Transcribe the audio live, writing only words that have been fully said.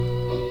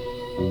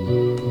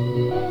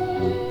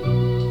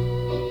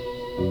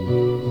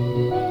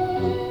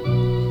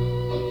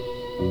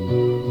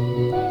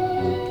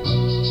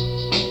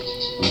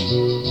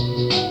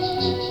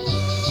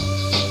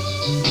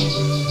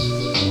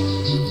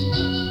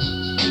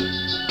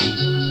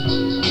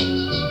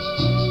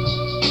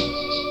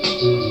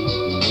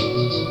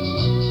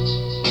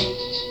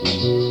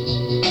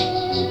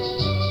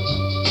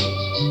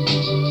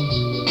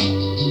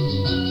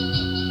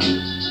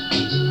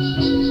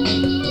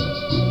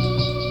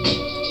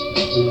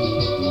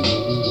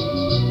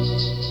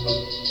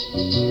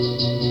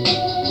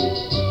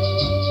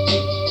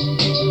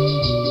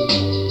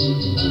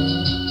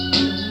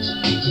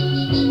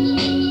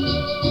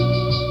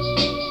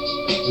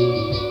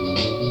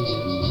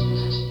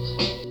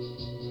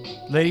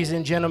Ladies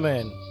and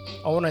gentlemen,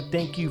 I want to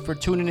thank you for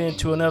tuning in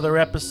to another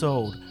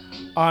episode.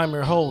 I'm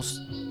your host,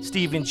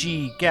 Stephen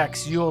G.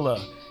 Gaxiola,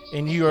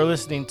 and you are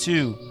listening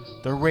to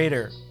The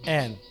Raider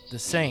and the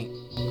Saint.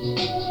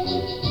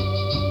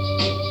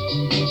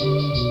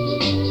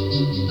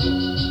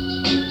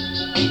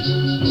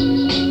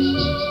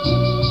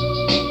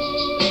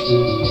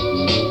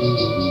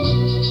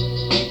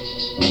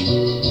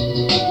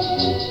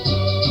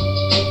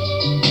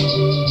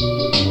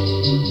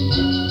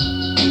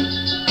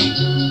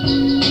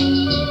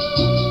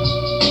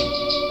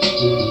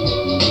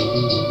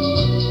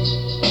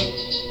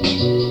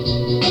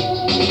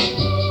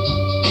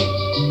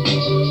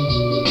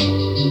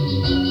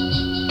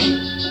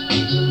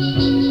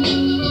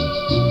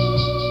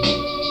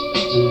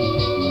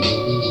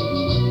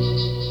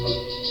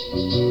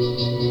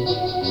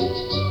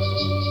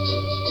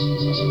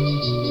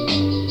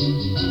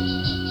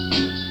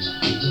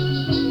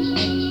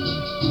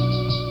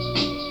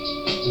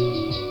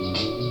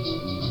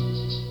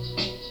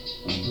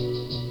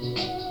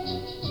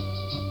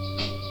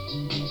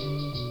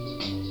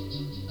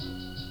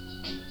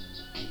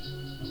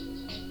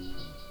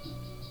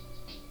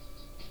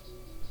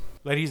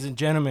 Ladies and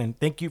gentlemen,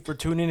 thank you for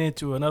tuning in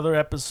to another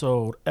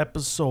episode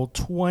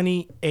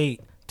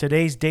 28.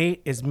 Today's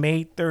date is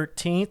May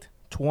 13th,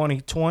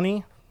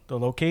 2020. The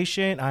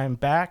location, I am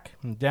back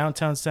in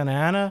downtown Santa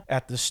Ana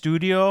at the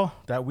studio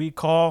that we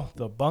call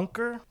The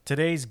Bunker.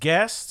 Today's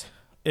guest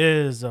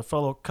is a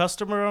fellow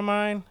customer of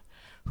mine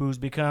who's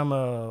become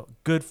a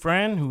good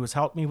friend who has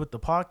helped me with the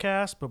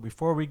podcast. But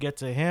before we get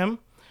to him,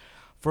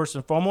 first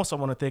and foremost, I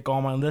want to thank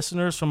all my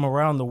listeners from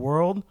around the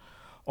world,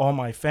 all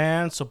my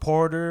fans,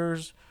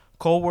 supporters,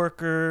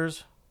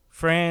 co-workers,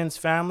 friends,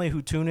 family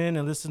who tune in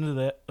and listen to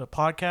the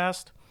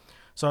podcast.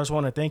 So I just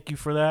want to thank you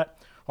for that.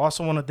 I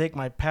also want to thank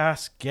my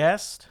past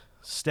guests,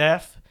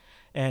 Steph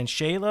and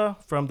Shayla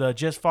from the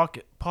Just Fuck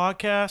It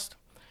podcast.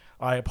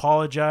 I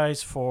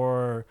apologize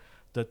for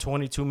the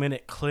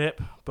 22-minute clip,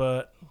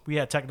 but we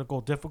had technical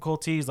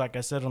difficulties, like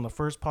I said on the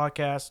first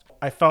podcast.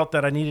 I felt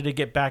that I needed to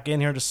get back in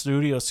here to the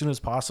studio as soon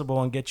as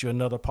possible and get you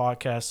another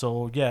podcast.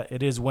 So, yeah,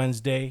 it is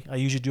Wednesday. I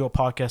usually do a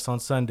podcast on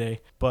Sunday,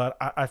 but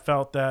I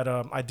felt that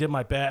I did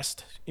my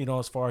best,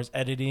 as far as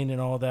editing and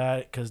all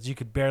that, because you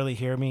could barely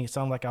hear me. It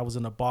sounded like I was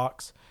in a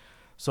box.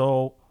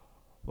 So,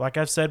 like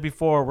I've said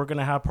before, we're going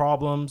to have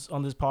problems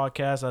on this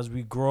podcast as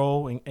we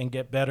grow and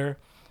get better.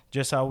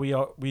 Just how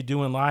we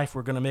do in life,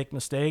 we're going to make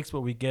mistakes,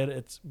 but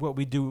it's what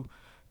we do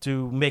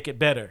to make it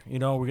better. We're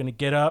going to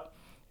get up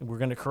and we're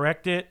going to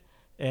correct it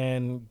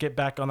and get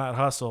back on that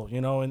hustle,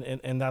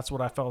 and that's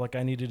what I felt like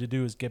I needed to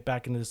do is get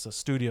back into this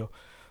studio.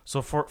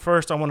 So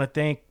first, I want to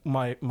thank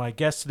my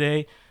guest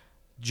today,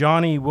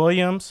 Johnny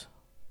Williams,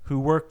 who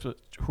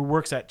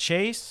works at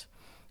Chase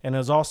and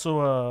is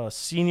also a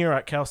senior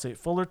at Cal State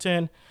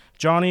Fullerton.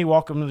 Johnny,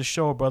 welcome to the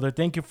show, brother.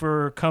 Thank you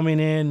for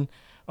coming in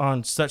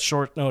on such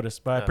short notice,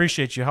 but I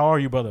appreciate you. How are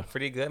you, brother?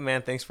 Pretty good,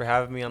 man. Thanks for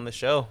having me on the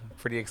show.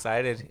 Pretty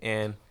excited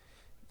and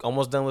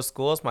almost done with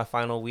school. It's my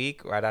final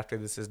week. Right after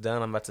this is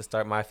done, I'm about to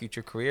start my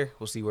future career.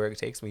 We'll see where it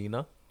takes me,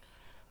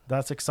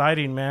 That's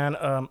exciting, man.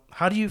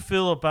 How do you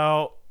feel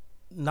about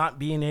not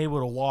being able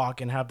to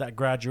walk and have that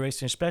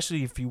graduation,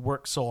 especially if you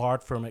work so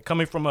hard from it,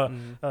 coming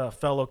from a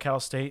fellow Cal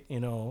State,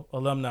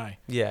 alumni?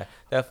 Yeah,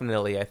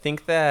 definitely. I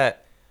think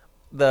that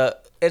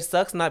it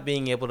sucks not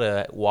being able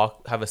to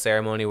have a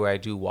ceremony where I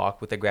do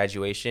walk with the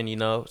graduation.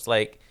 It's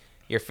like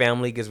your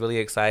family gets really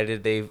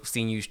excited. They've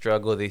seen you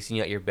struggle. They've seen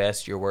you at your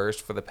best, your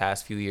worst for the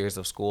past few years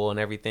of school and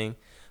everything.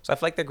 So I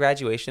feel like the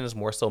graduation is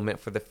more so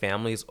meant for the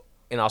families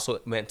and also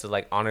meant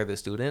to honor the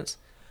students.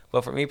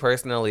 But for me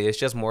personally, it's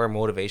just more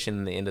motivation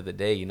in the end of the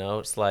day.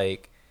 It's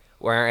like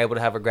we aren't able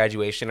to have a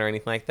graduation or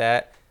anything like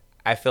that.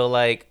 I feel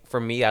like for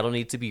me, I don't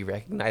need to be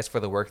recognized for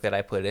the work that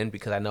I put in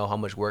because I know how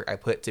much work I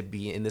put to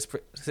be in this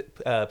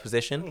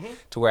position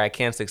to where I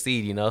can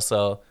succeed,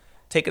 So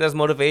take it as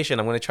motivation.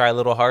 I'm going to try a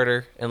little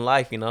harder in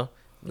life, I'm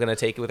going to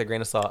take it with a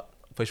grain of salt,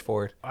 push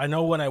forward. I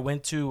know when I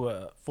went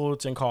to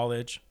Fullerton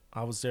College,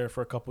 I was there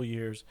for a couple of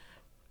years,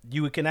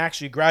 you can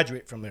actually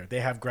graduate from there. They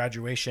have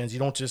graduations. You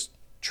don't just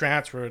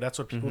transfer. That's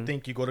what people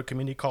think. You go to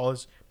community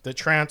college, the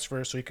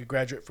transfer, so you could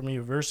graduate from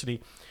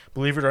university.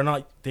 Believe it or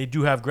not, they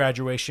do have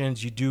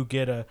graduations. You do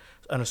get an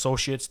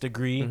associate's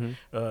degree,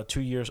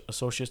 2 years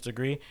associate's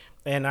degree.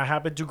 And I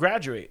happened to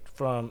graduate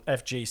from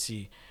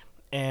FJC.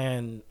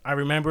 And I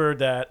remember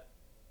that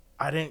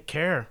I didn't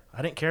care.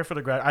 I didn't care for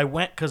the grad. I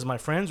went because my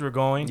friends were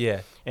going.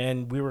 Yeah.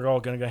 And we were all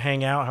going to go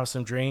hang out, have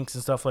some drinks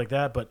and stuff like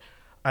that. But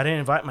I didn't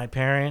invite my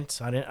parents.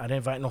 I didn't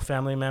invite no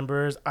family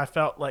members. I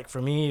felt like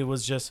for me it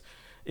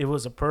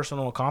was a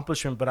personal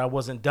accomplishment, but I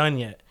wasn't done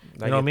yet.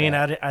 You know what I mean?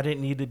 I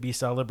didn't need to be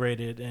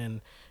celebrated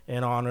and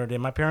honored.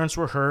 And my parents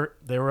were hurt.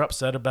 They were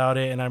upset about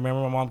it. And I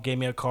remember my mom gave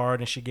me a card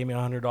and she gave me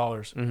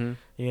 $100,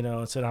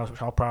 and said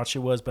how proud she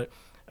was. But,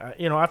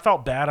 I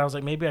felt bad. I was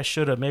like, maybe I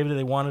should have. Maybe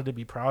they wanted to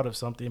be proud of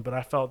something. But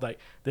I felt like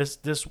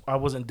this I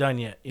wasn't done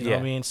yet. You know what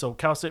I mean? So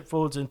Cal State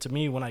Fullerton to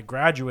me when I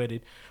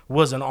graduated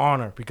was an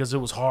honor because it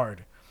was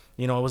hard.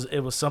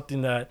 It was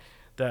something that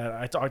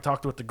that I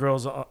talked with the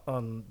girls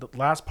on the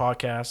last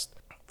podcast.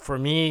 For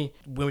me,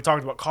 when we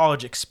talked about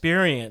college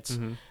experience,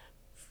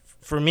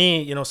 for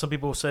me, you know, some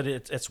people said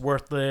it's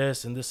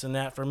worthless and this and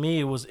that. For me,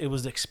 it was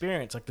the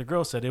experience. Like the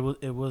girl said,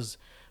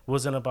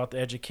 wasn't about the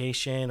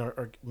education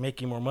or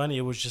making more money.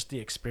 It was just the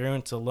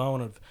experience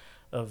alone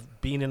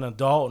of being an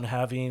adult and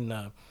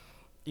having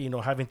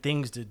having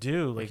things to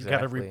do. Like you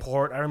got to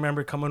report. I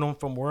remember coming home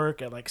from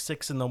work at like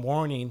 6 in the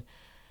morning.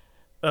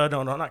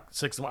 No, not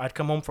 6. I'd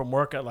come home from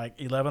work at like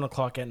 11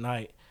 o'clock at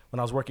night when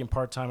I was working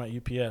part time at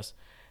UPS,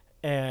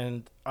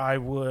 and I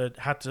would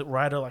have to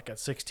write a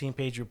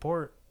 16-page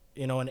report.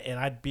 You know, and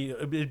it'd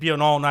be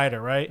an all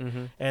nighter, right?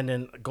 And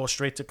then go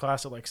straight to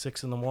class at like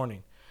 6 in the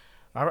morning.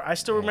 I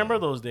still remember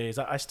those days.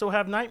 I still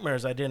have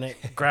nightmares. I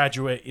didn't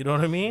graduate. You know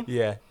what I mean?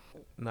 Yeah.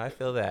 No, I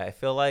feel that. I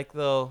feel like,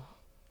 though,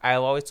 I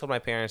always told my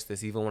parents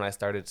this, even when I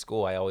started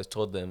school. I always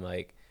told them,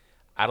 like,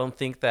 I don't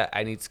think that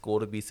I need school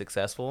to be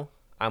successful.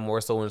 I'm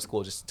more so in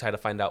school just to try to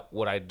find out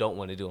what I don't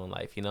want to do in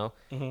life, you know?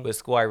 With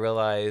school, I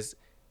realized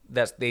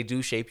that they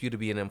do shape you to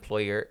be an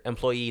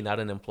employee, not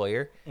an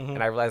employer.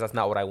 And I realized that's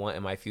not what I want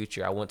in my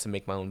future. I want to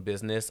make my own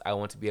business. I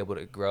want to be able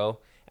to grow.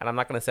 And I'm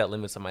not going to set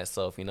limits on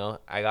myself, you know?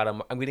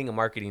 I'm getting a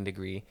marketing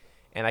degree,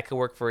 and I could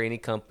work for any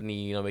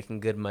company, you know, making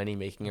good money,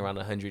 making around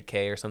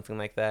 100K or something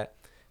like that.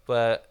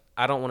 But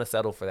I don't want to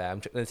settle for that. I'm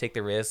going to take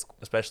the risk,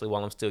 especially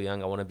while I'm still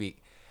young. I want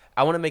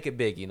to make it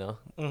big, you know?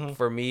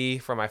 For me,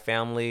 for my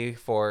family,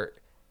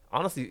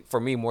 honestly, for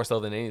me more so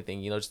than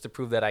anything, you know, just to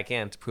prove that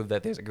to prove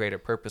that there's a greater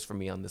purpose for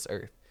me on this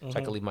earth, so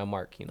I can leave my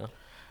mark, you know?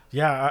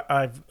 Yeah,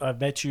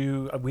 I've met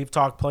you. We've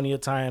talked plenty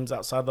of times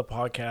outside the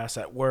podcast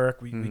at work.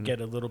 We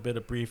get a little bit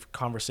of brief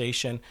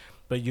conversation,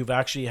 but you've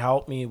actually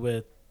helped me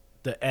with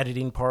the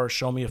editing part,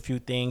 show me a few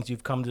things.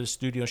 You've come to the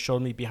studio,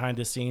 showed me behind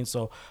the scenes,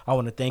 so I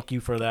want to thank you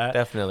for that.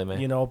 Definitely,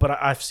 man. You know,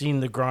 but I've seen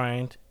the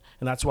grind,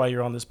 and that's why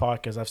you're on this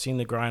podcast. I've seen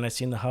the grind. I've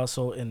seen the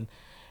hustle, and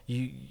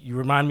you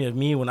remind me of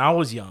me when I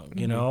was young,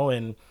 you know,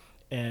 and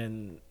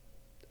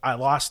I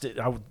lost it.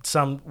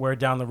 Somewhere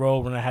down the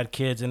road when I had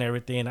kids and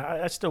everything.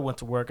 I still went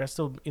to work. I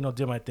still, you know,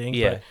 did my thing.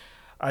 Yeah. But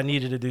I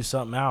needed to do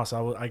something else.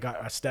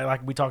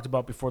 Like we talked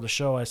about before the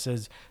show. I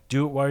says,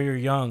 do it while you're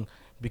young,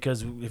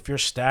 because if you're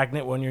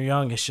stagnant when you're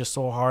young, it's just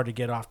so hard to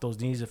get off those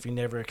knees if you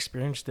never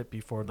experienced it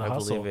before. The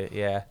hustle. I believe it.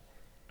 Yeah.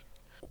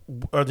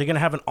 Are they gonna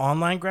have an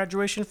online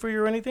graduation for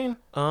you or anything?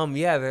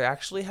 Yeah, they're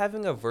actually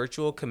having a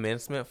virtual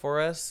commencement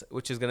for us,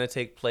 which is gonna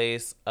take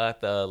place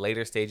at the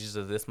later stages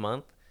of this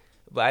month.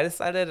 But I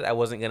decided I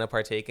wasn't going to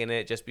partake in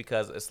it just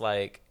because it's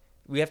like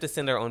we have to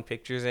send our own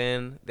pictures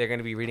in. They're going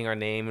to be reading our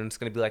name, and it's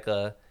going to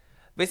be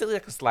basically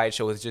like a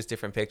slideshow with just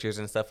different pictures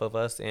and stuff of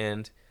us.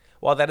 And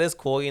while that is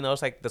cool, you know,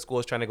 it's like the school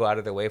is trying to go out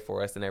of their way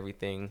for us and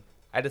everything.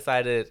 I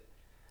decided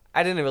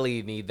I didn't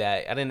really need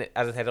that. As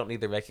I said, I don't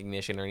need the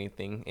recognition or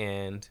anything.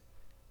 And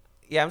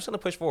yeah, I'm just going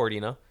to push forward,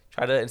 you know,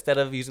 instead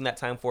of using that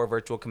time for a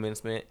virtual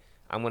commencement,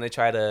 I'm going to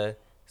try to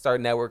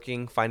start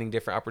networking, finding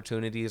different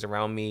opportunities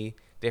around me,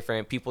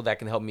 different people that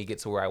can help me get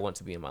to where I want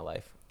to be in my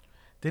life.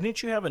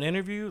 Didn't you have an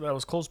interview that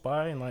was close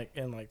by in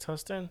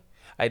Tustin?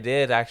 I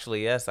did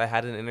actually. Yes, I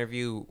had an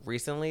interview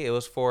recently. It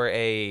was for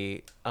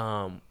it's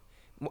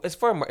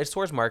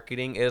towards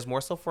marketing. It is more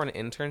so for an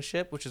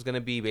internship, which is going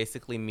to be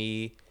basically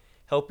me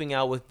helping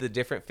out with the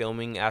different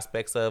filming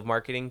aspects of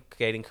marketing,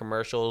 creating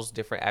commercials,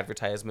 different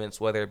advertisements,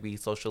 whether it be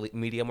social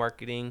media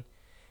marketing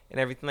and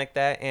everything like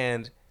that.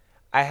 And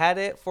I had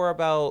it for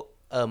about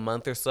a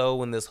month or so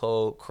when this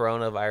whole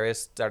coronavirus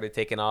started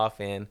taking off,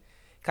 and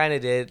kind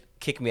of did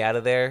kick me out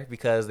of there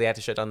because they had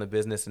to shut down the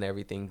business and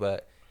everything.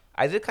 But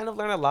I did kind of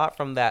learn a lot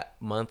from that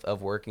month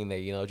of working there,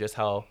 you know, just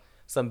how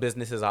some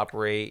businesses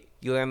operate.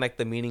 You learn like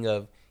the meaning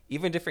of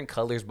even different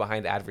colors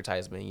behind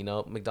advertisement. You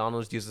know,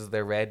 McDonald's uses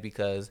their red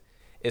because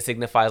it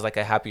signifies like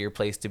a happier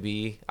place to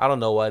be. I don't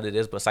know what it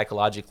is, but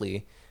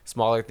psychologically,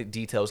 smaller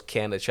details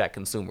can attract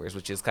consumers,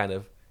 which is kind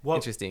of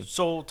interesting.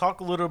 So talk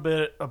a little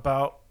bit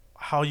about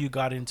how you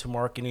got into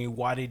marketing.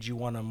 Why did you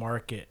want to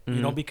market? You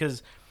know,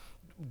 because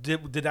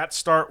did that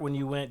start when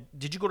you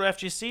did you go to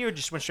FGC or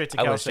just went straight to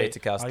Cal State? I went straight to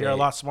Cal State. Oh, you're a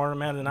lot smarter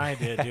man than I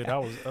did, dude. I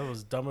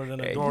was dumber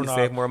than a doorknob.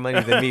 You save more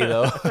money than me,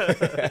 though.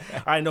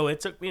 I know. It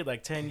took me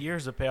like 10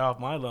 years to pay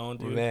off my loan,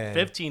 dude. Man.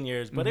 15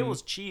 years. But it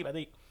was cheap. I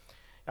think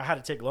I had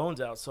to take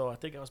loans out, so I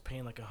think I was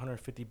paying like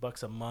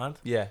 $150 a month.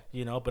 Yeah.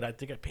 You know, but I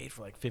think I paid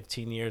for like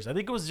 15 years. I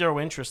think it was zero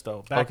interest,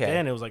 though. Back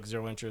then, it was like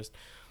zero interest.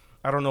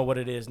 I don't know what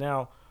it is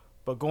now.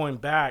 But going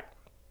back,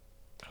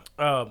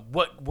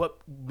 what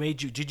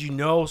made you? Did you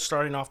know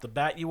starting off the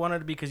bat you wanted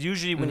to be? Because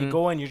usually when you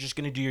go in, you're just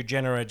going to do your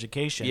general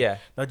education. Yeah.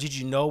 Now, did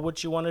you know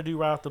what you want to do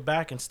right off the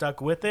back and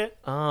stuck with it?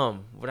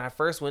 When I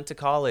first went to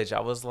college,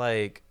 I was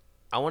like,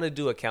 I want to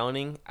do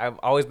accounting. I've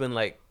always been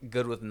like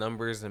good with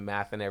numbers and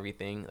math and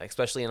everything, like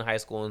especially in high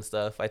school and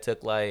stuff. I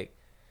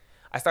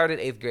started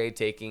 8th grade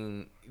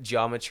taking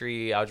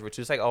geometry, algebra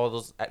 2. It's like all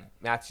those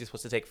maths you're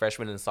supposed to take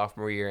freshman and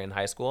sophomore year in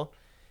high school.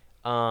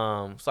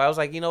 So I was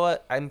like, you know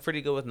what? I'm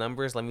pretty good with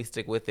numbers. Let me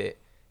stick with it.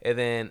 And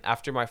then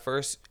after my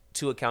first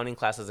 2 accounting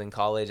classes in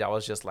college, I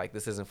was just like,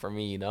 this isn't for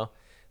me, you know?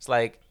 It's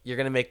like you're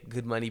gonna make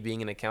good money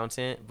being an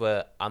accountant,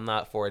 but I'm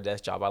not for a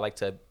desk job. I like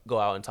to go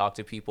out and talk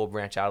to people,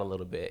 branch out a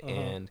little bit.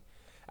 And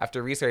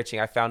after researching,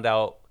 I found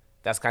out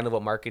that's kind of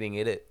what marketing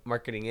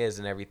is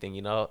and everything,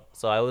 you know.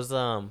 So I was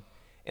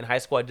in high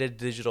school. I did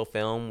digital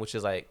film, which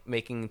is like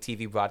making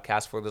TV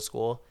broadcasts for the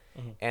school,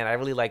 and I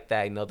really liked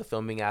that. You know, the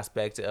filming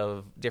aspect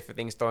of different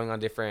things, throwing on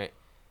different.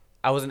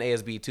 I was in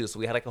ASB too, so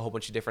we had like a whole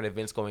bunch of different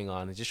events going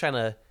on, and just trying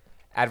to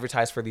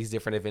advertise for these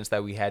different events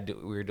that we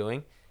were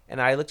doing. And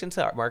I looked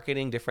into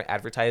marketing, different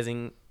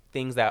advertisements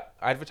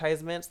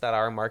that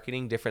are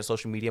marketing, different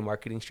social media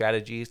marketing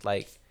strategies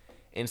like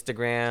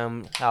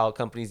Instagram, how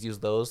companies use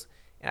those.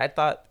 And I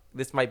thought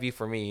this might be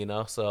for me, you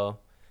know. So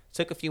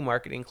took a few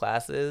marketing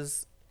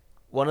classes.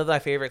 One of my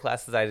favorite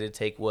classes I did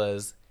take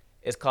was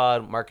it's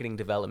called marketing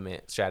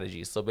development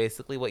strategies. So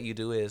basically what you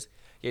do is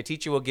your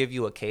teacher will give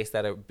you a case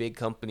that a big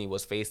company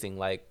was facing.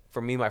 Like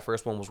for me, my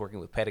first one was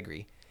working with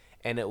Pedigree.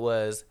 And it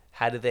was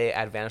how do they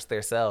advance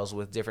their sales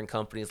with different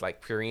companies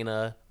like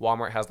Purina,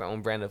 Walmart has their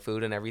own brand of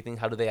food and everything.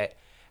 How do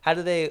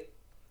they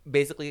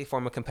basically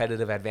form a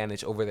competitive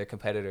advantage over their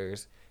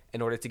competitors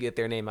in order to get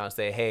their name out and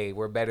say, hey,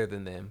 we're better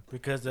than them?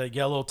 Because the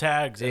yellow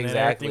tags and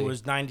everything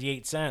was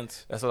 98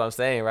 cents. That's what I'm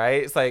saying,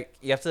 right? It's like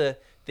you have to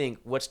think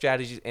what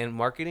strategies and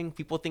marketing.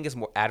 People think it's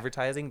more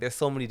advertising. There's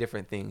so many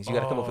different things. You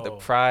got to come up with a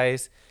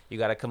price. You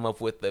got to come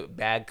up with the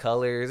bag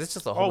colors. It's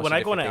just a whole bunch when of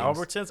I go into different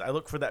Albertsons, I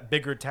look for that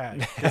bigger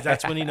tag because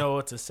that's when you know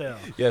it's a sale.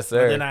 Yes,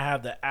 sir. And then I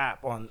have the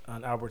app on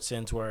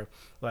Albertsons where,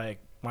 like,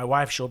 my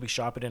wife, she'll be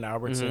shopping in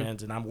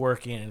Albertsons and I'm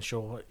working and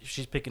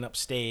she's picking up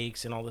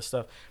steaks and all this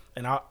stuff.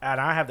 And I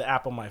have the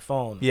app on my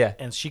phone. Yeah.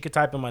 And she could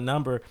type in my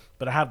number,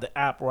 but I have the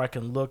app where I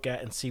can look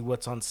at and see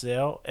what's on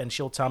sale. And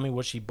she'll tell me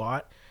what she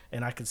bought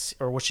and I can see,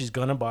 or what she's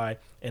going to buy.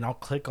 And I'll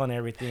click on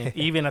everything.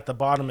 Even at the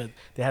bottom,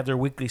 they have their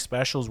weekly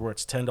specials where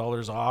it's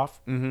 $10 off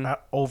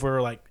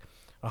over like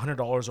 $100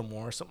 or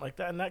more or something like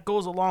that. And that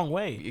goes a long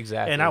way.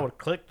 Exactly. And I would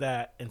click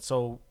that. And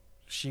so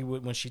she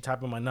would, when she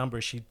typed in my number,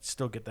 she'd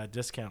still get that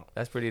discount.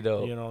 That's pretty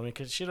dope. You know what I mean?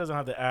 Because she doesn't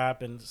have the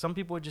app, and some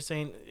people just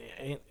ain't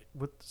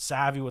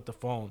savvy with the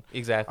phone.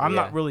 Exactly. I'm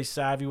not really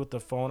savvy with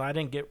the phone. I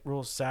didn't get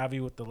real savvy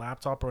with the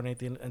laptop or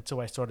anything until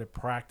I started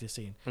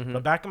practicing.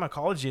 But back in my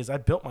college years, I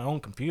built my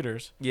own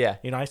computers. Yeah.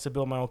 You know, I used to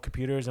build my own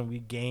computers, and we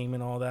game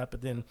and all that.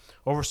 But then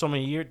over so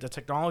many years, the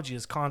technology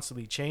is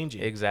constantly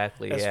changing.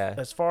 Exactly.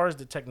 As far as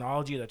the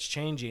technology that's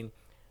changing,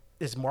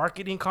 is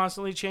marketing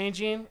constantly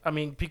changing? I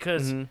mean,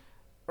 because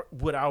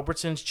would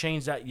Albertsons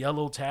change that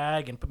yellow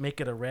tag and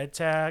make it a red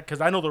tag? Because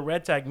I know the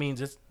red tag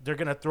means they're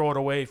going to throw it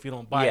away if you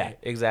don't buy it.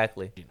 Yeah,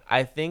 exactly.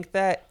 I think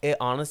that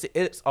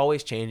it's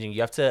always changing.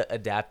 You have to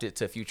adapt it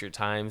to future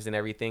times and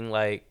everything.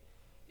 Like,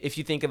 if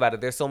you think about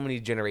it, there's so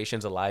many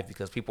generations alive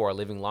because people are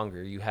living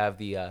longer. You have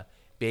the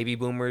baby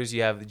boomers,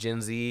 you have the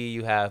Gen Z,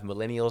 you have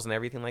millennials and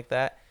everything like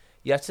that.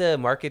 You have to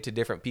market to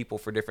different people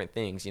for different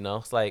things, you know?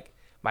 It's like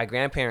my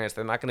grandparents,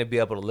 they're not going to be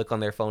able to look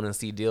on their phone and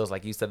see deals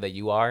like you said that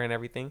you are and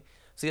everything.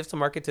 So you have to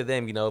market to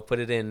them, you know, put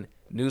it in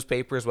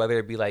newspapers, whether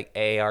it be like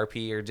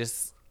AARP or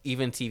just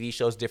even TV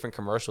shows, different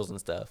commercials and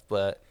stuff.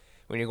 But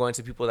when you're going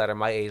to people that are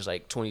my age,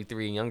 like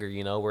 23 and younger,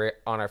 you know, we're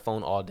on our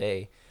phone all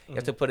day. You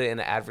have to put it in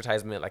an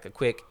advertisement, like a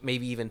quick,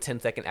 maybe even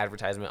 10-second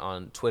advertisement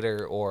on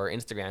Twitter or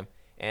Instagram.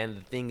 And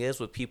the thing is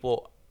with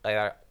people,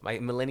 like my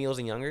millennials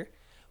and younger,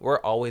 we're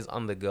always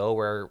on the go.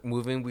 We're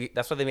moving.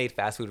 That's why they made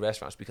fast food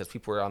restaurants, because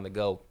people are on the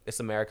go. It's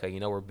America,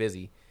 you know, we're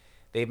busy.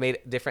 They've made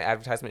different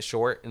advertisements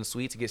short and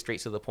sweet to get straight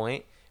to the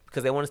point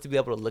because they want us to be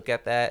able to look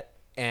at that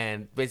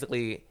and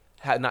basically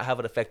not have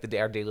it affect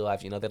our daily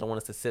lives. You know, they don't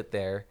want us to sit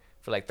there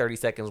for like 30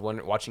 seconds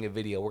watching a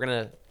video. We're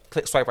going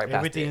to swipe right past it.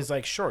 Everything is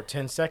like short,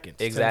 10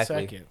 seconds. Exactly.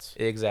 10 seconds.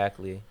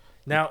 Exactly.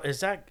 Now, would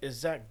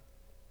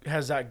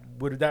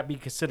that be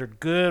considered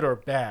good or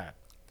bad?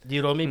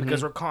 You know what I mean?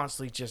 Because we're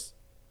constantly just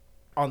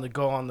on the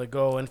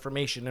go,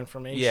 information.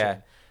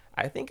 Yeah.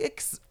 I think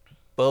it's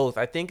both.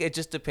 I think it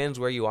just depends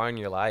where you are in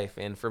your life.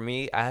 And for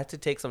me, I had to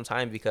take some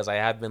time because I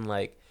have been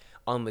like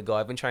on the go.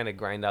 I've been trying to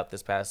grind out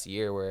this past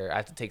year where I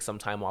had to take some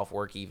time off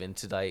work even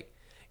to like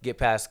get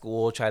past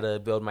school, try to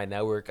build my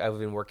network. I've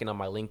been working on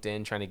my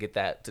LinkedIn, trying to get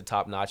that to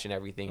top notch and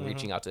everything,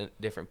 reaching out to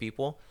different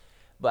people.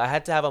 But I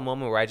had to have a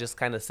moment where I just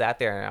kind of sat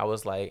there and I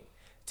was like,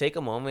 take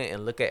a moment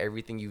and look at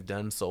everything you've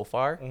done so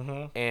far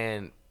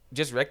and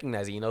just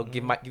recognize it, you know,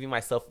 giving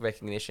myself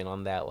recognition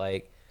on that.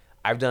 Like,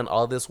 I've done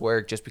all this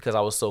work just because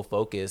I was so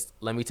focused.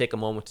 Let me take a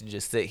moment to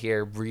just sit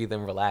here, breathe,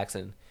 and relax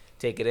and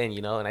take it in,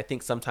 you know? And I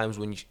think sometimes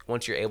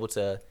once you're able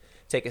to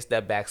take a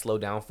step back, slow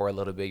down for a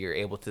little bit, you're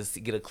able to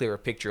get a clearer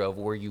picture of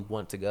where you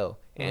want to go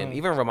and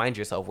even remind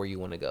yourself where you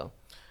want to go.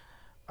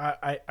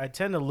 I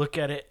tend to look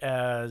at it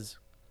as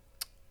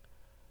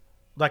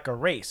like a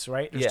race,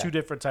 right? There's two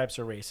different types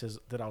of races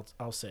that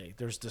I'll say.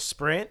 There's the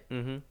sprint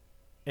and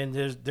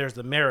there's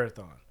the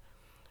marathon,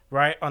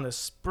 right? On the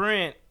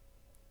sprint,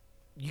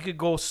 you could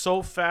go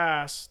so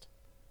fast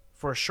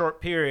for a short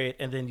period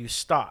and then you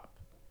stop.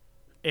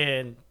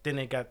 And then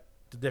it got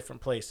the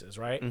different places,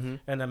 right?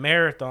 And the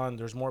marathon,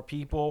 there's more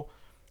people.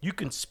 You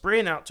can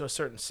sprint out to a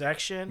certain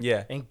section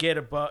and get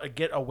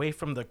away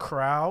from the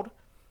crowd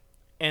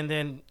and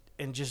then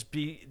and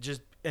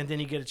then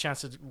you get a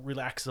chance to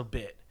relax a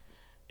bit,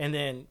 and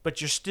then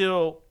but you're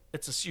still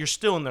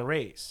in the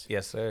race.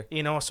 Yes, sir.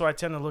 You know, so I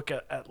tend to look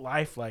at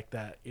life like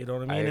that. You know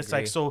what I mean? It's agree.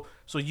 like so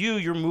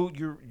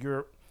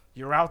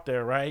you're out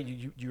there, right?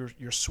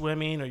 You're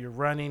swimming or you're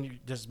running,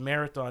 just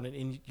marathon,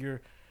 and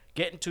you're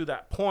getting to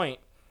that point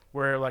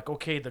where like,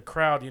 okay, the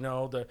crowd, you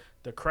know,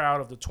 the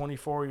crowd of the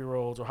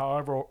 24-year-olds or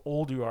however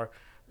old you are,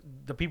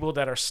 the people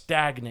that are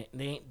stagnant,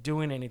 they ain't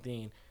doing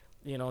anything,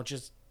 you know,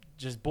 just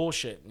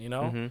bullshit, you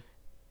know. Mm-hmm.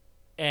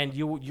 And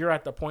you're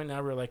at the point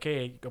now where like,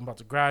 hey, I'm about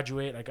to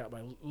graduate. I got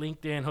my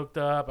LinkedIn hooked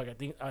up.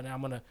 And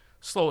I'm gonna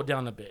slow it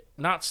down a bit,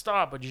 not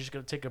stop, but you're just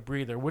gonna take a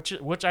breather, which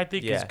I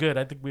think is good.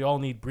 I think we all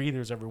need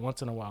breathers every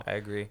once in a while. I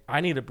agree. I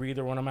need a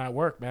breather when I'm at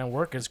work, man.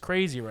 Work is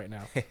crazy right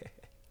now.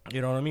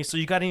 You know what I mean? So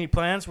you got any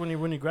plans when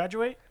you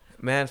graduate?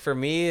 Man, for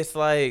me, it's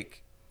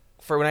like,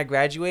 for when I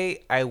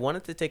graduate, I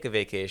wanted to take a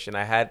vacation.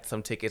 I had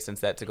some tickets and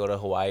set to go to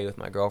Hawaii with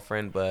my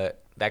girlfriend,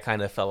 but that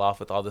kind of fell off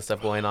with all the stuff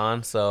going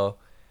on. So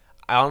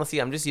I'm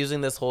just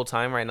using this whole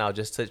time right now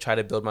just to try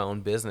to build my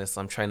own business.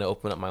 I'm trying to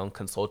open up my own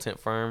consultant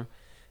firm,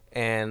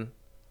 and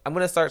I'm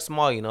going to start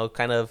small, you know,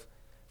 kind of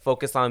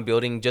focus on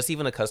building just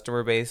even a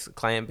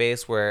client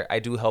base where I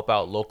do help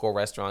out local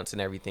restaurants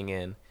and everything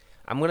in.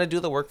 I'm going to do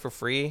the work for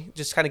free,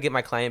 just kind of get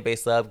my client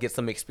base up, get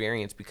some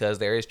experience because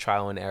there is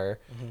trial and error.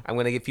 Mm-hmm. I'm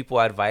going to give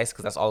people advice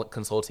because that's all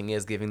consulting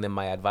is, giving them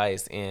my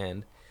advice.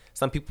 And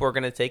some people are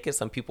going to take it,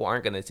 some people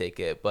aren't going to take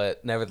it.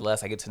 But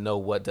nevertheless, I get to know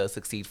what does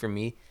succeed for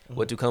me. Mm-hmm.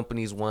 What do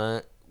companies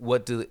want?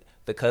 What do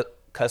the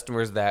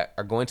customers that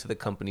are going to the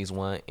companies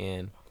want?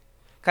 And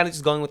kind of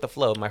just going with the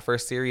flow. My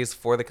first series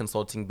for the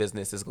consulting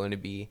business is going to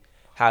be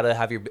how to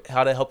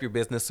help your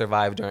business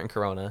survive during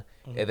Corona.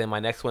 Mm-hmm. And then my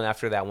next one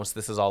after that, once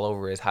this is all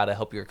over, is how to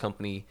help your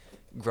company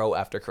grow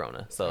after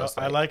Corona. So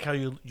I like how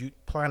you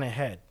plan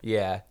ahead.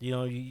 Yeah. You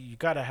know, you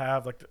got to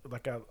have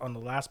on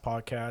the last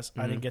podcast,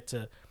 Mm-hmm. I didn't get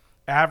to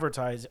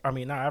advertise. I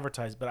mean, not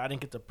advertise, but I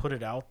didn't get to put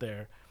it out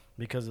there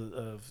because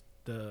of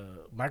the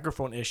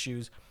microphone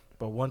issues.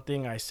 But one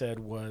thing I said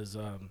was,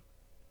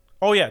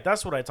 oh yeah,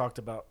 that's what I talked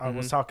about. I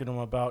was talking to him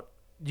about.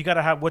 You got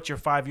to have, what's your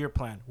 5-year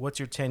plan? What's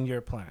your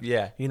 10-year plan?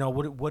 Yeah. You know,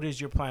 what is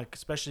your plan?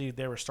 Especially if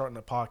they were starting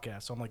a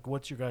podcast. So I'm like,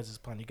 what's your guys'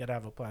 plan? You got to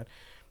have a plan.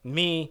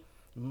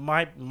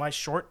 My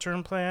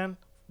short-term plan,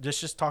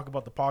 just talk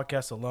about the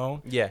podcast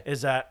alone,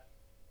 is that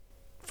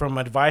from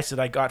advice that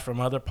I got from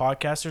other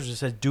podcasters, it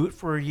says do it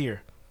for a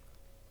year.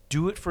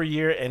 Do it for a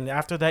year, and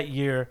after that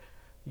year,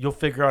 you'll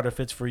figure out if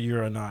it's for you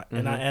or not.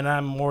 Mm-hmm. And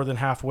I'm more than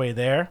halfway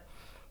there.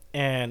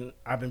 And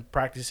I've been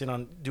practicing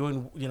on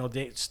doing, you know,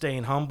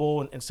 staying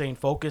humble and staying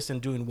focused and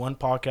doing one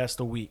podcast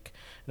a week.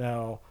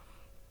 Now,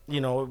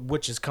 you know,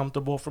 which is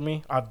comfortable for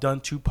me. I've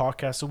done 2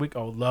 podcasts a week.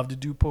 I would love to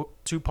do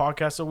 2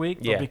 podcasts a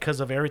week. But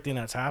because of everything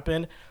that's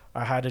happened,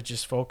 I had to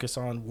just focus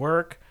on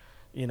work,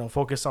 you know,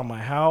 focus on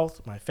my health,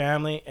 my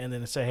family, and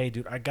then say, hey,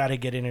 dude, I got to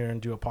get in here and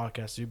do a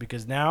podcast, dude,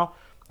 because now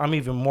I'm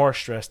even more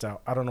stressed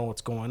out. I don't know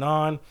what's going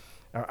on.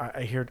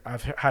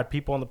 I've had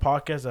people on the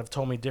podcast that have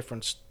told me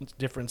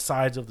different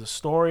sides of the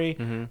story.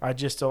 Mm-hmm. I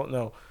just don't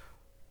know.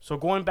 So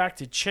going back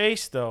to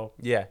Chase, though,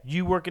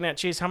 you working at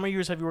Chase, how many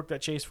years have you worked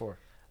at Chase for?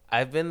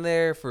 I've been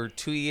there for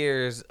 2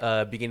 years.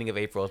 Beginning of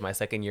April is my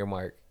 2nd year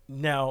mark.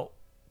 Now,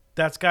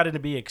 that's got to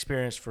be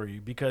experience for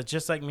you because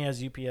just like me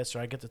as UPSer,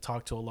 I get to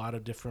talk to a lot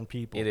of different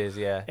people. It is,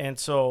 yeah. And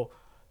so,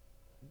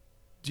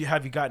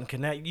 have you gotten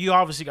You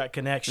obviously got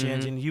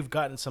connections, and you've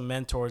gotten some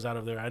mentors out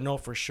of there. I know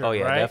for sure. Oh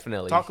yeah, right?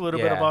 Definitely. Talk a little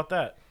bit about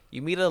that.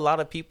 You meet a lot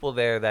of people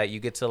there that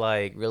you get to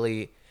like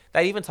really,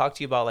 that even talk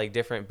to you about like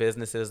different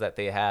businesses that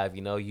they have.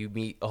 You know, you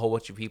meet a whole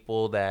bunch of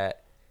people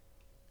that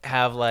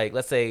have like,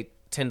 let's say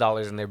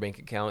 $10 in their bank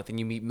account, then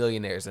you meet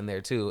millionaires in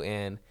there too.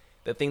 And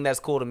the thing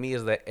that's cool to me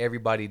is that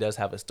everybody does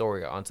have a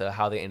story onto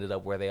how they ended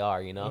up where they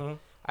are. You know, mm-hmm.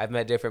 I've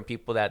met different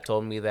people that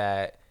told me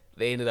that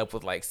they ended up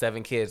with like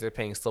 7 kids. They're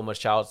paying so much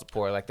child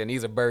support, like their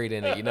knees are buried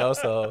in it, you know.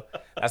 So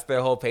that's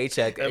their whole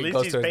paycheck. At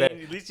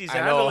least he's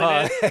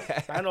handling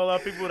it. I know a lot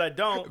of people that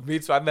don't. Me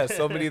too. I met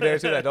so many there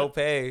too that don't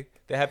pay.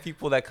 They have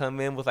people that come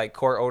in with like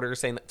court orders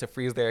saying to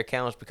freeze their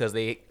accounts because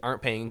they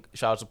aren't paying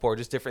child support.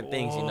 Just different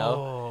things, you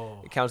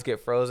know. Accounts get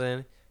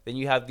frozen. Then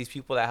you have these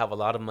people that have a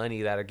lot of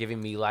money that are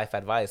giving me life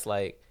advice.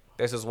 Like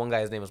there's this one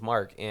guy, his name is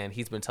Mark, and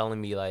he's been telling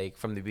me like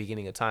from the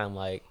beginning of time,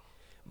 like,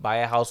 buy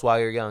a house while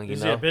you're young.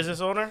 Is he a business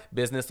owner?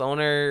 Business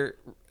owner.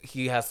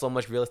 He has so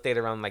much real estate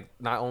around, like,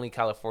 not only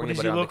California,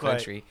 but around the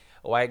country. Like?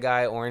 A white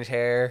guy, orange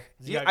hair.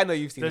 I know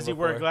you've seen him before. Does he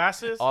wear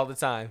glasses? All the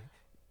time.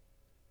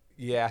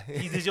 Yeah.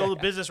 Does he own a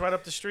business right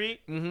up the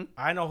street? Mm-hmm.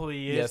 I know who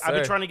he is. Yes, I've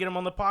been trying to get him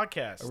on the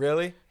podcast.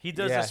 Really? He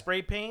does the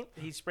spray paint.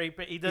 He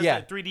does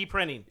the 3D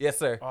printing. Yes,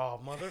 sir. Oh,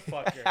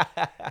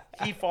 motherfucker.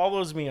 He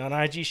follows me on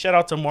IG. Shout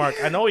out to Mark.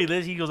 I know he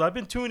lives. He goes, I've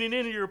been tuning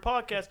into your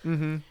podcast.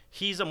 Mm-hmm.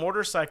 He's a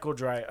motorcycle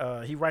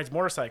driver. He rides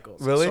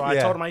motorcycles. Really? So I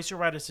told him I used to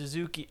ride a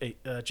Suzuki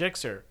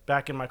Gixxer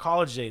back in my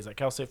college days at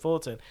Cal State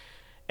Fullerton.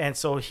 And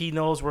so he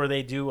knows where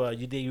they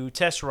do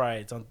test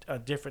rides on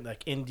different,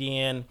 like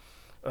Indian,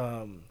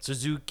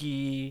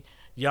 Suzuki,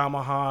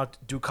 Yamaha,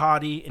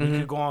 Ducati, and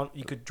Mm-hmm.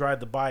 you could drive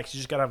the bikes. You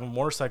just gotta have a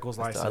motorcycles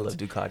license. I love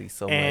Ducati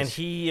so And much.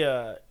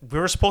 we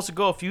were supposed to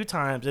go a few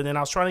times, and then I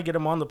was trying to get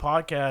him on the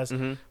podcast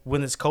Mm-hmm.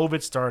 when this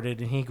COVID started,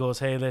 and he goes,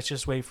 "Hey, let's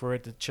just wait for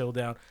it to chill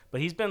down."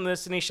 But he's been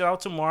listening. Shout out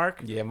to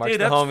Mark. Yeah, Mark's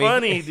dude, the that's homie.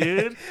 funny,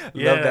 dude.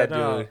 Love that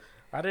dude.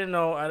 I didn't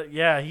know.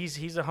 Yeah,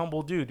 he's a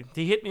humble dude.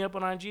 He hit me up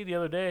on IG the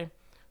other day,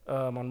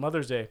 on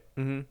Mother's Day.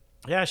 Mm-hmm.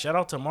 Yeah, shout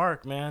out to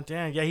Mark, man.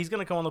 Damn, yeah, he's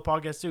gonna come on the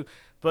podcast too.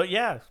 But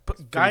yeah,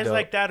 guys dope.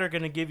 like that are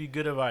gonna give you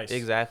good advice.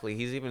 Exactly.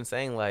 He's even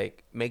saying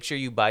like, make sure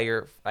you buy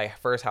your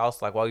first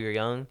house like while you're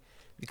young,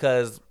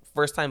 because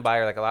first time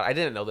buyer, like a lot. I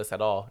didn't know this at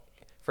all.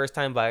 First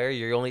time buyer,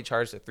 you're only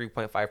charged a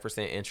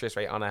 3.5% interest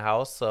rate on a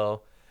house.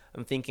 So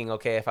I'm thinking,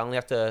 okay, if I only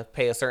have to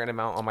pay a certain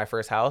amount on my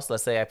first house,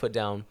 let's say I put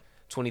down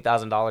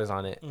 $20,000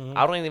 on it,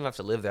 I don't even have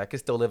to live there. I could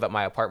still live at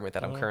my apartment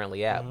that I'm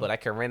currently at, but I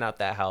can rent out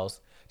that house,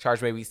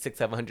 charge maybe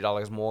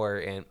 $600-700 more,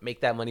 and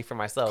make that money for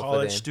myself.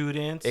 College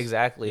students,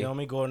 exactly. You know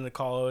me going to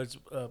college,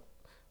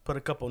 put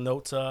a couple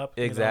notes up,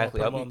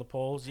 Exactly. put them on the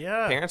polls.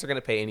 Yeah, Parents are gonna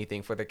pay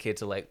anything for their kid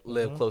to like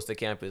live close to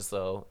campus,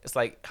 so it's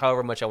like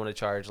however much I want to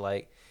charge.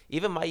 Like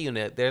even my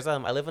unit, there's I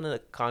live in a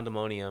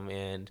condominium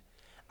and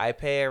I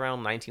pay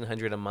around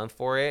 $1,900 a month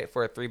for it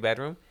for a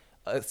 3-bedroom.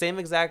 Same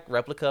exact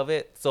replica of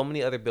it. So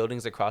many other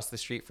buildings across the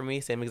street from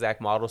me, same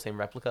exact model, same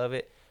replica of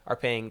it, are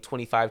paying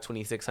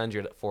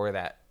 $2,500-2,600 for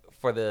that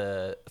for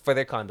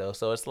their condo.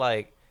 So it's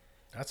like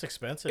that's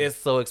expensive. it's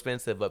so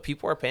expensive, but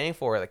people are paying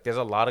for it. Like there's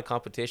a lot of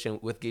competition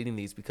with getting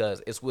these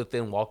because it's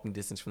within walking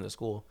distance from the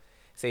school.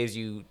 Saves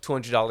you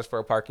 $200 for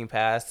a parking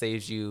pass,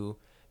 saves you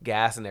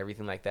gas and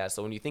everything like that.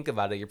 So when you think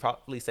about it, you're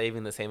probably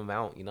saving the same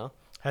amount, you know?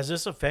 Has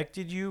this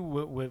affected you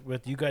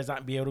with you guys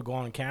not be able to go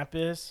on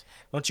campus?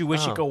 Don't you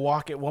wish you could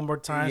walk it one more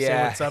time, say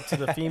Yeah. what's up to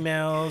the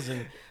females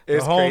and the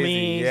It's homies?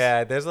 crazy.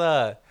 Yeah, there's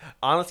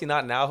honestly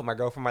not now. My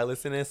girlfriend might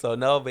listen in, so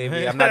no,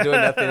 baby, I'm not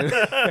doing nothing.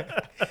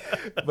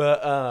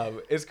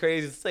 But it's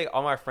crazy. It's like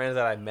all my friends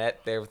that I met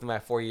there within my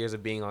 4 years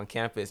of being on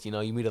campus. You know,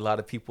 you meet a lot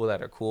of people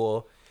that are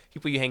cool,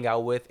 people you hang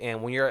out with,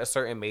 and when you're at a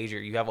certain major,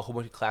 you have a whole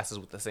bunch of classes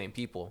with the same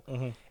people.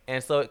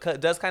 And so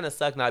it does kind of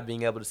suck not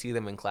being able to see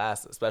them in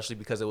class, especially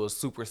because it was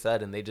super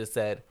sudden. They just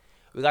said,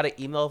 we got an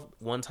email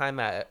one time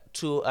at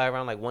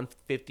around like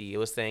 1:50. It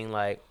was saying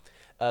like,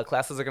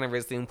 classes are going to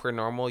resume per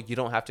normal. You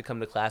don't have to come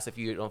to class if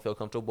you don't feel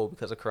comfortable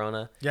because of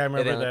Corona. Yeah, I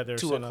remember and then that. They were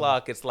 2 saying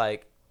o'clock, it's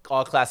like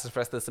all classes for the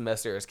rest of the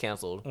semester is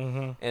canceled.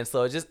 And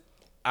so it just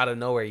out of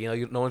nowhere, you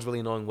know, no one's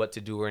really knowing what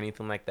to do or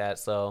anything like that.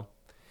 So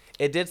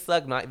it did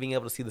suck not being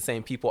able to see the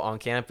same people on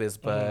campus,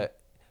 but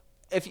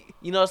if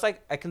you know, it's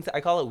like I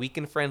call it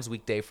weekend friends,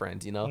 weekday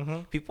friends. You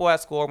know, people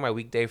at school are my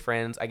weekday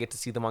friends. I get to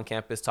see them on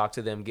campus, talk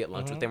to them, get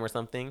lunch with them or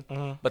something.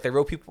 But the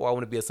real people I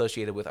want to be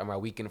associated with are my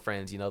weekend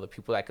friends. You know, the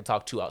people that I can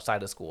talk to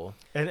outside of school.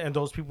 And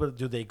those people,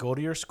 do they go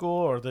to your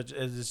school or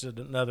is it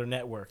another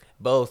network?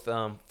 Both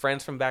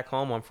friends from back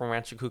home. I'm from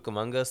Rancho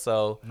Cucamonga,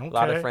 so a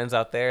lot of Okay. friends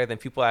out there. Then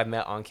people I've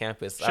met on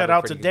campus. I have Shout a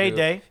out to pretty good Day group.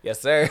 Day. Yes,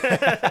 sir.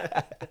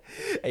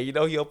 And you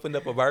know he opened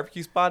up a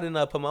barbecue spot in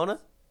Pomona.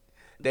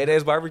 Day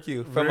Day's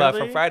barbecue from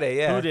Really? Friday.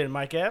 Yeah. Who did?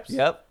 Mike Epps?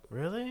 Yep.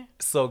 Really?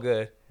 So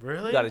good.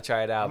 Really? You got to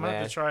try it out, I'm gonna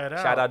man. have to try it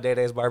out. Shout out Day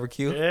Day's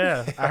barbecue.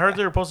 Yeah. I heard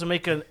they were supposed to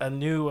make a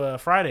new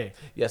Friday.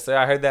 Yes, sir.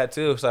 I heard that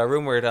too. So I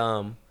rumored,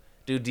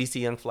 dude, DC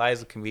Young Fly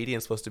is a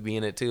comedian supposed to be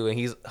in it too, and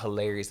he's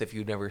hilarious if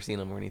you've never seen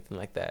him or anything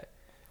like that.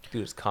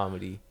 Dude, it's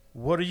comedy.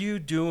 What are you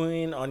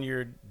doing on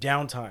your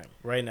downtime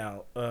right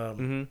now?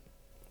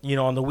 You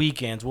know, on the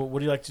weekends. What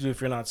do you like to do if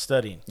you're not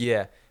studying?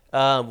 Yeah.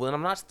 When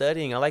I'm not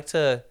studying, I like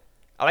to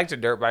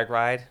dirt bike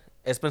ride.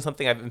 It's been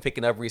something I've been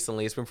picking up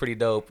recently. It's been pretty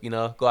dope. You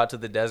know, go out to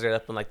the desert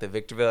up in like the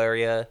Victorville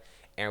area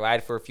and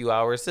ride for a few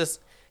hours. Just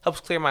helps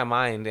clear my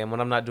mind. And when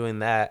I'm not doing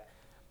that,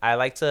 I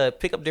like to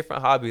pick up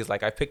different hobbies.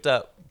 Like I picked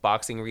up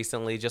boxing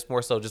recently, just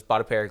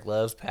bought a pair of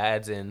gloves,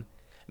 pads, and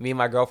me and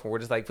my girlfriend, we're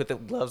just like put the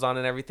gloves on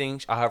and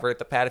everything. I'll have her at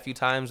the pad a few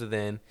times, and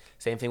then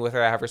same thing with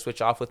her. I have her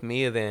switch off with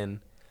me, and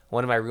then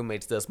one of my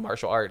roommates does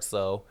martial arts,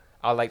 so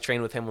I'll like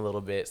train with him a little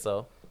bit.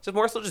 So just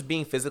more so just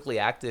being physically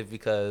active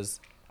because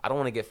I don't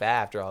want to get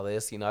fat after all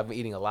this. You know, I've been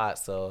eating a lot,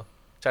 so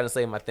trying to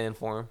stay in my thin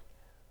form.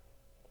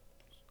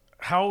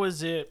 How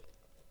has it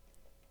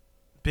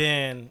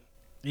been,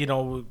 you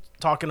know,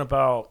 talking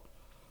about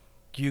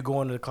you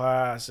going to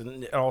class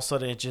and all of a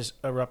sudden it just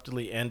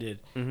abruptly ended?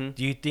 Do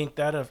you think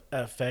that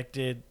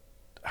affected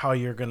how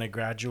you're going to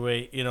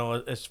graduate, you know,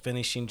 as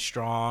finishing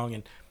strong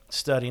and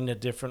studying a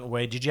different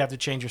way? Did you have to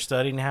change your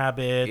studying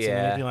habits and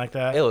anything like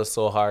that? It was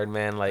so hard,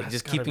 man. Like That's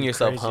just gotta keeping be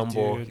yourself crazy,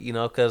 humble, dude. you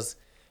know, because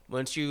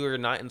once you are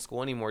not in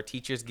school anymore,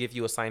 teachers give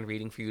you assigned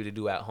reading for you to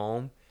do at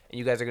home, and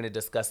you guys are going to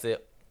discuss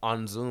it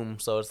on Zoom.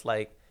 So it's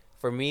like,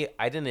 for me,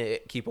 I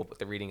didn't keep up with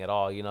the reading at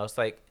all. You know, it's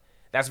like,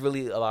 that's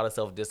really a lot of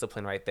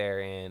self-discipline right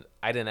there, and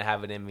I didn't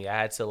have it in me. I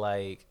had to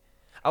like,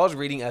 I was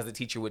reading as the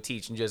teacher would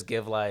teach and just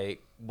give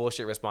like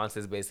bullshit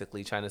responses,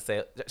 basically trying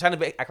to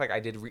act like I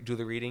did do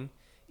the reading,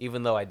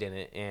 even though I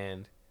didn't.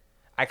 And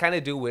I kind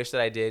of do wish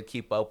that I did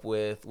keep up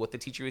with what the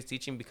teacher was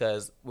teaching,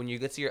 because when you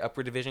get to your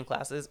upper division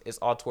classes, it's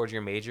all towards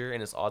your major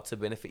and it's all to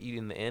benefit you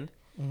in the end.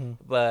 Mm-hmm.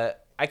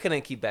 But I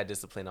couldn't keep that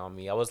discipline on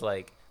me. I was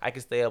like, I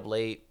could stay up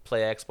late,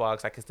 play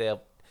Xbox. I could stay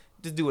up,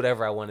 just do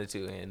whatever I wanted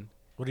to. And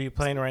What are you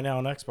playing right now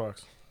on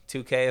Xbox?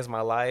 2K is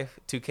my life.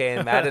 2K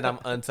and Madden, I'm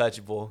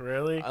untouchable.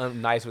 Really?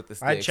 I'm nice with the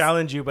sticks. I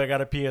challenge you, but I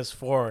got a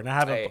PS4, and I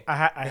haven't. Hey.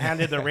 I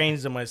handed the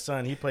reins to my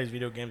son. He plays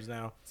video games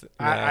now.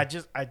 I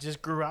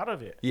just grew out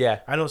of it. Yeah.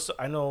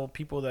 I know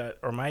people that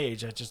are my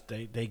age that just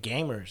they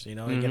gamers. You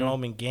know, they get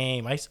home and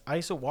game. I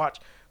used to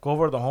go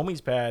over to the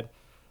homies pad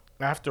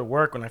after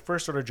work when I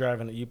first started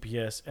driving at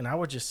UPS, and I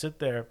would just sit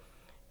there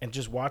and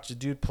just watch the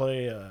dude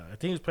play. I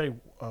think he was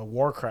playing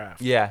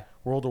Warcraft. Yeah.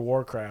 World of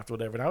Warcraft,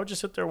 whatever. And I would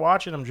just sit there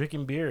watching him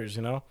drinking beers,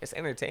 you know. It's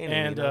entertaining.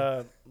 And you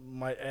know?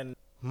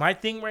 my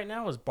thing right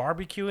now is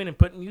barbecuing and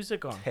putting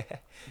music on.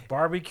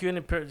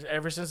 Barbecuing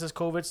ever since this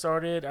COVID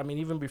started. I mean,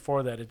 even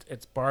before that,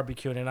 it's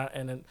barbecuing.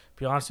 And to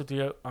be honest with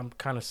you, I'm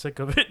kind of sick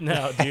of it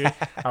now, dude.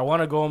 I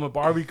want to go home and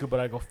barbecue, but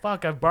I go,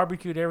 fuck, I've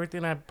barbecued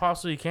everything I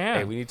possibly can.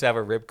 Hey, we need to have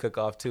a rib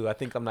cook-off, too. I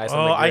think I'm nice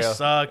on the Oh, grill. I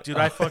suck, dude.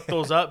 I fucked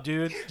those up,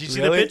 dude. Did you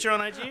see Really? the picture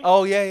on IG?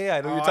 Oh, yeah.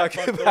 I know what you're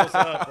talking fucked about. those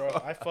up,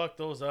 bro. I fucked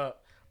those up.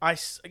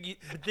 The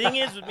thing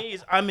is with me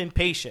is I'm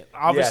impatient.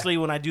 Obviously,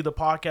 when I do the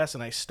podcast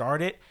and I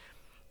start it,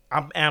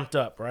 I'm amped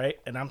up, right?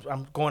 And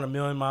I'm going a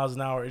million miles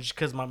an hour just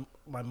because my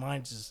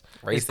mind's just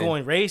it's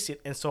going racing.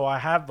 And so I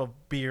have a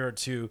beer or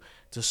two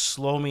to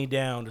slow me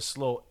down, to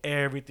slow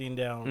everything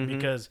down.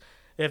 Because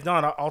if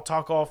not, I'll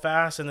talk all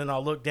fast and then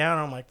I'll look down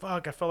and I'm like,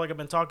 fuck, I felt like I've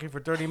been talking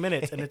for 30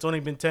 minutes and it's only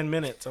been 10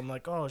 minutes. I'm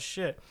like, oh,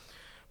 shit.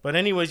 But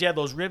anyways, yeah,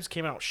 those ribs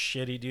came out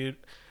shitty, dude.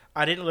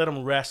 I didn't let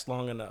them rest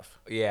long enough.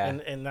 Yeah.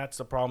 And that's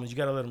the problem is you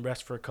got to let them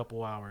rest for a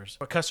couple hours.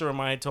 A customer of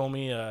mine told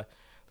me,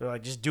 they're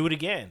like, just do it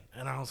again.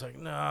 And I was like,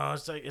 no,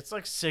 it's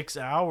like 6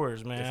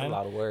 hours, man. It's a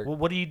lot of work. Well,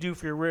 what do you do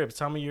for your ribs?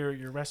 Tell me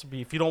your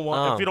recipe if you don't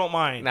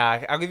mind.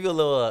 Nah, I'll give you a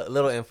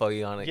little info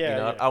on it. Yeah, you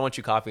know, yeah. I want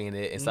you copying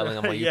it and selling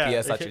them on Yeah.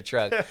 UPS out your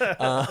truck.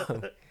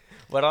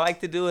 What I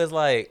like to do is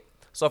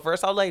so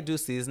first I'll do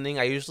seasoning.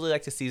 I usually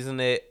like to season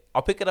it.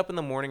 I'll pick it up in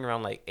the morning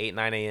around 8,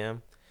 9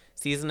 a.m.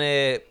 Season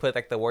it, put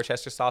the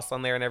Worcester sauce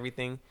on there and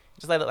everything.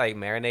 Just let it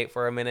marinate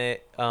for a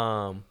minute.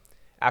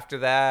 After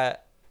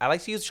that, I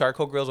like to use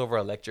charcoal grills over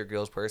electric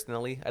grills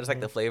personally. I just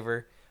like the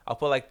flavor. I'll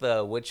put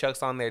the wood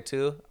chucks on there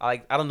too. I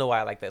don't know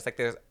why I like that. It's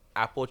there's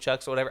apple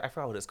chucks or whatever. I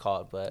forgot what it's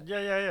called, but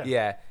Yeah.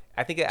 yeah.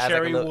 I think it adds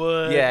Cherry a little,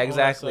 wood. yeah,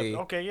 exactly.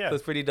 Okay, yeah. So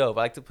it's pretty dope.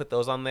 I like to put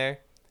those on there,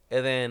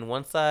 and then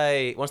once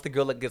the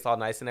grill gets all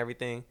nice and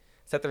everything,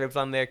 set the ribs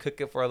on there,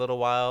 cook it for a little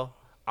while.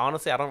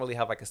 Honestly, I don't really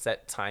have a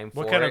set time for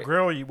it. What kind of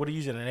grill what are you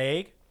using? An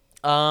egg?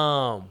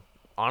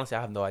 Honestly,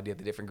 I have no idea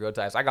the different grill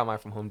types. I got mine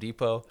from Home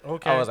Depot.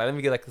 Okay. I was like, let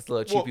me get this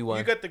little cheapy one.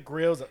 You got the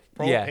grills that's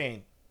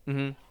propane. Yeah.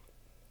 Mm-hmm.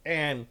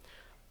 And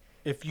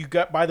if you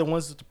buy the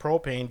ones with the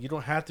propane, you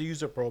don't have to use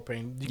the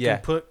propane. You can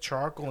put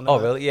charcoal in it. Oh,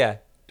 really? Yeah.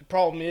 The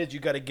problem is you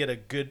got to get a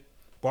good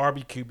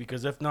barbecue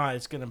because if not,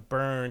 it's going to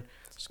burn,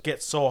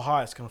 get so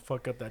hot, it's going to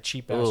fuck up that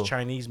cheap-ass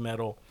Chinese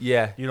metal.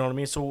 Yeah. You know what I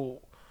mean?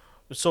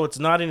 So it's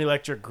not an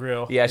electric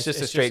grill. Yeah, it's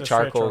just a straight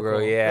charcoal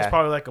grill. Yeah. It's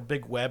probably like a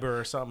big Weber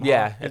or something.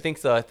 Yeah, huh? I think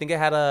so. I think it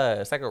had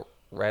it's like a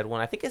red one.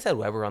 I think it said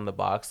Weber on the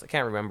box. I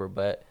can't remember,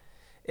 but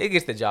it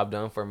gets the job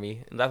done for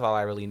me. And that's all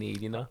I really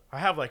need, you know? I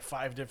have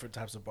 5 different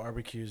types of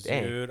barbecues,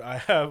 Dang. dude. I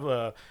have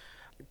a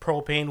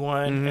propane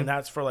one, and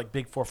that's for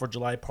big 4th of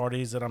July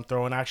parties that I'm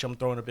throwing. Actually, I'm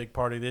throwing a big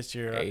party this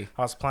year. Hey.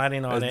 I was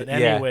planning on it Yeah.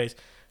 anyways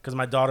because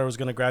my daughter was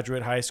going to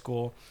graduate high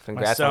school.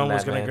 Congrats my son on that,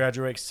 was going to man.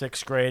 graduate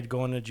 6th grade,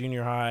 going to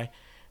junior high.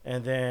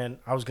 And then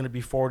I was going to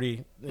be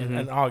 40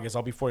 in August.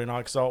 I'll be 40 in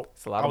August. So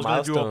It's a lot I of was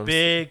going to do a milestones.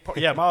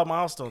 big,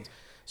 milestones.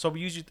 So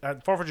we usually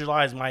 4th of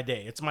July is my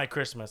day. It's my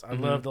Christmas. I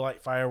love to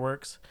light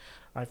fireworks.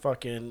 I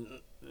fucking,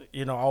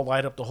 I'll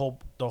light up the whole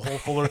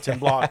Fullerton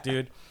block,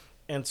 dude.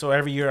 And so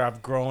every year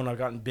I've grown. I've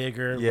gotten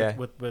bigger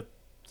with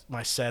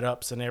my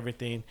setups and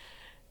everything.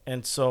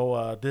 And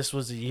so this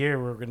was the year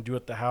we were going to do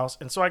it at the house.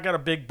 And so I got a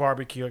big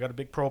barbecue. I got a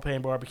big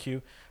propane barbecue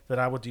that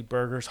I would do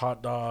burgers,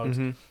 hot dogs.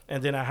 And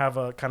then I have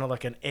a kind of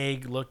like an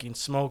egg-looking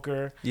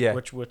smoker,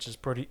 which is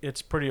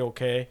pretty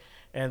okay.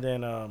 And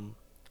then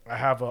I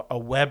have a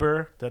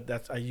Weber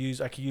that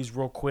I can use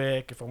real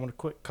quick. If I want a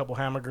quick couple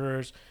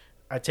hamburgers,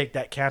 I take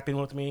that camping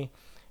with me.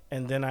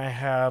 And then I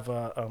have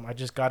I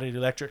just got an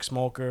electric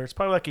smoker. It's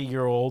probably a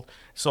year old.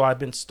 So I've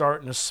been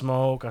starting to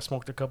smoke. I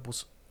smoked a couple.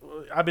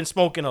 I've been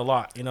smoking a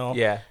lot,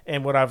 Yeah.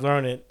 And what I've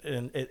learned,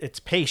 it's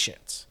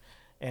patience.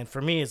 And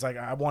for me, it's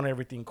I want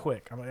everything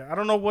quick. I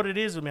don't know what it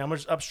is with me. I'm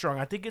just upstrung.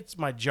 I think it's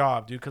my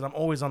job, dude, because I'm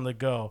always on the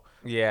go.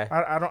 Yeah.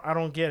 I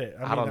don't get it.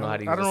 I don't know how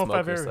to use a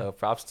smoker, so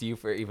props to you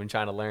for even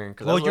trying to learn.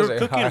 Well, you're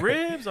cooking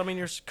ribs. I mean,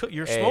 you're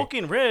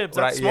smoking ribs.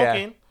 That's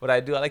smoking. Yeah. What I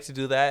do, I like to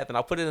do that, then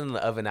I'll put it in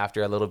the oven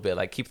after a little bit.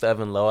 Keep the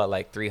oven low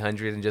at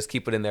 300 and just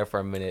keep it in there for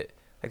a minute.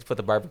 I like to put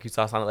the barbecue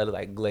sauce on it,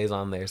 let it glaze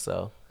on there.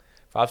 So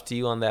props to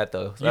you on that,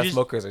 though. So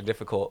smokers are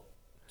difficult.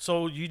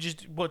 So you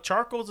just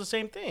charcoal's the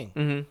same thing.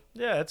 Mm-hmm.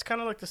 Yeah, it's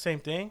kind of like the same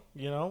thing.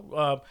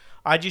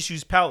 I just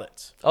use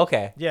pellets.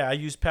 Okay. Yeah, I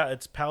use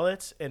it's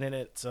pellets, and then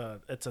it's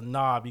a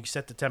knob. You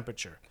set the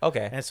temperature.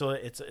 Okay. And so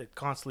it's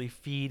constantly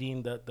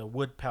feeding the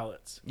wood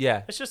pellets.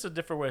 Yeah. It's just a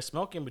different way of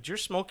smoking, but you're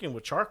smoking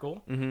with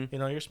charcoal. Mm-hmm.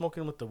 You're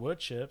smoking with the wood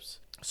chips.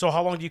 So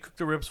how long do you cook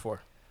the ribs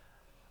for?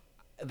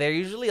 They're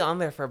usually on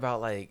there for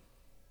about like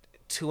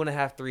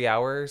 2.5, 3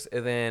 hours,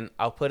 and then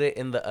I'll put it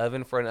in the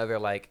oven for another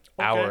like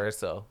hour or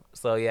so.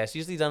 So yeah, it's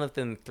usually done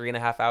within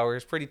 3.5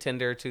 hours. Pretty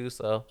tender too.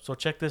 So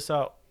check this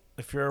out.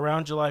 If you're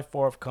around July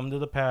 4th, come to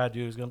the pad,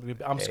 dude. It's gonna be.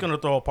 I'm just gonna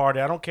throw a party.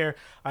 I don't care.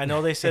 I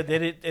know they said they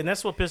did, and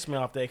that's what pissed me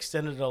off. They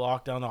extended the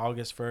lockdown to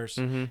August 1st.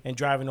 Mm-hmm. And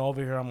driving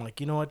over here, I'm like,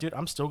 you know what, dude?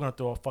 I'm still gonna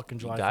throw a fucking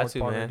July 4th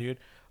party, man. dude.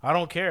 I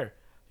don't care.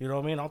 You know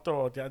what I mean? I'll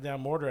throw a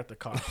goddamn mortar at the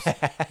cops.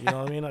 You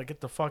know what I mean? Like,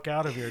 get the fuck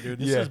out of here, dude.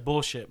 This is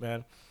bullshit,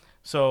 man.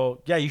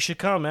 So yeah, you should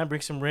come, man.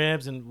 Bring some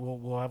ribs, and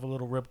we'll have a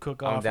little rib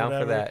cook off. I'm down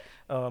for that.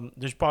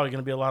 There's probably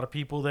gonna be a lot of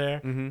people there,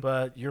 Mm-hmm.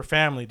 but your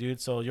family,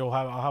 dude. So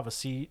I'll have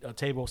a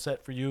table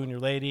set for you and your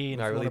lady,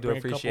 and I if you really wanna do bring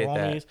appreciate a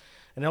couple that. homies,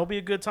 and it'll be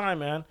a good time,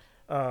 man.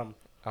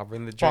 I'll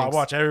bring the drinks.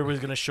 Watch, everybody's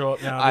gonna show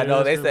up now. I Dude. know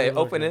It's they gonna say be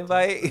open looking-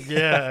 invite.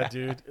 Yeah,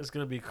 dude, it's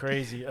gonna be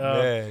crazy.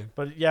 Man.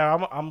 But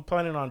yeah, I'm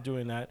planning on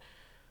doing that.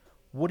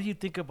 What do you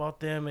think about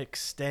them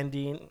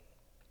extending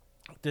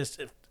this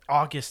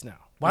August now?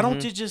 Why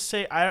don't you just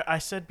say? I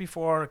said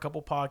before on a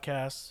couple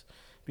podcasts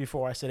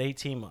before, I said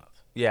 18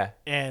 months. Yeah.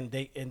 And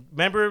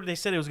remember they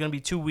said it was gonna be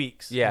 2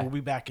 weeks. Yeah. We'll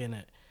be back in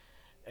it.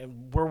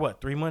 And we're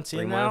what, 3 months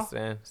 3 in months, now?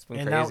 man. It's been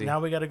And crazy. now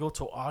we got to go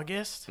till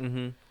August.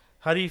 Mm-hmm.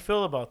 How do you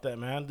feel about that,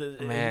 man?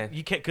 Man.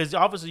 You can't, because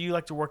obviously you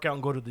like to work out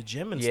and go to the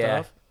gym and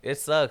stuff. It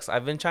sucks.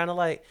 I've been trying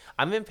to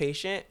I'm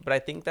impatient, but I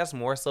think that's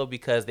more so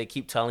because they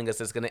keep telling us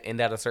it's going to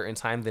end at a certain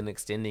time than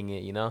extending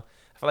it, I feel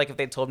like if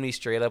they told me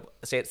straight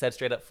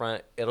up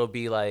front, it'll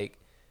be like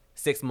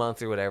 6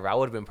 months or whatever, I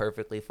would have been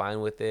perfectly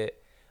fine with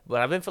it.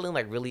 But I've been feeling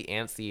like really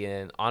antsy,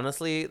 and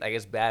honestly, like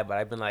it's bad, but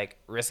I've been like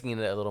risking it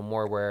a little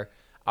more where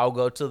I'll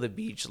go to the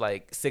beach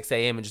like 6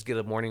 a.m. and just get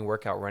a morning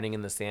workout running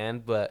in the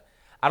sand. But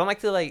I don't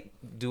like to like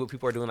do what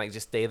people are doing, like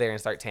just stay there and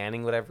start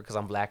tanning, whatever, because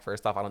I'm black.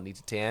 First off, I don't need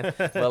to tan.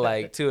 But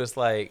like, two, it's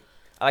like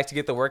I like to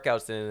get the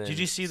workouts in. Did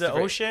you see the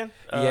ocean?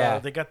 Yeah,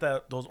 they got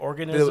those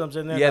organisms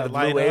in there. Yeah, that the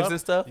light blue waves up. and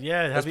stuff.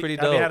 Yeah, that's pretty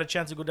dope. Have you had a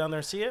chance to go down there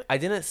and see it? I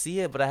didn't see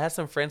it, but I had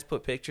some friends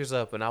put pictures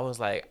up, and I was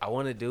like, I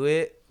want to do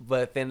it,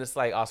 but then it's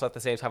like also at the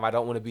same time, I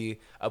don't want to be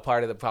a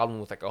part of the problem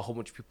with like a whole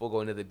bunch of people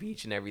going to the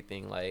beach and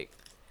everything. Like,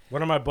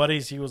 one of my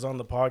buddies, he was on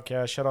the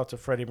podcast. Shout out to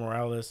Freddie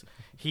Morales.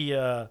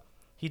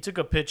 He took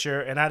a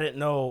picture, and I didn't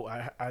know.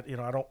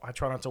 I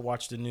try not to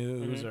watch the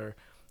news or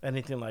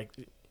anything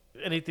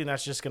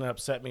that's just gonna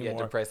upset me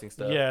more. Depressing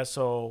stuff. Yeah,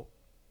 so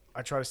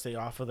I try to stay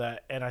off of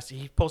that. And I see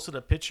he posted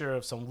a picture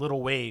of some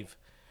little wave,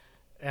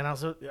 and I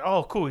was like,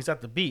 oh, cool, he's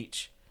at the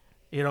beach.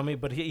 You know what I mean?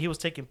 But he was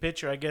taking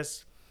picture, I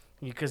guess,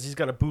 because he's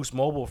got a Boost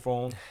mobile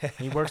phone.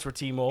 He works for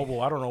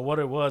T-Mobile. I don't know what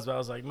it was, but I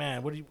was like,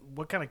 man,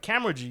 what kind of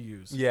camera do you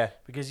use? Yeah.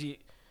 Because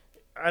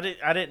I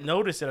didn't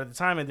notice it at the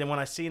time, and then when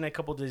I seen it a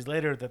couple of days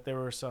later that there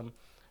were some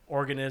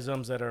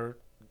organisms that are,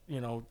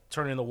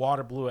 turning the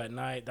water blue at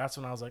night, that's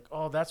when I was like,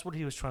 oh, that's what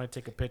he was trying to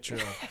take a picture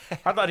of.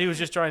 I thought he was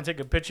just trying to take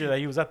a picture that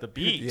he was at the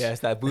beach. Yeah,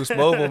 it's that Boost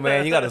Mobile,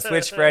 man. You got to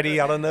switch,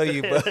 Freddie. I don't know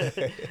you,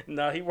 but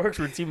no, he works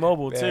for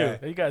T-Mobile Yeah.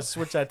 too. You got to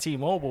switch that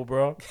T-Mobile,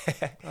 bro.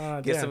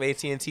 Get some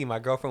AT&T. My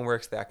girlfriend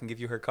works there. I can give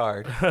you her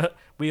card.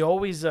 We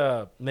always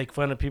make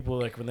fun of people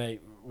like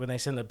when they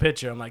send a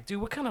picture. I'm like,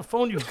 dude, what kind of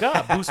phone you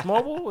got? Boost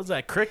Mobile? Was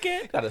that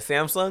Cricket? Got a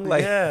Samsung?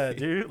 Yeah,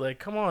 dude. Like,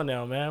 come on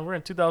now, man. We're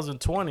in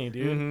 2020,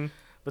 dude. Mm-hmm.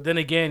 But then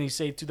again, you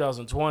say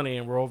 2020,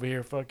 and we're over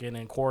here fucking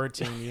in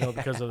quarantine,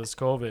 because of this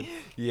COVID.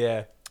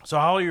 Yeah. So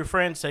how are your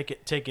friends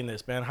taking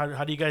this, man?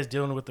 How do you guys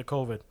dealing with the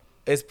COVID?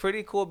 It's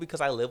pretty cool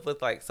because I live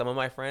with like some of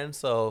my friends,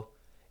 so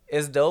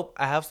it's dope.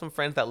 I have some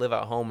friends that live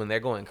at home, and they're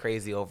going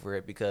crazy over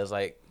it because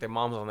like their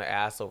mom's on their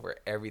ass over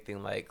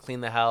everything. Like,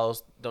 clean the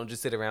house, don't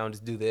just sit around,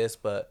 just do this,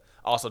 but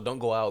also don't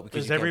go out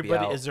because you can't be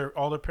out. Is there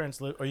all their parents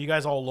live? Are you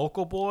guys all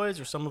local boys,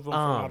 or some of them from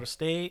out of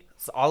state?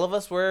 So all of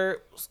us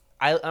were.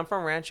 I'm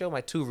from Rancho.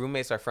 My 2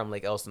 roommates are from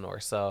Lake Elsinore,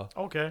 so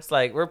Okay. it's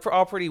like we're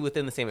all pretty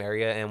within the same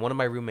area. And one of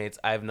my roommates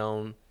I've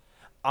known,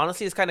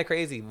 honestly, it's kind of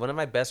crazy. One of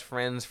my best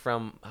friends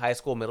from high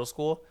school, middle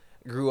school,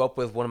 grew up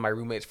with one of my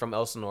roommates from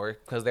Elsinore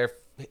because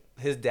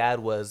his dad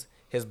was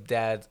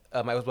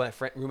my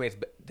roommate's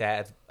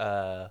dad's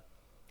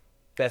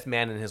best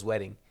man in his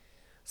wedding.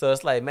 So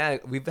it's like, man,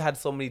 we've had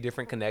so many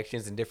different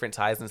connections and different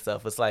ties and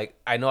stuff. It's like,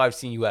 I know I've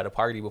seen you at a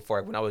party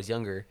before when I was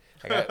younger,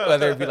 like,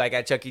 whether it be like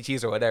at Chuck E.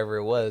 Cheese or whatever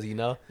it was,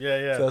 Yeah,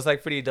 yeah. So it's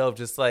like pretty dope,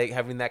 just like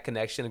having that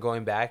connection and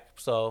going back.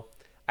 So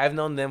I've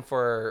known them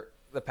for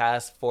the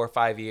past 4 or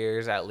 5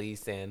 years at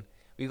least, and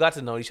we got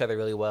to know each other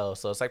really well.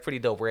 So it's like pretty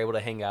dope. We're able to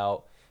hang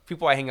out.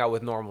 People I hang out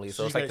with normally,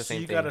 so it's like the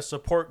same thing. So you got a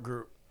support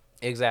group.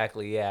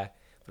 Exactly, yeah.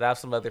 But I have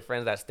some other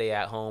friends that stay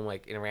at home,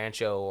 like in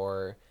Rancho,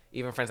 or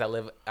even friends that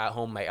live at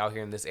home, like out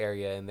here in this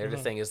area, and they're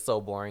just saying it's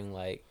so boring.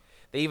 Like,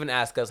 They even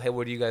ask us, hey,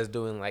 what are you guys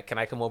doing? Like, can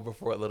I come over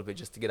for a little bit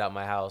just to get out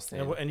my house?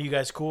 And you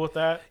guys cool with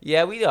that?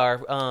 Yeah, we are.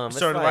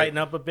 Started lighting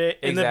up a bit.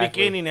 In the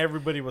beginning,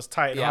 everybody was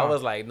tight. Yeah, I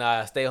was like,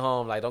 nah, stay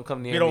home. Like, don't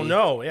come near me. We don't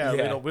know. Yeah,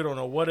 we don't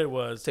know what it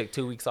was. Took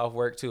 2 weeks off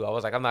work too. I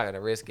was like, I'm not gonna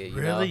risk it.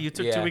 Really? You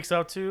took 2 weeks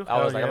out too?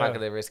 I was like, I'm not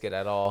gonna risk it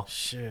at all.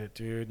 Shit,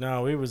 dude.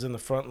 No, we was in the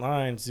front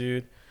lines,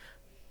 dude.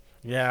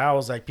 Yeah, I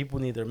was like, people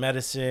need their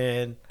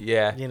medicine.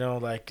 Yeah. You know,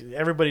 like,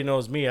 everybody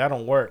knows me. I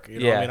don't work. You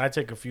know what I mean? I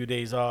take a few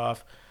days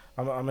off.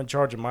 I'm in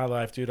charge of my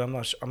life, dude. I'm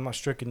not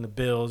stricken the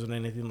bills and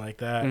anything like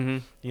that. Mm-hmm.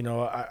 You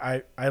know,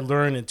 I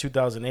learned in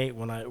 2008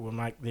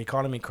 when the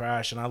economy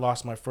crashed and I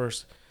lost my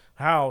first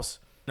house.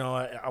 You know,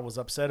 I was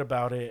upset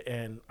about it,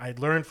 and I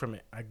learned from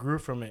it. I grew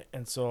from it,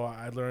 and so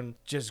I learned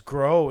just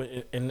grow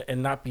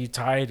and not be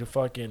tied to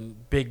fucking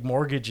big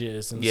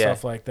mortgages and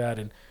stuff like that.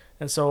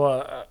 And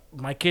so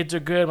my kids are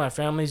good. My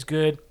family's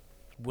good.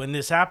 When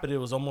this happened, it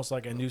was almost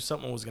like I knew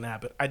something was gonna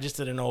happen. I just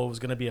didn't know it was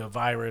gonna be a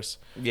virus.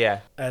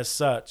 Yeah. As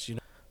such, you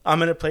know.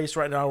 I'm in a place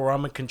right now where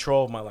I'm in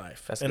control of my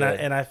life. That's good.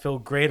 And I feel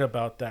great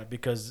about that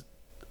because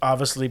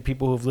obviously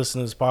people who've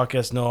listened to this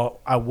podcast know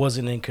I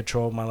wasn't in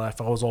control of my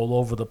life. I was all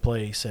over the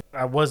place. And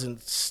I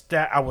wasn't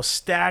I was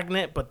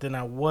stagnant, but then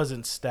I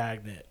wasn't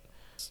stagnant.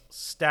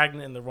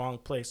 Stagnant in the wrong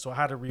place. So I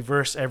had to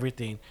reverse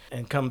everything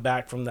and come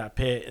back from that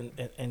pit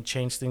and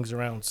change things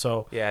around.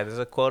 So yeah, there's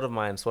a quote of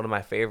mine. It's one of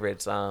my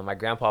favorites. My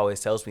grandpa always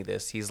tells me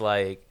this. He's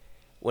like,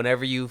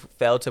 whenever you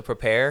fail to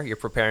prepare, you're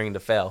preparing to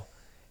fail.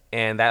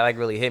 And that like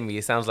really hit me.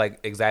 It sounds like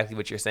exactly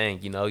what you're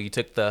saying. You know, you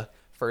took the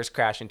first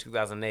crash in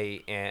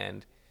 2008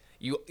 and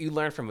you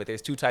learn from it.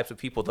 There's two types of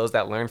people, those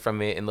that learn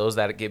from it and those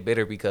that get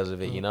bitter because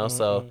of it, you know? Mm-hmm.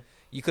 So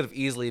you could have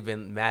easily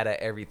been mad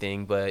at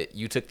everything, but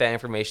you took that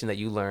information that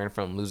you learned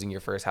from losing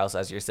your first house,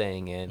 as you're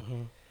saying,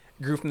 and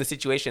grew from the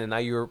situation. And now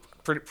you're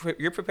prepared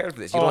for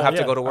this. You don't have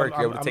to go to work.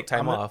 You're able to take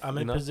time off. I'm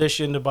in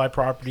position to buy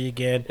property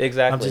again.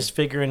 Exactly. I'm just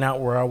figuring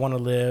out where I want to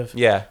live.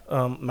 Yeah.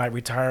 My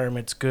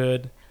retirement's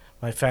good.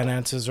 My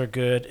finances are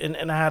good,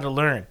 and I had to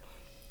learn.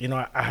 You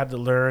know, I had to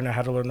learn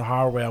the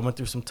hard way. I went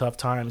through some tough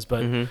times,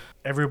 but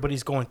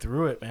everybody's going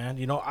through it, man.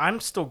 You know, I'm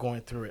still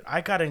going through it.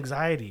 I got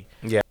anxiety.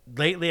 Yeah.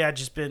 Lately,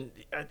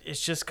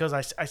 it's just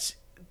because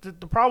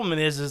the problem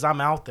is I'm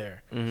out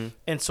there. Mm-hmm.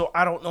 And so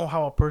I don't know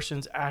how a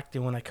person's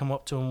acting when I come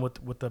up to them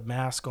with a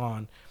mask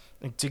on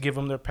to give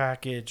them their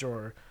package,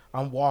 or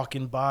I'm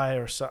walking by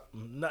or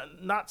something.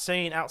 Not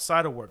saying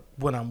outside of work,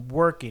 when I'm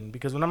working,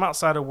 because when I'm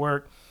outside of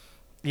work,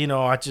 you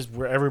know,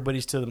 where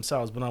everybody's to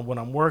themselves. But when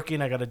I'm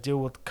working, I got to deal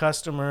with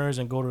customers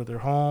and go to their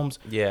homes.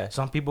 Yeah.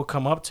 Some people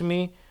come up to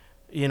me,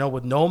 you know,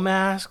 with no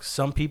mask.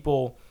 Some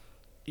people,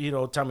 you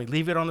know, tell me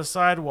leave it on the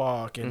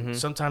sidewalk. And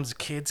sometimes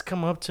kids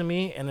come up to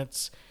me, and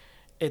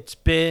it's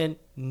been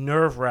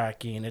nerve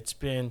wracking.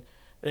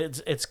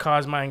 It's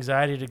caused my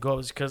anxiety to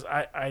go because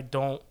I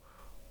don't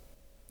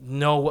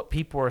know what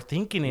people are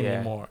thinking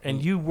anymore.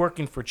 And you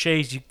working for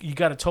Chase, you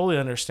got to totally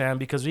understand,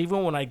 because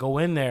even when I go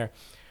in there,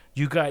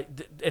 you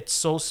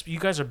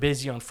guys are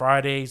busy on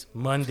Fridays,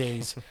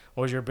 Mondays,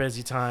 was your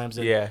busy times.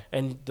 And,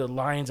 and the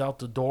line's out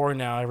the door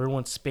now.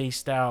 Everyone's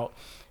spaced out.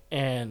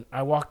 And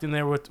I walked in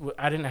there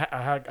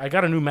I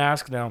got a new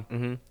mask now,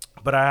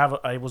 but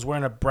I was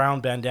wearing a brown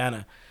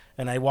bandana.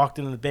 And I walked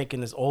into the bank,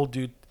 and this old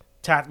dude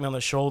tapped me on the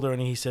shoulder, and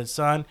he said,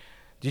 "Son,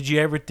 did you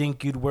ever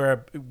think you'd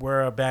wear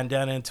a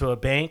bandana into a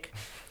bank?"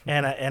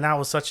 And I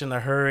was such in a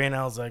hurry, and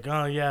I was like,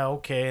 "Oh yeah,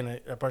 okay." And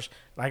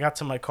I got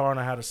to my car, and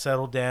I had to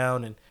settle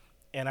down,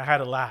 and I had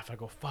to laugh. I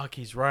go, "Fuck,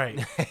 he's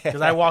right."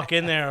 Because I walk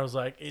in there, I was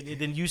like,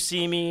 then you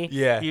see me,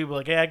 you be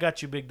like, "Hey, I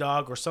got you, big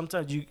dog." Or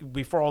sometimes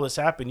before all this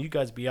happened, you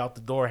guys be out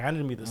the door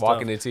handing me the stuff.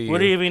 Walking it to you. What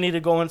do you even need to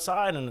go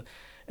inside?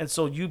 And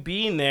so you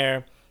being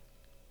there,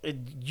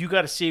 you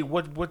got to see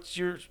what's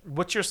your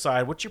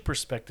side, what's your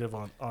perspective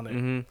on it.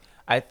 Mm-hmm.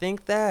 I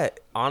think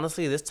that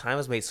honestly, this time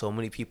has made so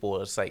many people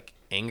just like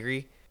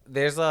angry.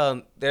 There's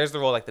the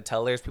role like the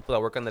tellers, people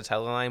that work on the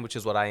teller line, which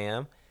is what I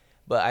am.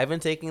 But I've been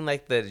taking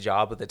like the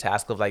job of the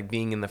task of like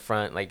being in the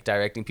front, like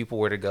directing people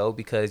where to go,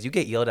 because you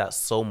get yelled at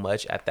so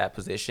much at that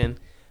position.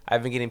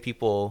 I've been getting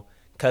people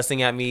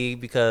cussing at me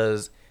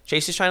because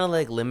Chase is trying to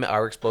like limit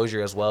our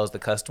exposure as well as the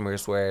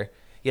customers, where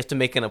you have to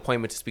make an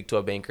appointment to speak to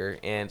a banker.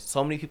 And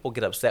so many people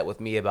get upset with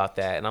me about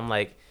that. And I'm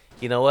like,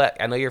 you know what?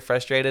 I know you're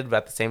frustrated, but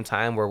at the same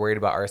time, we're worried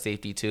about our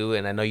safety too.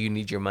 And I know you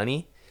need your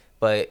money.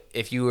 But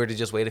if you were to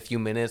just wait a few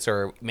minutes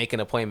or make an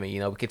appointment, you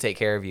know, we could take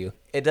care of you.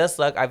 It does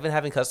suck. I've been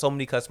having so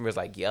many customers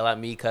like yell at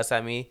me, cuss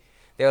at me.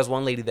 There was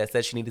one lady that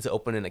said she needed to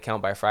open an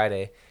account by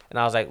Friday. And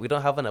I was like, we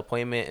don't have an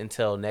appointment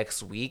until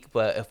next week.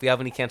 But if we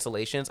have any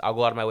cancellations, I'll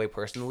go out of my way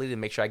personally to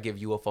make sure I give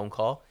you a phone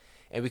call.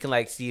 And we can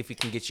like see if we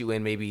can get you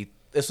in maybe.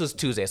 This was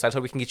Tuesday. So I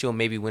told her we can get you in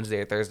maybe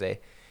Wednesday or Thursday.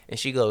 And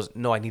she goes,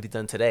 "No, I need it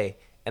done today."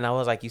 And I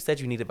was like, "You said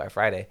you need it by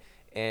Friday."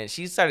 And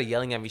she started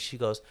yelling at me. She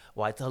goes,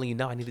 "Well, I telling you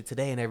now I need it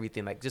today," and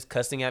everything. Like, just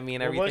cussing at me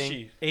and everything. What was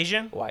she?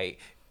 Asian? White.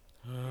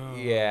 Oh.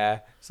 Yeah.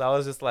 So I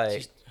was just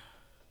like,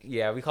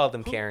 Yeah, we call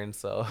them Karens.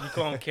 So You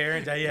call them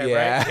Karens? Yeah,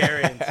 Yeah. right?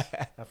 Karens.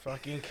 A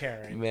fucking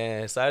Karen.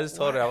 man, so I just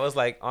told her, I was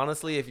like,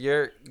 honestly, if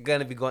you're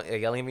gonna be going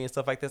yelling at me and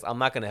stuff like this, I'm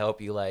not gonna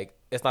help you. Like,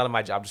 it's not in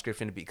my job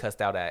description to be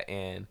cussed out at.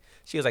 And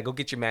she was like, go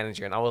get your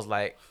manager. And I was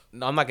like,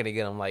 no, I'm not gonna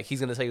get him. Like, he's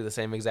gonna tell you the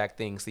same exact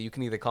thing. So you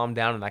can either calm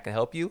down and I can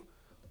help you,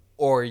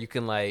 or you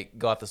can like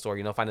go out the store,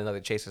 find another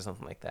chase or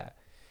something like that.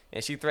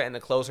 And she threatened to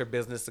close her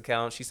business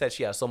account. She said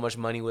she has so much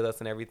money with us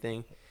and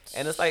everything.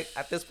 And it's like,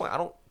 at this point, I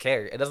don't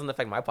care. It doesn't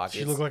affect my pockets.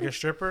 She looked like a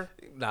stripper?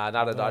 Nah,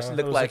 not at all. She It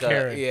looked was like a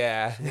Karen.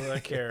 yeah. She looked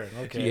like Karen.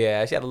 Okay.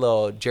 Yeah, she had a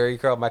little Jerry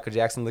curl, Michael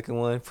Jackson looking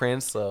one,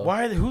 Prince. So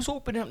Who's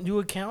opening up new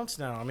accounts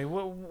now? I mean,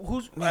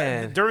 who's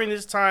Man. during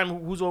this time?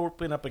 Who's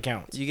opening up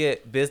accounts? you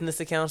get business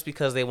accounts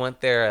because they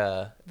want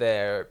their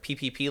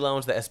PPP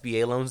loans, the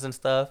SBA loans and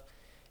stuff.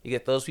 You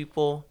get those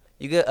people.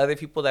 You get other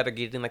people that are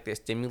getting like their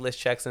stimulus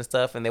checks and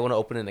stuff, and they want to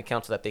open an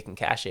account so that they can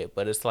cash it.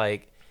 But it's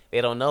like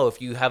they don't know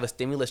if you have a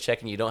stimulus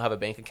check and you don't have a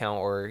bank account,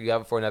 or you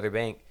have it for another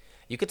bank.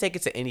 You could take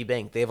it to any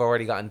bank. They've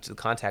already gotten into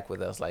contact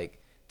with us. Like,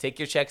 take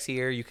your checks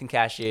here. You can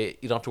cash it.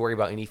 You don't have to worry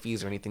about any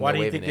fees or anything. Why They're do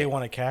you waiving think they it.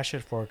 want to cash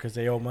it for? Because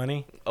they owe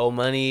money? Owe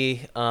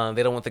money.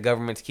 They don't want the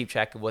government to keep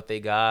track of what they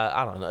got.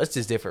 I don't know. It's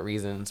just different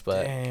reasons,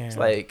 but it's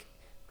Damn. like,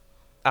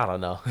 I don't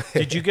know.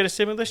 Did you get a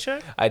stimulus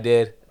check? I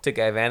did. Took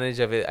advantage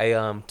of it.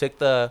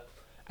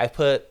 I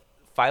put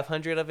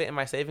 500 of it in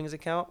my savings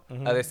account.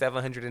 Other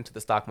 700 into the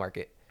stock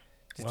market.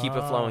 Just keep it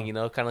Wow. flowing,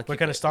 Kind of. What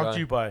kind of stock do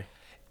you buy?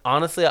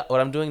 Honestly, what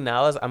I'm doing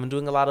now is I'm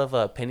doing a lot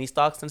of penny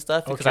stocks and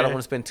stuff because I don't Okay.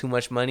 want to spend too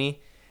much money.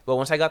 But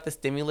once I got the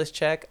stimulus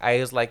check, I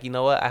was like, you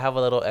know what? I have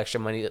a little extra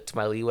money to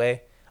my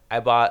leeway. I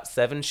bought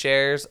 7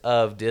 shares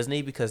of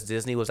Disney because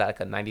Disney was at like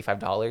a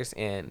 $95,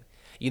 and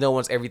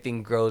once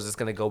everything grows, it's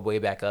gonna go way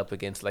back up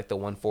against like the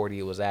 140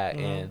 it was at.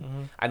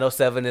 And I know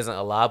 7 isn't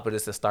a lot, but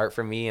it's a start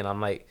for me. And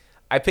I'm like,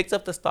 I picked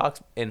up the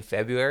stocks in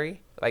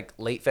February, like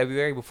late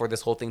February, before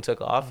this whole thing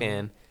took off,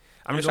 and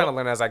I'm just trying to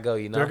learn as I go.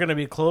 They're going to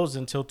be closed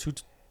until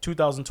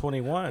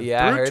 2021.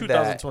 Yeah, I heard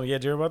 2020. Yeah,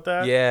 did you hear about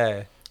that?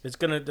 Yeah.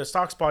 The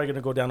stock's probably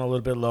gonna go down a little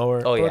bit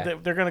lower. Oh, but yeah.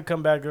 they're gonna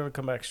come back. They're gonna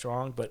come back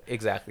strong. But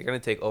Exactly, you're gonna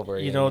take over.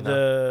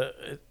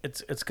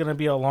 it's gonna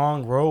be a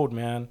long road,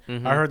 man.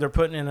 I heard they're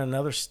putting in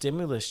another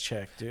stimulus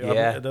check, dude.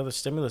 Yeah. Another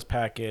stimulus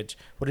package.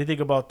 What do you think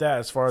about that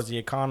as far as the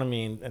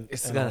economy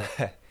It's and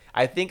gonna.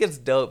 I think it's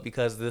dope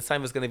because this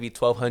time it's gonna be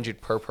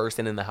 $1,200 per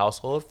person in the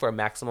household for a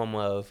maximum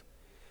of,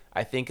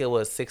 I think it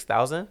was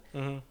 6,000.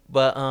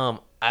 But I'm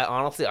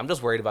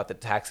just worried about the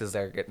taxes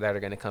that are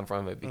gonna come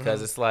from it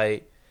because it's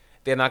like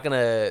they're not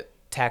gonna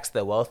tax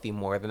the wealthy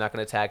more. They're not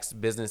gonna tax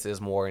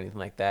businesses more or anything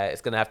like that.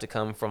 It's gonna have to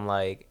come from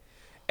like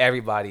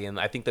everybody, and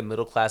I think the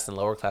middle class and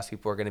lower class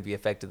people are gonna be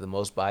affected the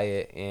most by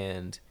it.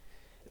 And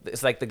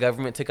it's like the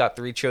government took out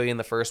 $3 trillion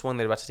the first one.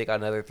 They're about to take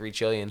out another $3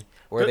 trillion.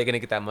 Where are they gonna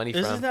get that money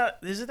from?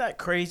 Isn't that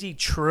crazy?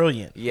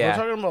 Trillion. Yeah.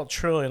 We're talking about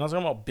trillion. I'm not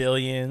talking about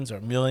billions or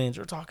millions.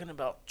 We're talking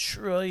about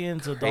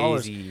trillions of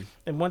dollars. Crazy.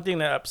 And one thing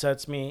that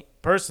upsets me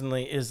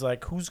personally is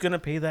like, who's gonna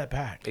pay that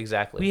back?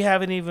 Exactly. We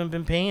haven't even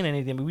been paying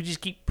anything, but we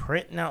just keep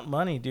printing out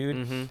money,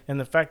 dude. And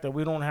the fact that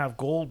we don't have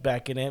gold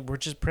back in it, we're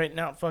just printing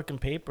out fucking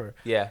paper.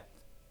 Yeah.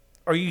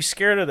 Are you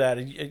scared of that?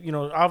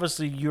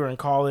 Obviously you're in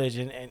college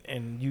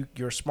and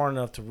you're smart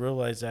enough to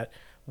realize that.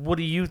 What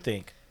do you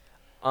think?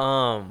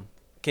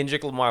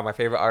 Kendrick Lamar, my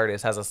favorite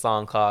artist, has a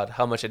song called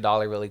 "How Much a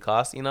Dollar Really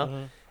Costs,"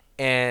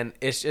 and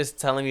it's just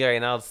telling me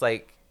right now, it's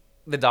like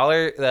the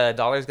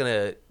dollar's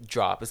gonna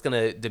drop. It's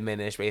gonna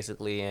diminish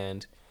basically.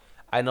 And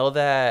I know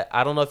that,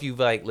 I don't know if you've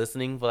like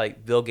listening, but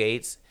like Bill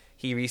Gates,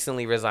 he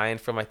recently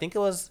resigned from, I think it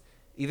was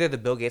either the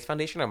Bill Gates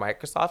Foundation or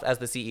Microsoft as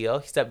the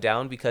CEO. He stepped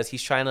down because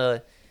he's trying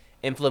to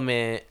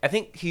implement, I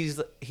think he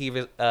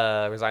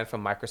resigned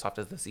from Microsoft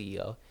as the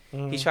CEO.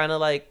 He's trying to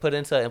like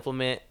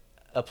implement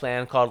a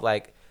plan called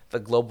like the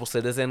global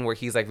citizen, where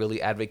he's like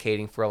really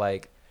advocating for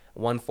like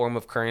one form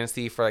of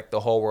currency for like the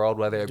whole world,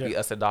 whether it be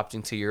us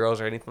adopting to euros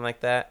or anything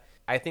like that.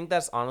 I think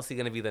that's honestly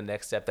going to be the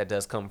next step that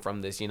does come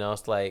from this.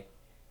 It's like,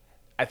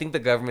 I think the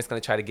government's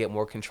going to try to get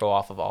more control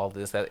off of all of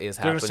this that is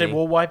happening. They're going to say,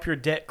 we'll wipe your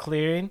debt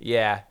clearing.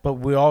 Yeah. But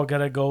we all got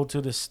to go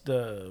to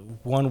the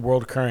one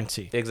world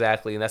currency.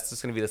 Exactly. And that's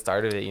just going to be the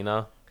start of it,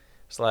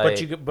 It's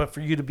like, but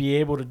for you to be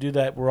able to do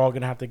that, we're all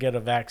going to have to get a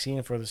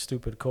vaccine for the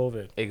stupid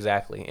COVID.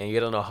 Exactly. And you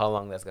don't know how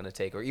long that's going to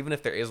take. Or even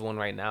if there is one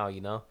right now,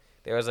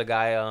 There was a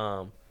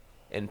guy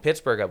in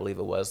Pittsburgh, I believe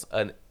it was,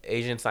 an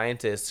Asian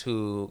scientist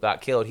who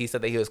got killed. He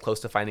said that he was close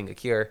to finding a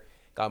cure,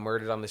 got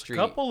murdered on the street. A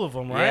couple of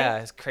them, right? Yeah,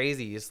 it's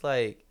crazy. It's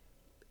like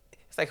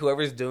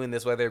whoever's doing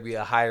this, whether it be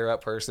a higher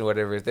up person or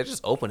whatever, they're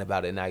just open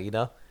about it now, They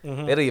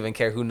don't even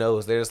care who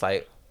knows. They're just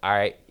like, all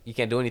right, you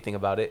can't do anything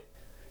about it.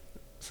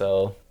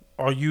 So,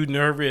 are you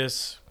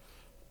nervous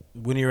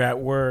when you're at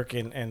work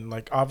and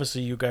like,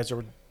 obviously you guys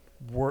are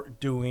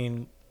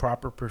doing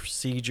proper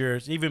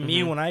procedures? Even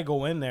me, when I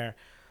go in there,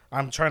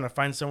 I'm trying to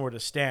find somewhere to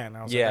stand.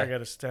 I was like, I got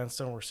to stand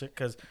somewhere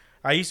because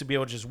I used to be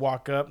able to just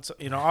walk up. So,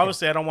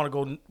 obviously I don't want to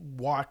go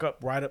walk up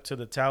right up to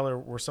the teller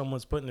where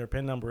someone's putting their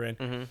PIN number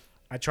in.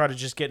 I try to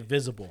just get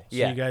visible so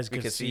you guys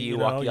can see you,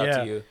 walk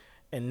out to you.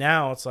 And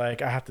now it's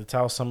like I have to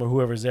tell someone,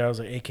 whoever's there, I was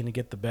like, hey, can you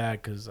get the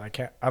bag? Because I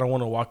don't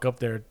want to walk up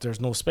there. There's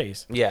no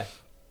space. Yeah.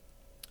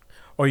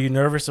 Are you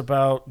nervous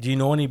about, do you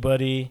know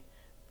anybody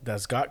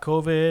that's got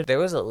COVID? There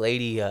was a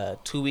lady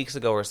 2 weeks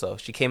ago or so.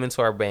 She came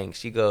into our bank.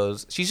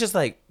 She's just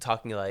like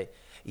talking like,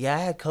 yeah, I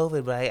had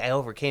COVID, but I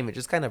overcame it,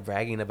 just kind of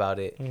bragging about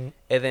it. Mm-hmm.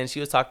 And then she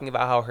was talking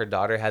about how her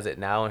daughter has it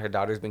now, and her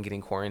daughter's been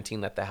getting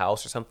quarantined at the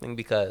house or something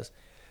because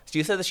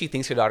she said that she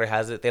thinks her daughter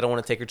has it. They don't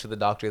want to take her to the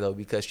doctor, though,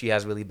 because she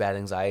has really bad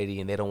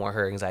anxiety, and they don't want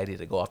her anxiety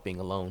to go off being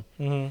alone.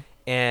 Mm-hmm.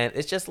 And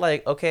it's just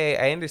like, okay,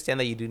 I understand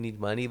that you do need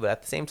money, but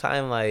at the same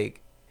time,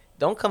 like,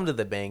 don't come to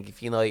the bank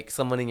if you know like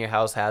someone in your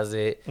house has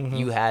it, Mm-hmm.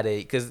 you had it,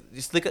 because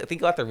just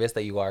think about the risk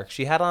that you are.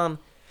 She had on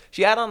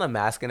a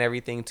mask and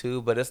everything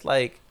too, but it's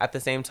like at the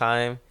same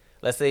time,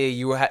 let's say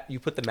you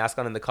put the mask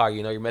on in the car,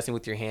 you know, you're messing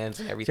with your hands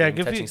and everything,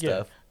 touching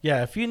stuff.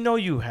 Yeah, if you know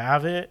you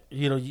have it,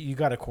 you know you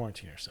got to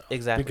quarantine yourself.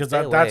 Exactly, because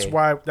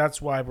stay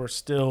that's why we're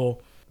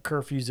still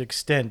curfews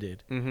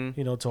extended. Mm-hmm.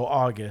 You know, till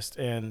August.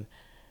 And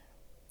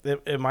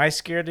am I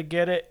scared to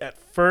get it? At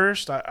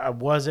first, I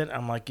wasn't.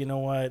 I'm like, you know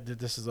what,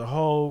 this is a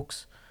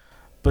hoax.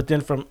 But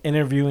then from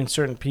interviewing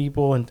certain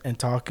people and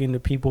talking to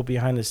people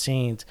behind the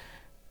scenes,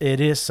 it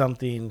is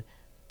something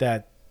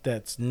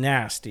that's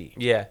nasty.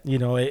 Yeah. You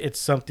know, it's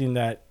something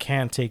that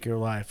can take your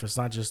life. It's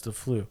not just the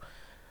flu.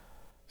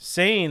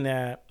 Saying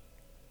that,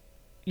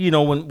 you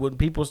know, when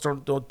people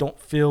don't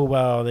feel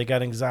well, they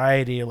got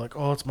anxiety, like,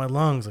 oh, it's my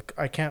lungs, like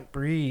I can't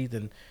breathe,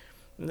 and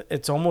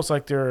it's almost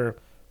like they're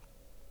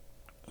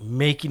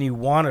making you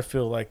want to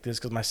feel like this.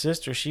 Because my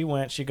sister, she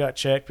got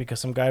checked because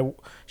some guy,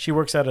 she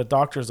works at a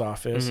doctor's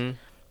office. Mm-hmm.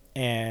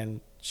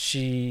 And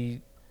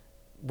she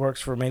works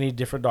for many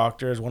different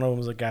doctors. One of them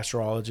is a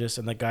gastrologist,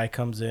 and the guy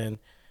comes in,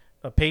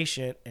 a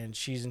patient, and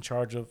she's in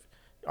charge of,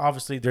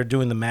 obviously they're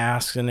doing the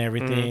masks and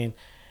everything. Mm-hmm.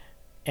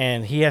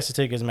 And he has to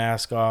take his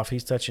mask off.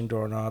 He's touching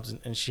doorknobs,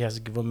 and she has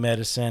to give him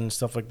medicine and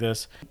stuff like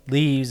this.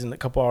 Leaves, and a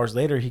couple hours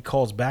later, he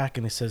calls back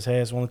and he says, hey,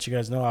 I just want to let you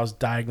guys know I was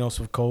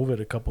diagnosed with COVID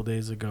a couple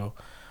days ago.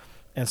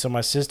 And so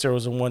my sister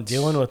was the one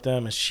dealing with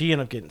them, and she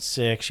ended up getting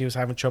sick. She was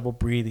having trouble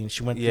breathing.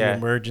 She went to the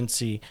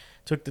emergency,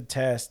 took the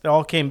test. It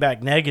all came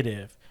back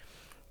negative.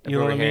 You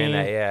know what I mean?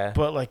 That, yeah.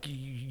 But like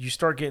you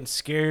start getting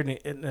scared,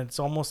 and it's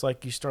almost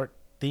like you start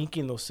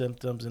thinking those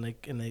symptoms, and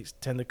they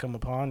tend to come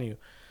upon you.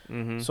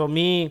 Mm-hmm. So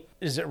me,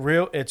 is it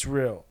real? It's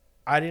real.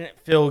 I didn't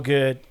feel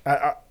good.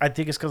 I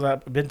think it's because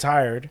I've been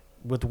tired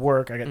with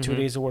work. I got 2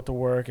 days worth of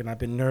work, and I've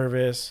been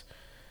nervous,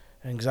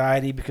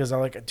 anxiety, because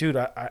I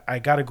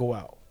got to go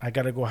out. I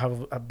got to go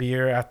have a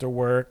beer after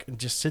work and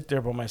just sit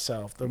there by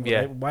myself.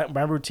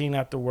 My routine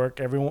after work,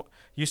 everyone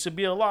used to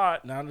be a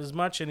lot, not as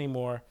much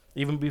anymore,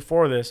 even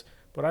before this.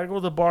 But I'd go to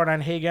the bar and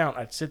I'd hang out.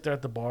 I'd sit there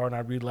at the bar and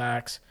I'd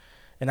relax.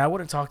 And I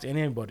wouldn't talk to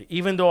anybody,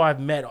 even though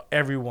I've met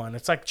everyone.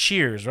 It's like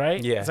Cheers,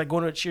 right? Yeah. It's like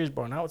going to a Cheers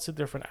bar. And I would sit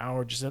there for an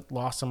hour just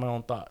lost in my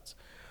own thoughts,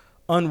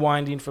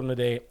 unwinding from the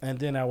day. And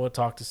then I would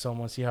talk to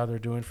someone, see how they're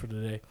doing for the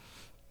day.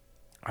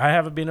 I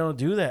haven't been able to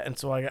do that. And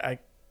so I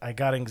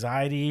got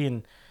anxiety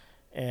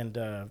and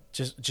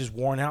just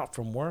worn out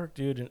from work,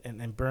 dude,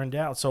 and burned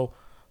out. So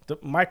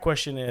my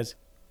question is,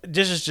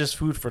 this is just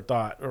food for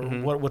thought, or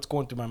what's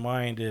going through my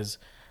mind is,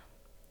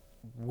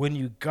 when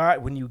you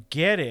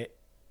get it,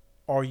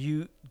 are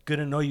you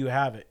gonna know you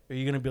have it? Are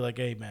you gonna be like,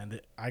 hey man,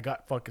 I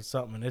got fucking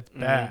something and it's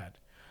bad?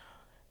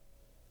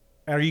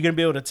 And are you gonna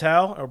be able to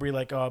tell, or be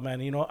like, oh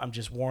man, you know what? I'm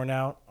just worn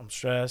out, I'm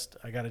stressed,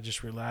 I gotta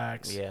just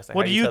relax? Yes.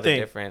 What do you think? The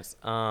difference?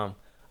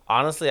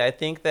 Honestly, I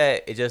think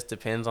that it just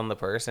depends on the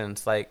person.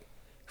 It's like,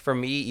 for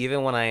me,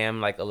 even when I am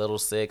like a little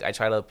sick, I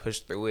try to push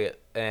through it.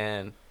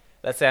 And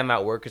let's say I'm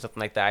at work or something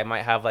like that, I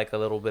might have like a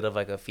little bit of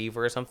like a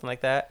fever or something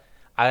like that.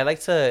 I like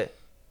to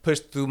push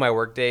through my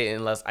work day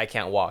unless I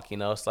can't walk, you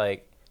know? It's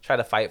like, try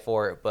to fight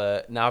for it.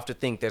 But now I have to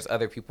think there's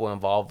other people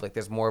involved. Like,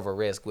 there's more of a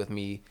risk with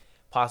me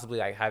possibly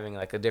like having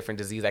like a different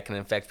disease that can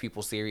infect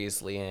people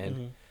seriously.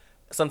 And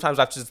sometimes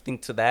I have to just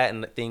think to that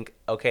and think,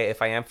 okay,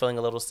 if I am feeling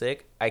a little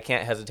sick, I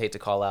can't hesitate to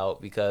call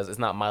out, because it's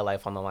not my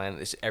life on the line,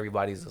 it's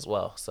everybody's as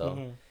well.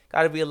 So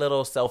got to be a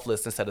little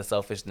selfless instead of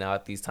selfish now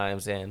at these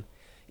times. And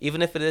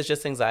even if it is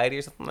just anxiety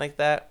or something like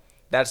that,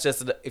 that's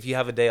just, if you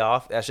have a day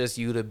off, that's just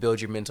you to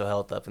build your mental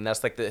health up. And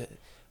that's like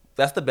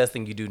that's the best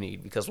thing you do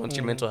need, because once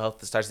your mental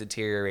health starts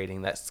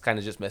deteriorating, that's kind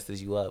of just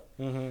messes you up.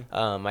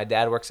 My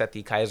dad works at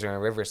the Kaiser in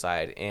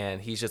Riverside,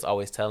 and he's just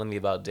always telling me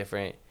about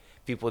different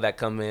people that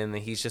come in,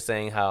 and he's just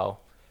saying how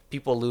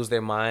people lose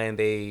their mind,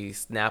 they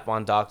snap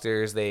on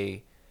doctors,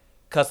 they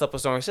cuss up a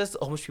storm. It's just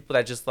almost people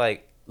that just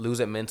like lose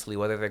it mentally,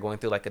 whether they're going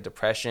through like a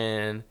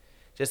depression,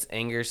 just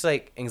anger, just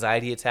like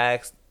anxiety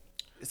attacks.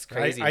 It's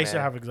crazy. I used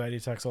to have anxiety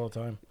attacks all the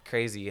time.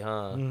 Crazy,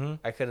 huh?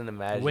 I couldn't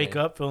imagine. Wake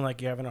up feeling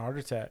like you're having a heart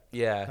attack.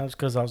 Yeah. That's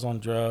because I was on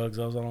drugs.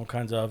 I was on all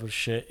kinds of other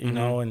shit, you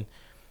know, and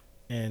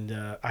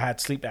I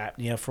had sleep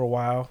apnea for a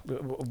while.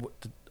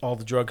 All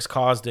the drugs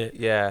caused it.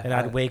 Yeah. And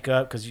I'd wake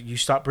up because you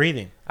stop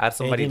breathing. I had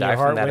somebody die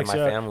from that in my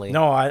family.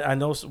 No, I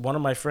know one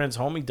of my friends'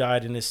 homie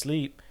died in his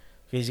sleep.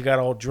 because he got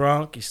all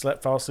drunk. He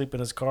fell asleep in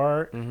his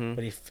car, Mm-hmm.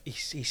 but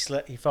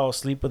he fell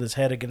asleep with his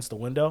head against the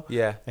window,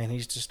 Yeah, and he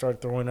just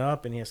started throwing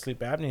up, and he had sleep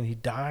apnea, and he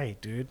died,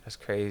 dude. that's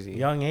crazy.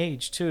 Young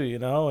age too,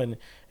 and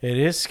it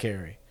is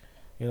scary.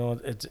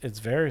 It's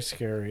very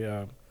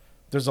scary.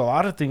 There's a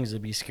lot of things to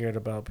be scared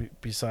about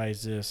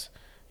besides this.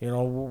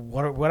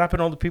 What happened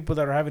to all the people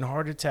that are having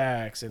heart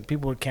attacks and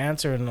people with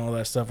cancer and all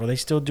that stuff? Are they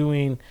still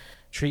doing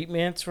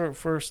treatments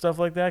for stuff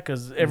like that?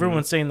 Because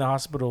everyone's saying the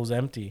hospital is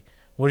empty.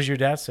 What is your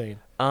dad saying?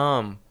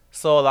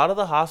 So a lot of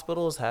the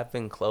hospitals have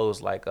been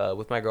closed. Like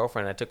with my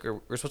girlfriend, I took her.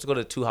 We're supposed to go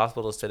to 2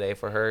 hospitals today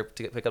for her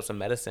to pick up some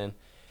medicine,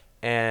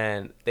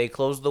 and they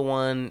closed the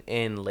one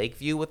in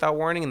Lakeview without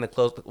warning, and they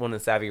closed the one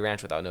in Savvy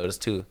Ranch without notice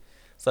too.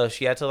 So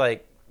she had to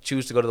like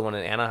choose to go to the one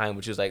in Anaheim,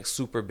 which was like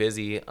super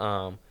busy.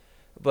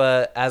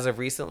 But as of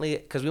recently,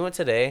 because we went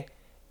today,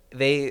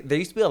 there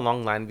used to be a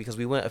long line because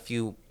we went a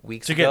few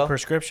weeks To ago. get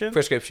prescription?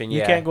 Prescription, yeah.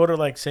 You can't go to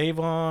like Save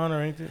On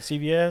or anything,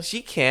 CVS?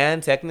 She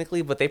can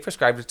technically, but they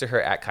prescribed it to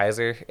her at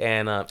Kaiser,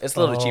 and it's a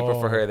little cheaper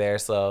for her there.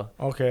 So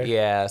Okay.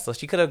 yeah, so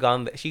she could have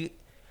gone.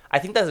 I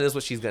think that is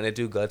what she's gonna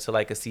do. Go to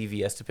like a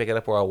CVS to pick it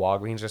up or a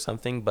Walgreens or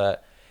something.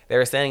 But they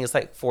were saying it's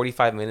like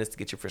 45 minutes to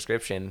get your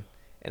prescription,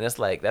 and it's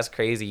like that's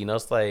crazy.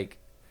 It's like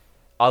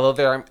although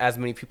there aren't as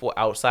many people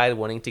outside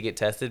wanting to get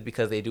tested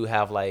because they do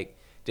have like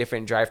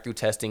different drive-through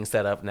testing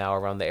set up now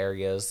around the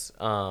areas.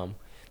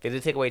 They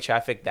did take away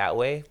traffic that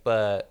way,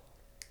 but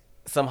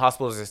some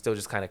hospitals are still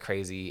just kind of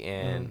crazy.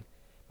 And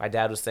my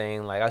dad was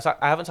saying like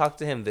I haven't talked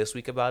to him this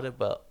week about it,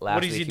 but last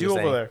What week does he was do over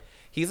saying, there?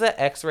 He's an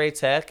X-ray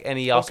tech, and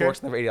he also Okay. works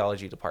in the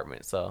radiology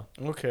department. So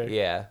Okay.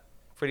 yeah,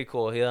 pretty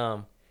cool.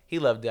 He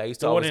loved it. I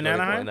used to The one always in go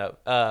there Anaheim? growing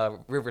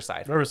up.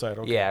 Riverside. Riverside,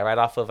 okay. Yeah, right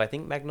off of I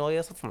think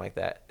Magnolia, something like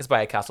that. It's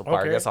by a Castle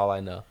Park. Okay. That's all I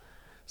know.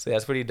 So yeah,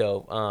 it's pretty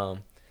dope.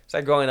 So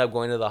like growing up,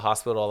 going to the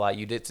hospital a lot,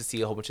 you get to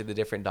see a whole bunch of the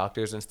different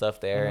doctors and stuff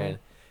there, and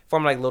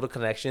form like little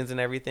connections and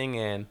everything.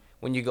 And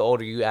when you get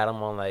older, you add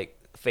them on like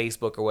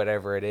Facebook or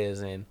whatever it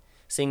is, and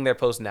seeing their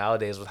posts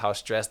nowadays with how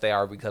stressed they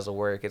are because of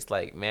work, it's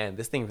like, man,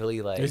 this thing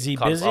really like. Is he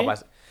caught us all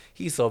busy?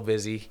 He's so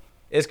busy.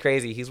 It's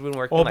crazy. He's been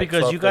working. Well, like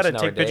because 12, you got to 13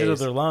 hour take pictures of days.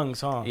 their lungs,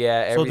 huh?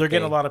 Yeah, So they're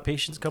getting a everything. lot of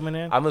patients coming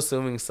in? I'm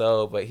assuming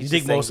so, but You he's think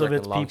just saying most he's of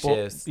it's working long people?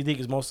 shifts. You think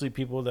it's mostly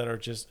people that are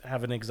just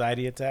having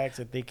anxiety attacks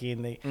and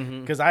thinking they?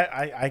 Mhm. Because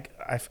I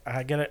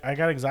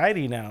got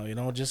anxiety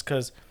now, just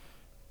because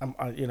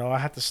I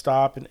have to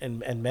stop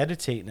and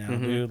meditate now,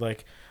 dude.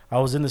 Like I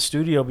was in the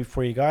studio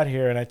before you got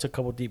here, and I took a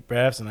couple deep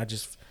breaths, and I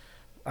just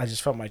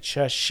felt my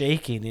chest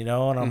shaking, and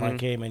I'm like,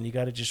 hey man, you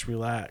got to just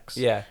relax.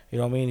 Yeah. You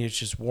know what I mean? It's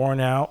just worn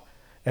out.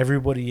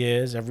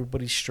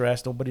 Everybody's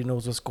stressed. Nobody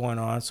knows what's going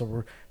on.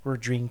 So we're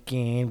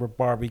drinking, we're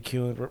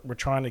barbecuing, we're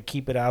trying to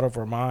keep it out of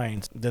our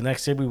minds. The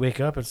next day we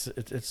wake up,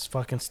 it's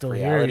fucking still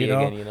Reality here,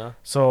 again,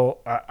 So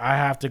I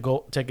have to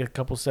go take a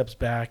couple steps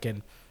back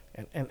and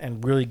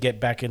really get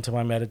back into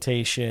my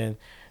meditation.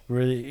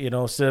 Really,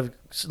 instead of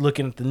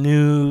looking at the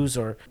news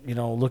or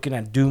looking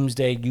at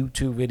doomsday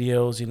YouTube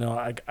videos,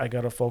 I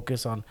gotta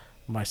focus on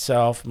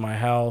myself, my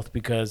health,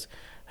 because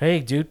hey,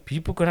 dude,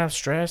 people can have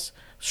strokes,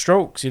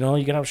 you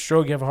can have a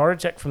stroke, you have a heart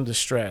attack from the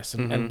stress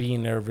and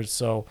being nervous.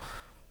 So,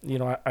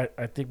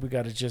 I think we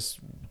got to just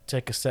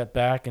take a step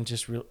back and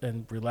just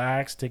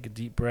relax, take a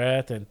deep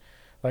breath. And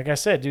like I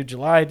said, dude,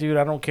 July, dude,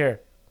 I don't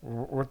care.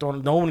 We're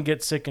throwing, no one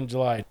gets sick in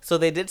July. So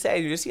they did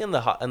say, you see in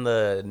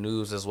the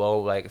news as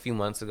well, like a few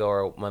months ago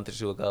or a month or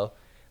two ago,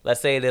 let's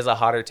say it is a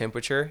hotter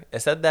temperature. It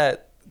said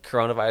that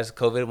coronavirus,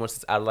 COVID, once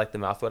it's out of like the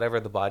mouth, whatever,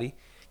 the body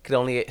could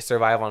only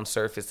survive on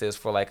surfaces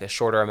for like a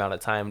shorter amount of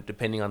time,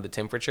 depending on the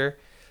temperature.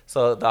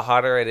 So the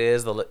hotter it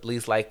is, the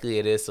least likely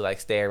it is to like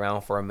stay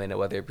around for a minute,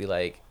 whether it be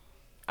like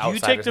outside. Do you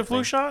take or the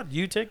flu something. shot? Do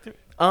you take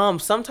the?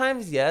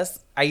 Sometimes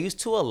yes. I used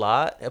to a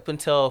lot up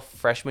until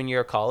freshman year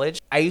of college.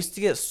 I used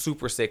to get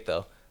super sick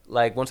though.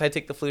 Like once I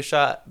take the flu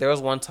shot, there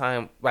was one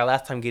time, my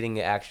last time getting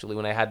it actually,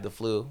 when I had the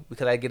flu,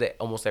 because I get it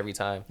almost every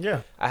time.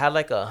 Yeah. I had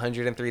like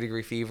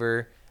 103-degree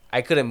fever.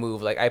 I couldn't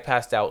move. Like I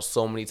passed out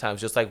so many times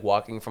just like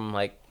walking from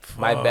like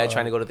my bed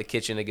trying to go to the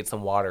kitchen to get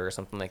some water or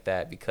something like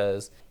that,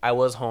 because I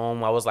was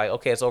home. I was like,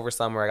 okay, it's over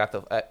summer.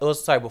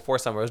 Before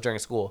summer. It was during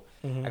school.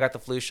 I got the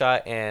flu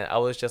shot and I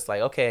was just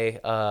like, okay,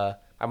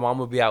 my mom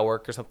would be at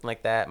work or something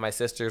like that. My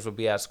sisters would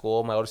be at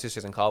school. My older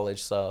sister's in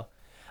college. So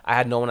I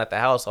had no one at the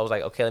house. I was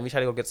like, okay, let me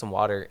try to go get some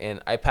water.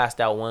 And I passed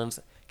out once,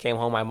 came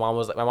home. My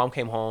mom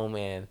came home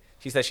and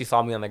she said she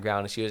saw me on the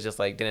ground and she was just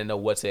like, didn't know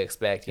what to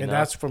expect. You know?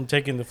 That's from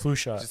taking the flu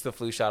shot. Just the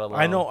flu shot alone.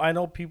 I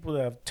know people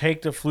that have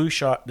take the flu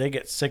shot, they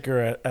get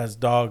sicker as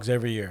dogs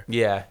every year.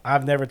 Yeah.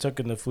 I've never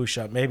taken the flu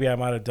shot. Maybe I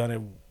might have done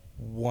it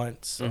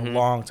once a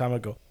long time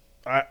ago.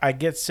 I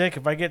get sick.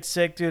 If I get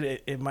sick,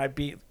 dude, it might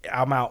be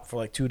I'm out for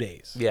like 2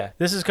 days. Yeah.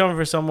 This is coming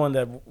from someone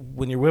that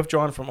when you're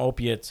withdrawn from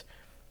opiates,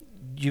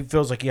 you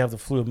feels like you have the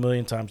flu a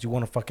million times. You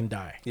want to fucking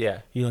die.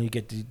 Yeah. You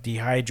get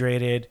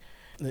dehydrated.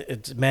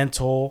 It's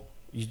mental.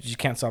 You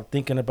can't stop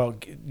thinking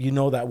about,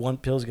 that one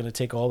pill is going to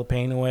take all the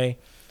pain away.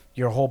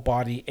 Your whole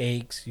body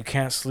aches. You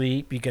can't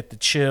sleep. You get the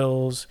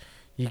chills.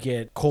 You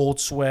get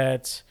cold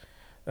sweats.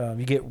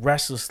 You get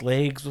restless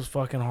legs. Was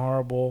fucking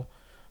horrible.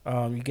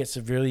 You get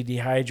severely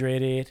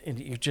dehydrated, and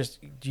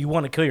you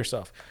want to kill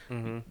yourself.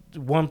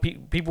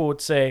 People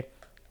would say,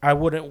 I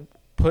wouldn't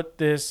put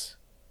this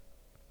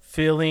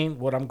feeling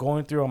what I'm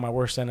going through on my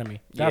worst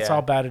enemy. That's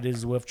how bad it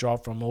is to withdraw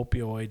from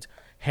opioids,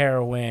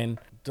 heroin,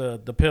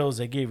 the pills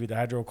they give you, the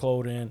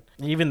hydrocodone,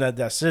 even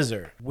that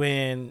scissor.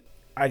 When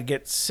I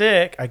get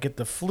sick, I get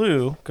the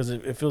flu because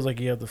it feels like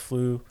you have the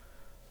flu.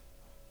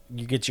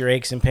 You get your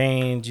aches and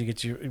pains.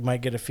 You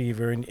might get a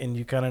fever, and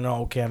you kind of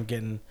know, okay, I'm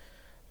getting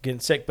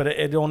sick. But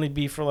it'd only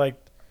be for like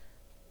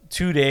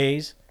 2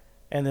 days,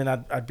 and then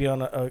I'd be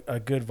on a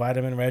good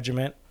vitamin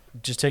regimen,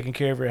 just taking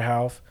care of your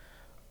health.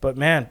 But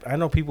man, I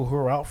know people who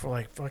are out for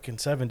like fucking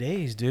 7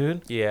 days,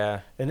 dude.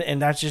 Yeah.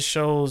 And that just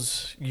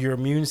shows your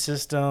immune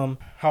system,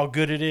 how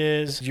good it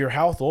is, your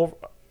health over,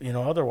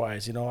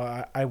 otherwise.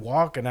 I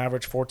walk an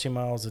average 14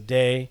 miles a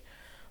day.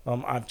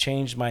 I've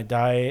changed my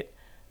diet.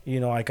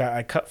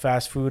 I cut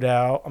fast food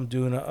out. I'm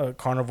doing a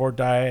carnivore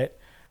diet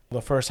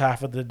the first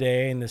half of the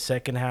day, and the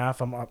second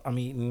half I'm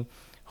eating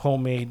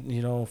homemade,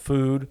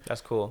 food.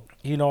 That's cool.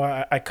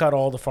 I cut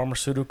all the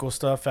pharmaceutical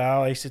stuff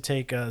out. I used to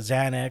take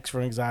Xanax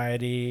for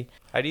anxiety.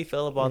 How do you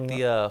feel about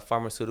the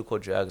pharmaceutical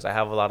drugs? I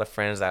have a lot of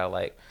friends that are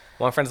like,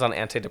 one friend's on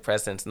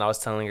antidepressants, and I was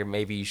telling her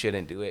maybe you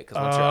shouldn't do it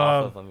because once you're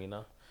off of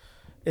them,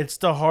 It's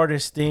the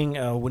hardest thing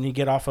when you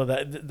get off of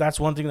that. That's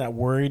one thing that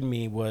worried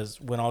me was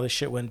when all this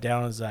shit went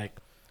down. Is like,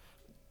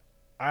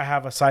 I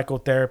have a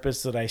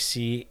psychotherapist that I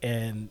see,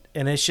 and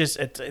it's just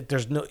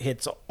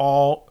it's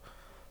all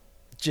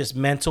just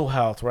mental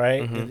health,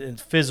 right? And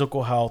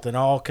physical health, and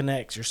all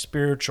connects your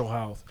spiritual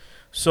health.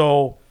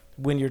 So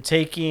when you're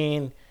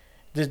taking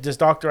this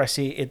doctor I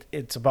see,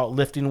 it's about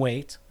lifting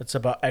weights, it's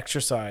about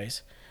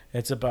exercise,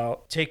 it's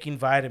about taking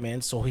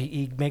vitamins. So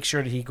he makes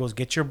sure that he goes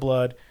get your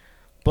blood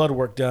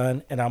work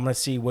done, and I'm going to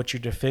see what you're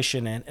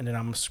deficient in, and then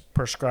I'm going to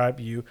prescribe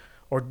you,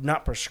 or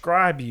not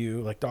prescribe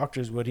you like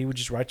doctors would. He would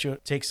just write you,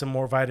 take some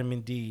more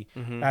vitamin D,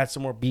 add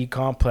some more B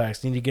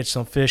complex, you need to get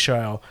some fish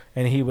oil,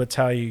 and he would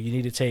tell you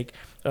need to take,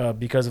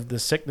 because of the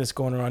sickness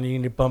going around, you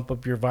need to bump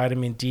up your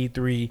vitamin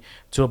D3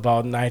 to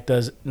about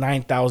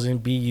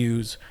 9,000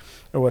 BUs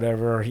or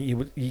whatever. Or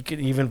he could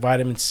even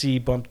vitamin C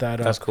bump that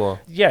up. That's cool.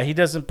 Yeah, he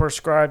doesn't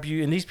prescribe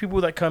you. And these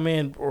people that come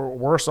in are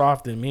worse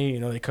off than me.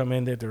 They come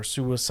in that they're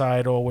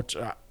suicidal, which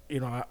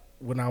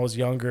when I was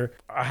younger,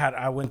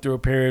 I went through a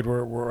period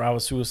where I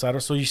was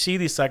suicidal. So you see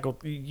these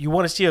you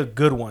want to see a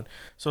good one.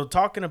 So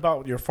talking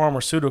about your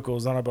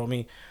pharmaceuticals, not about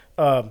me.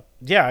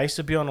 I used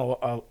to be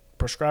on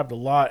prescribed a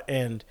lot,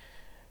 and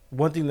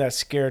one thing that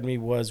scared me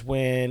was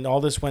when all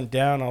this went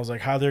down, I was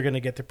like, how they're going to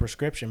get the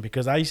prescription?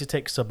 Because I used to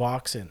take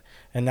Suboxone,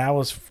 and that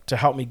was to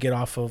help me get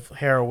off of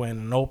heroin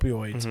and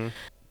opioids.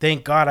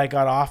 Thank God I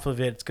got off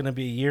of it. It's going to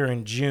be a year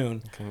in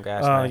June.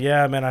 Congrats, man.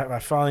 Yeah, man, I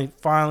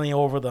finally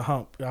over the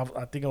hump.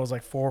 I think I was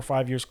like 4 or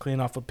 5 years clean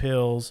off of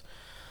pills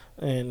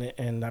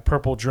and that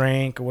purple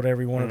drink or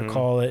whatever you wanted to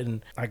call it.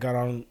 And I got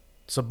on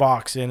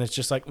Suboxone. It's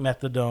just like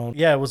methadone.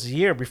 Yeah, it was a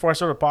year. Before I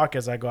started the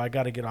podcast, I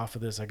got to get off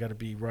of this. I got to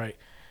be right.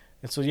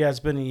 And so, yeah, it's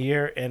been a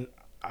year. And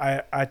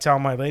I tell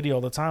my lady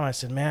all the time, I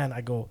said, man,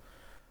 I go,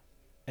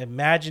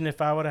 imagine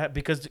if I would have,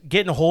 because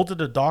getting a hold of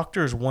the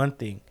doctor is one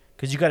thing,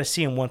 because you got to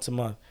see him once a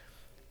month.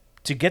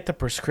 To get the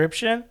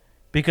prescription,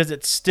 because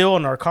it's still a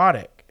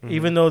narcotic.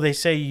 Even though they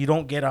say you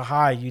don't get a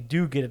high, you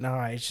do get a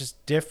high. It's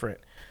just different.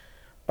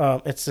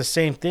 It's the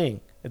same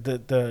thing.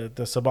 The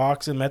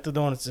Suboxone,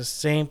 methadone, it's the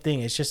same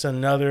thing. It's just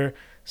another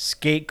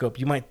scapegoat.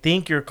 You might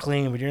think you're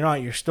clean, but you're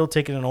not. You're still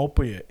taking an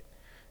opiate.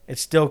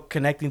 It's still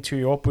connecting to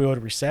your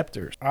opioid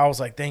receptors. I was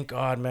like, thank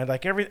God, man.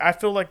 Like I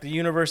feel like the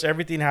universe,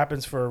 everything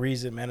happens for a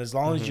reason, man. As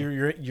long as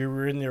you're in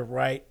your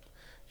right,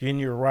 you're in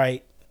your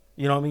right.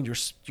 You know what I mean?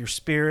 Your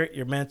spirit,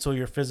 your mental,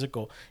 your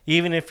physical.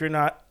 Even if you're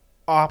not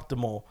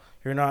optimal,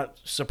 you're not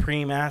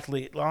supreme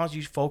athlete. As long as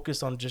you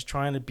focus on just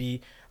trying to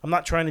be, I'm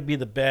not trying to be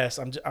the best.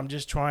 I'm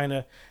just trying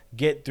to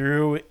get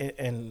through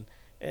and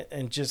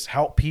just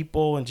help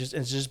people and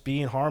just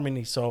be in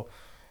harmony. So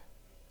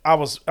I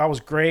was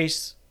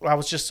graced. I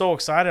was just so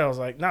excited. I was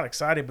like, not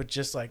excited, but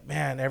just like,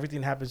 man,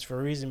 everything happens for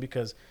a reason,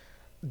 because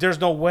there's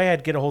no way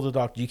I'd get a hold of the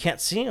doctor. You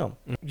can't see him,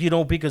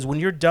 because when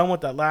you're done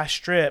with that last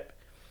strip,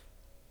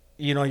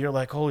 you're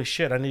like, holy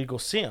shit, I need to go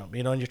see him,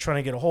 and you're trying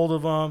to get a hold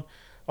of him.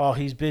 Oh,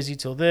 he's busy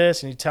till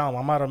this, and you tell him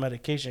I'm out of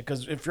medication.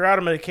 Because if you're out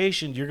of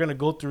medication, you're going to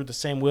go through the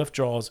same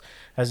withdrawals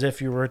as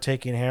if you were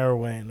taking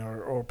heroin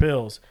or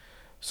pills.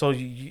 So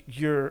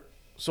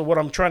so what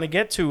I'm trying to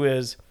get to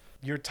is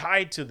you're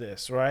tied to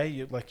this, right?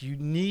 You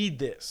need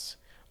this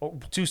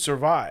to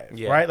survive,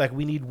 right? Like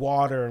we need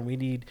water and we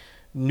need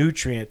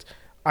nutrients.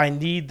 I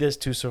need this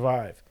to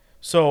survive.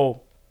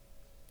 So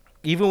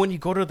even when you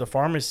go to the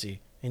pharmacy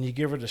and you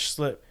give her the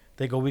slip,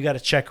 they go, we got to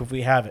check if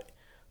we have it.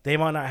 They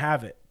might not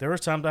have it. There were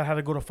times I had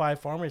to go to 5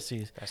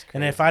 pharmacies. That's crazy.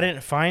 And if I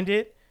didn't find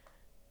it,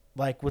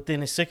 like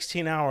within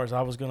 16 hours,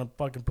 I was going to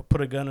fucking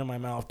put a gun in my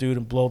mouth, dude,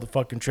 and blow the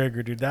fucking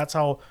trigger, dude. That's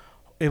how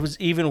it was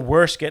even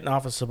worse getting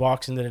off of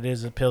Suboxone than it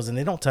is the pills. And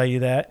they don't tell you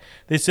that.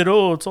 They said,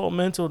 oh, it's all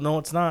mental. No,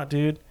 it's not,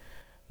 dude.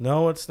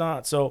 No, it's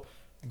not. So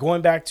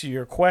going back to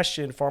your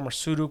question,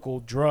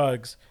 pharmaceutical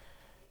drugs,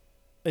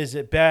 Is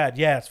it bad?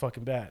 Yeah, it's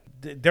fucking bad.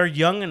 They're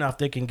young enough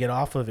they can get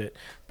off of it.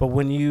 But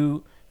when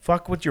you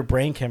fuck with your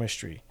brain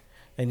chemistry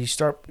and you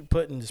start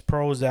putting this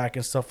Prozac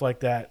and stuff like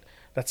that,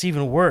 that's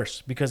even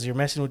worse because you're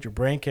messing with your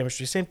brain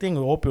chemistry. Same thing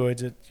with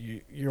opioids.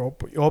 Your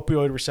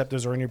opioid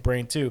receptors are in your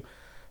brain too.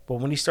 But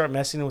when you start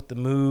messing with the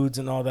moods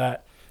and all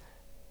that,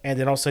 and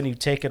then all of a sudden you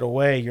take it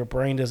away, your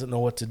brain doesn't know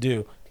what to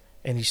do.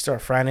 And you start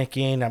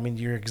franicking. I mean,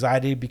 your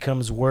anxiety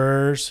becomes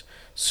worse.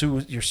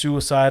 You're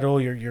suicidal.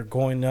 You're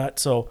going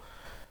nuts. So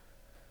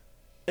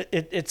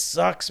it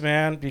sucks,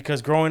 man,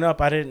 because growing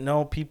up, I didn't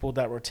know people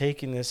that were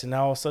taking this, and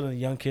now all of a sudden the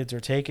young kids are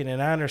taking it.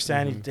 And I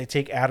understand they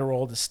take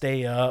Adderall to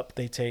stay up.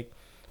 They take,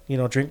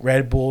 drink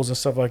Red Bulls and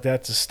stuff like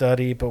that to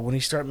study. But when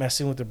you start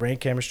messing with the brain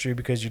chemistry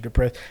because you're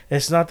depressed,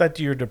 it's not that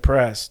you're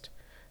depressed.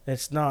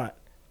 It's not.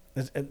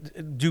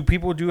 Do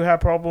people have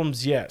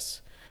problems?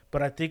 Yes.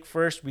 But I think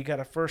we got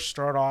to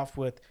start off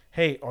with,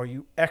 hey, are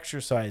you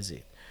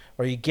exercising?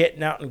 Are you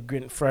getting out and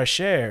getting fresh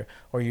air?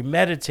 Are you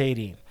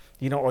meditating?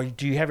 Or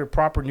do you have your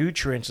proper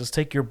nutrients? Let's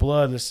take your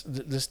blood.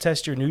 Let's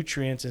test your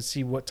nutrients and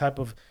see what type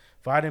of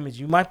vitamins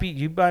you might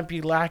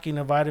be lacking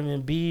a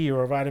vitamin B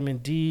or a vitamin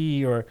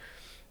D or,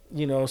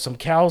 some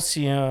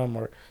calcium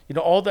or,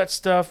 all that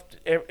stuff.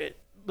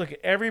 Look,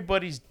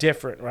 everybody's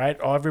different, right?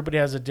 Everybody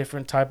has a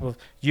different type of.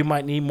 You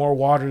might need more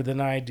water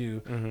than I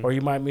do, or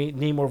you might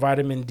need more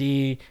vitamin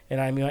D, and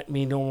I might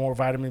need no more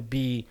vitamin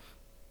B.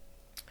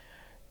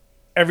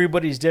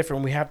 Everybody's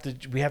different. We have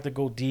to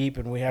go deep,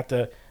 and we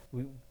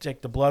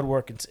take the blood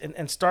work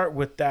and start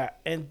with that,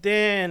 and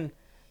then,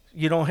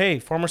 hey,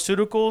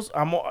 pharmaceuticals.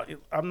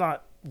 I'm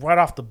not right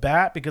off the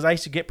bat because I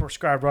used to get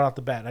prescribed right off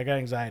the bat. I got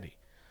anxiety.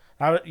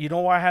 You know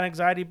why I had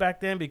anxiety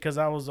back then? Because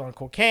I was on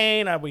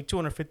cocaine. I weighed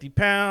 250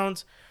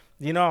 pounds.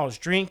 I was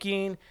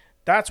drinking.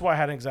 That's why I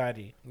had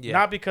anxiety. Yeah.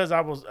 Not because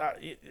I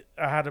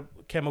had a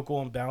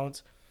chemical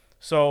imbalance.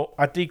 So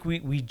I think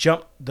we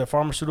jumped. The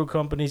pharmaceutical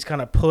companies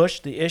kind of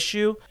pushed the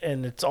issue,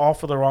 and it's all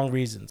for the wrong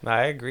reasons.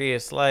 I agree.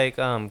 It's like,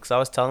 because I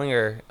was telling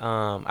her,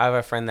 I have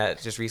a friend that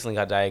just recently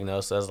got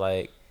diagnosed as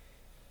like,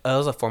 it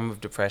was a form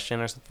of depression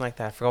or something like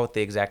that. I forgot what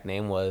the exact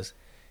name was.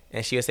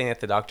 And she was saying that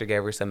the doctor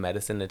gave her some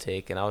medicine to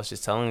take. And I was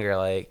just telling her,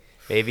 like,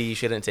 maybe you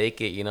shouldn't take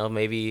it.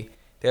 Maybe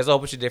there's a whole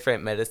bunch of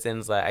different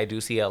medicines that I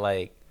do see at,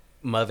 like,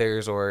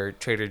 Mother's or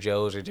Trader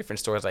Joe's or different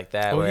stores like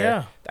that.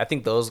 Yeah. I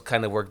think those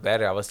kind of work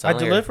better. I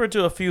delivered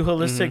to a few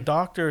holistic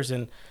doctors,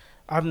 and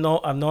I've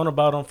known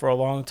about them for a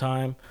long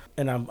time.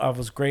 And I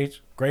was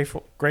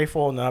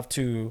grateful enough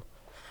to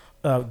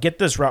get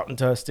this route in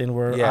Tustin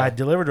where I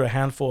delivered to a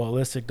handful of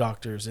holistic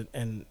doctors.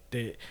 And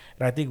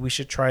I think we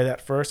should try that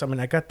first. I mean,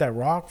 I got that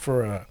rock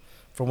for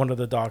one of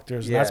the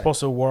doctors, and that's supposed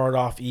to ward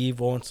off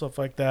evil and stuff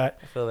like that.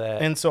 I feel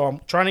that. And so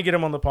I'm trying to get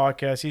him on the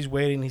podcast. He's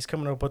waiting. He's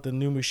coming up with a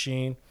new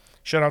machine.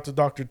 Shout out to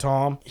Dr.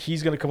 Tom.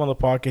 He's going to come on the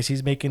podcast.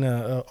 He's making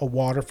a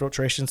water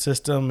filtration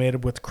system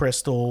made with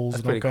crystals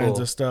and all kinds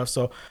of stuff.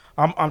 So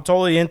I'm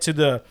totally into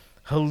the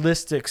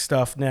holistic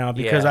stuff now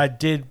because I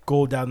did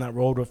go down that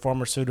road with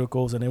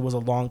pharmaceuticals, and it was a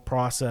long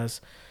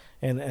process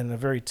and a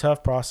very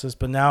tough process.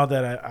 But now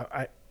that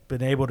I've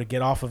been able to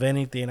get off of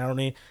anything, I don't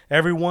need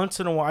every once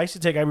in a while. I used to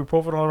take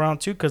ibuprofen all around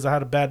too because I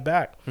had a bad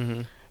back.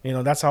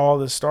 That's how all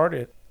this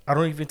started. I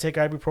don't even take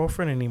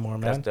ibuprofen anymore,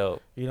 man. That's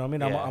dope. You know what I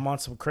mean? Yeah. I'm on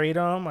some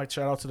Kratom. I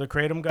shout out to the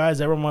Kratom guys.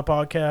 They're on my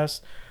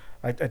podcast.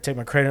 I take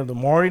my Kratom in the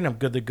morning. I'm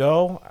good to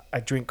go. I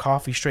drink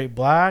coffee straight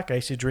black. I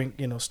used to drink,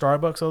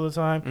 Starbucks all the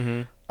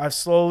time. I've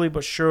slowly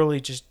but surely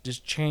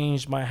just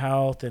changed my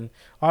health. And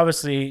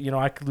obviously,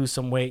 I could lose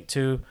some weight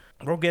too.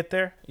 We'll get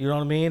there. You know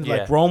what I mean? Yeah.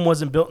 Like Rome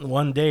wasn't built in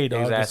one day,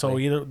 dog.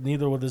 Exactly. So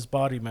neither with this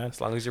body, man. As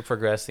long as you're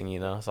progressing,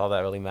 that's all that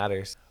really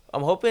matters.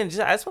 I'm hoping. I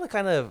just want to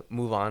kind of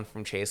move on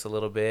from Chase a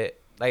little bit.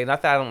 Like,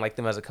 not that I don't like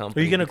them as a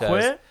company. Are you gonna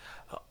quit?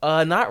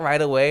 Not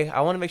right away.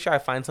 I want to make sure I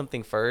find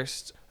something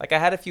first. Like, I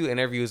had a few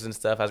interviews and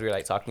stuff as we were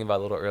like talking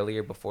about a little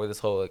earlier before this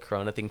whole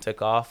Corona thing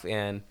took off,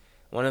 and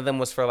one of them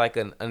was for like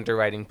an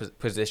underwriting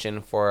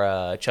position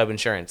for Chubb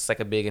Insurance, like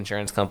a big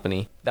insurance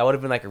company. That would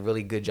have been like a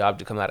really good job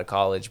to come out of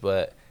college,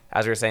 but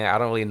as we were saying, I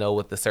don't really know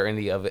what the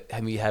certainty of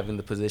it, me having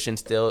the position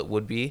still it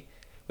would be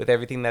with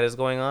everything that is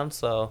going on.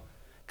 So,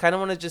 kind of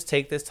want to just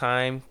take this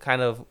time,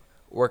 kind of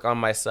work on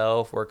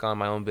myself, work on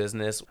my own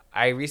business.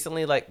 I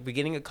recently, like,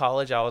 beginning of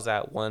college, I was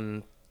at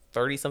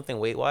 130 something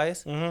weight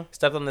wise.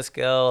 Stepped on the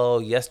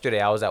scale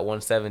yesterday. I was at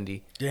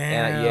 170. Damn.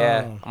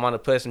 And I'm on a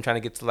push. I'm trying to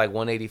get to like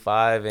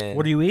 185. And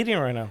what are you eating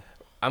right now?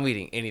 I'm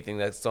eating anything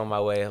that's thrown my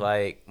way.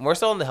 Like, more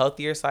so on the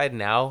healthier side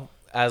now,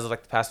 as of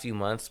like the past few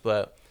months.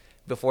 But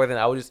before then,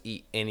 I would just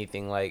eat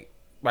anything. Like,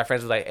 my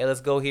friends were like, "Hey, let's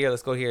go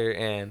here,"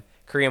 and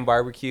Korean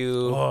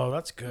barbecue. Oh,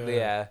 that's good.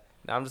 Yeah.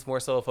 Now I'm just more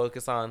so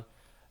focused on.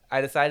 I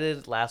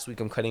decided last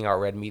week I'm cutting out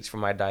red meats from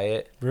my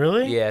diet.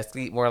 Really? Yeah, to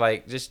eat more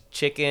like just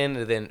chicken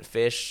and then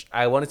fish.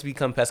 I wanted to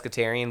become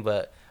pescatarian,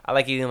 but I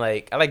like eating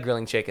I like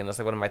grilling chicken. That's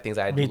like one of my things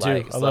I do like.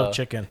 Me too. I love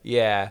chicken.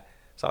 Yeah.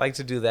 So I like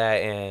to do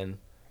that, and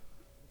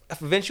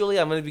eventually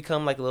I'm going to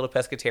become like a little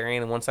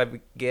pescatarian, and once I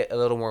get a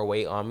little more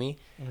weight on me,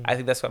 I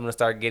think that's when I'm going to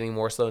start getting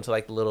more so into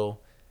like the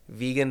little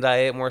vegan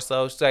diet more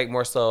so. Just like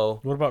more so.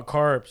 What about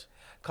carbs?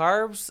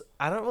 Carbs,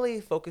 I don't really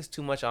focus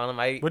too much on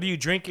them. What are you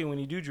drinking when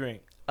you do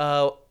drink?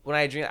 When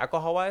I drink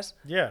alcohol wise,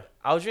 Yeah.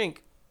 I'll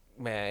drink,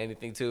 man,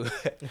 anything too.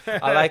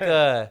 I like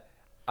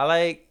I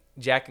like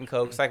Jack and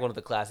Coke. It's like one of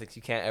the classics.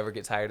 You can't ever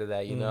get tired of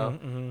that, you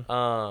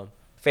know.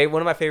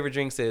 One of my favorite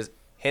drinks is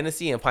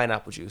Hennessy and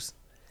pineapple juice.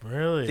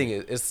 Really? I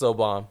think it's so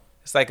bomb.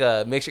 It's like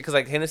a mixture because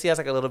like Hennessy has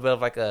like a little bit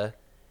of like a.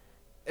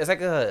 It's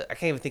like a I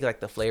can't even think of like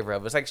the flavor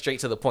of it. It's like straight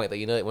to the point. Like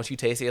you know, once you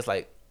taste it, it's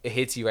like it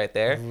hits you right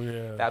there. Oh,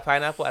 yeah. That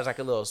pineapple has like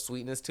a little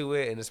sweetness to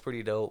it, and it's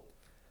pretty dope.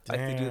 I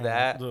like to do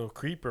that. Little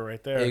creeper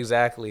right there.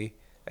 Exactly.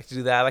 I like to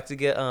do that. I like to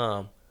get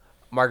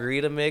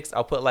margarita mix.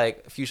 I'll put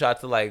like a few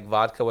shots of like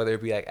vodka, whether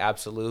it be like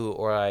Absolute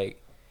or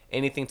like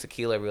anything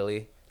tequila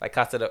really. Like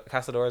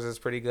Casadores is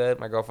pretty good.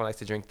 My girlfriend likes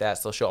to drink that,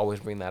 so she'll always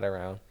bring that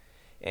around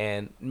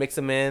and mix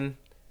them in.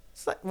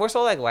 It's like more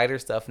so like lighter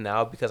stuff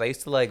now because I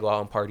used to like go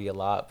out and party a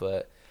lot,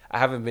 but I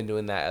haven't been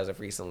doing that as of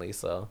recently.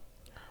 So,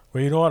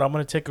 well, you know what? I'm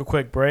gonna take a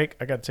quick break.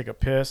 I gotta take a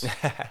piss.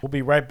 We'll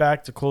be right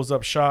back to close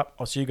up shop.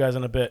 I'll see you guys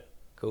in a bit.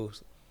 Cool.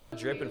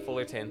 Drip in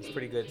Fullerton. It's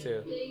pretty good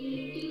too.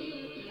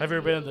 Have you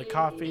ever been to the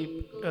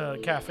coffee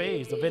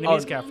cafes, the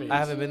Vietnamese cafes? I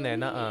haven't been there.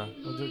 Nuh-uh.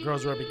 The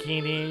girls wear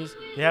bikinis.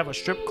 They have a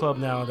strip club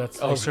now they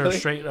really? serve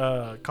straight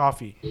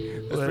coffee.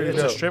 It's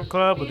dope. a strip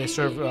club, but they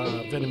serve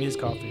Vietnamese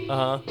coffee.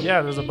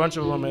 Yeah, there's a bunch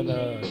of them in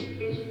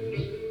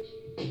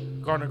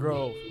Gardner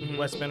Grove,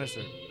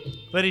 Westminster.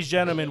 Ladies and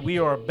gentlemen, we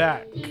are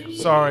back.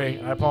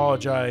 Sorry, I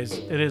apologize.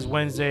 It is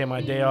Wednesday,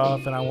 my day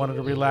off, and I wanted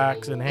to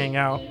relax and hang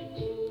out.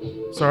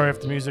 Sorry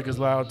if the music is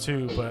loud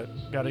too, but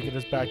got to get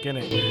us back in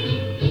it.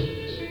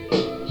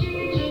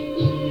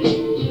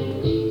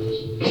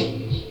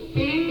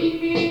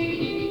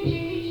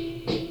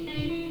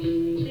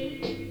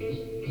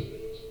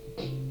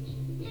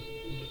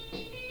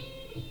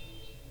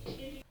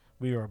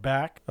 We are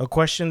back. A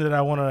question that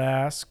I wanted to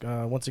ask.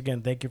 Once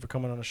again, thank you for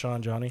coming on the show,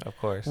 Johnny. Of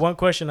course. One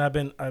question I've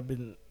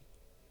been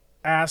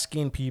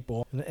asking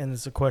people, and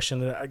it's a question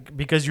that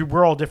because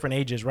we're all different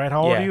ages, right?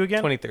 How old are you again?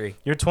 23.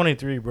 You're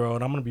 23, bro,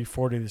 and I'm gonna be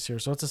 40 this year,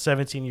 so it's a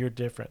 17-year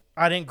difference.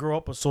 I didn't grow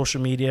up with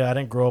social media. I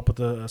didn't grow up with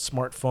a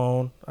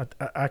smartphone.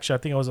 I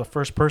think I was the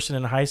first person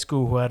in high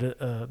school who had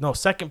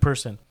second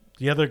person.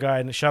 The other guy,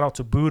 and shout out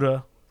to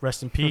Buddha.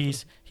 Rest in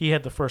peace. He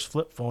had the first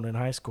flip phone in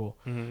high school,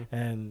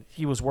 and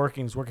he was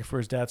working for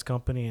his dad's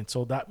company, and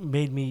so that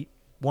made me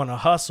want to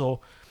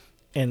hustle,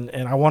 and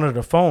I wanted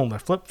a phone, a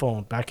flip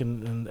phone, back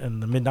in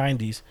the mid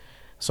 '90s.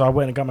 So I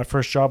went and got my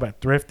first job at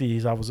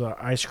Thrifty's. I was an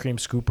ice cream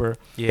scooper.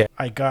 Yeah,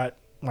 I got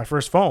my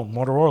first phone,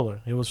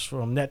 Motorola. It was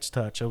from Nets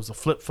Touch. It was a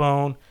flip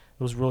phone.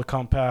 It was really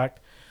compact.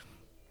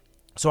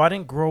 So I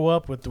didn't grow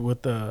up with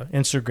the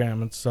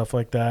Instagram and stuff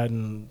like that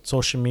and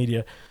social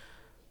media.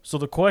 So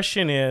the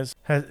question is,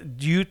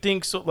 do you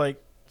think so?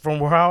 Like from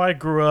how I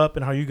grew up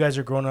and how you guys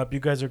are growing up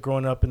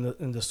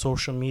in the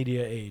social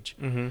media age.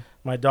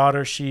 My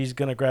daughter, she's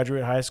gonna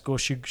graduate high school.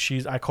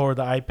 I call her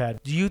the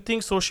iPad. Do you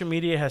think social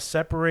media has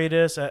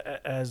separated us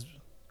as?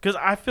 Because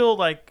I feel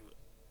like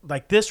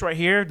this right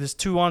here, this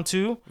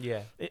 2-on-2.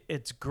 Yeah,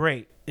 it's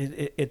great.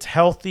 It's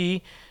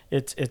healthy.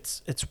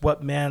 It's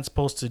what man's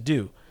supposed to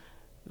do.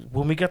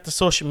 When we got the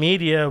social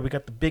media, we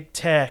got the big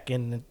tech,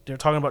 and they're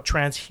talking about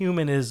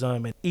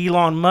transhumanism. And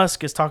Elon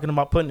Musk is talking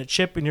about putting a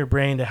chip in your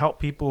brain to help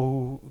people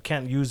who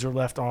can't use their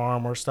left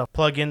arm or stuff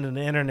plug into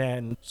the internet.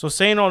 And so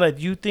saying all that,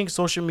 do you think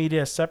social media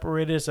has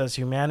separated us as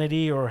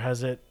humanity, or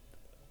has it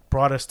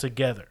brought us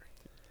together?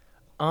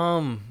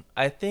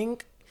 I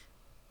think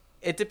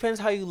it depends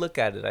how you look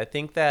at it. I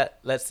think that,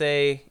 let's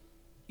say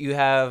you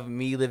have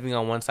me living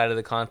on one side of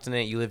the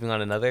continent, you living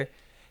on another.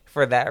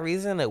 For that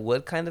reason, it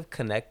would kind of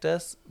connect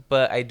us,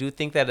 but I do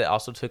think that it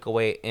also took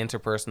away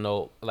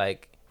interpersonal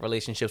like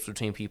relationships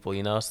between people.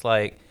 You know, it's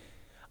like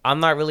I'm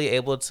not really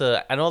able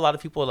to. I know a lot of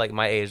people like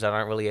my age that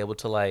aren't really able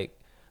to like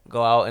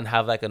go out and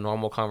have like a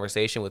normal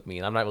conversation with me,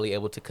 and I'm not really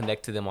able to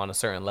connect to them on a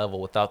certain level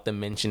without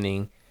them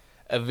mentioning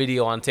a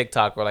video on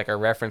TikTok or like a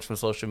reference from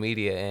social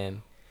media.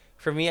 And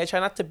for me, I try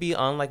not to be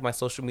on like my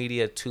social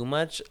media too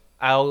much.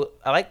 I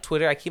like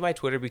Twitter. I keep my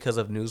Twitter because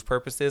of news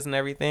purposes and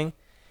everything.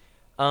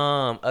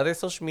 Other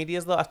social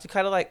medias though, I have to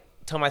kind of like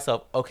tell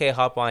myself, okay,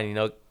 hop on, you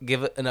know,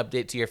 give an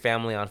update to your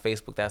family on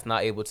Facebook that's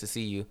not able to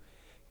see you.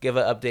 Give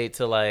an update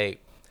to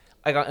like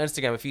on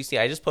Instagram. If you see,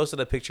 I just posted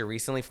a picture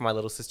recently for my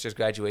little sister's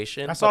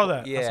graduation. I saw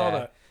that.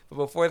 But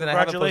before then,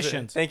 Congratulations. I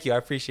haven't posted. Thank you. I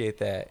appreciate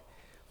that.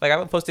 Like I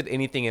haven't posted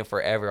anything in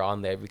forever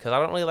on there because I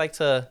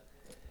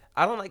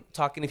don't like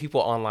talking to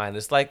people online.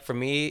 It's like for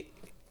me,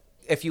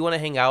 if you want to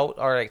hang out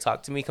or like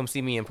talk to me, come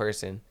see me in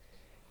person.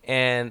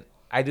 And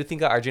I do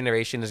think our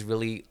generation is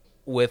really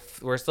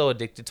we're so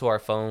addicted to our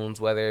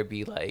phones, whether it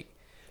be like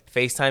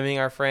FaceTiming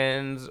our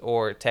friends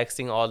or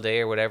texting all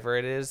day or whatever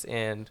it is.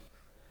 And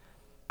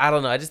I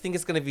don't know. I just think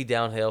it's going to be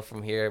downhill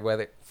from here,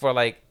 whether for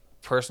like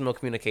personal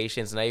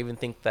communications. And I even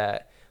think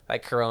that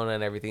like Corona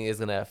and everything is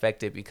going to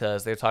affect it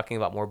because they're talking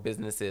about more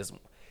businesses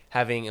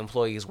having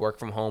employees work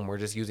from home or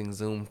just using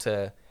Zoom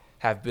to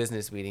have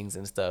business meetings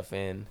and stuff.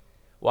 And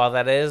while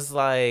that is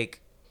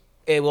like,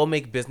 it will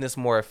make business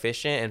more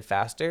efficient and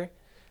faster,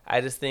 I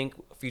just think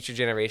future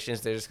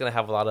generations, they're just going to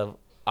have a lot of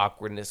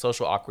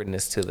social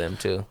awkwardness to them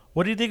too.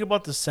 What do you think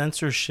about the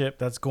censorship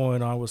that's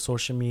going on with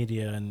social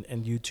media and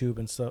YouTube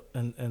and stuff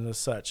and the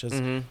such?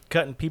 It's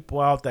cutting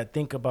people out that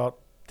think about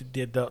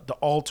the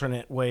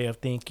alternate way of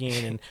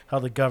thinking and how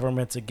the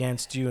government's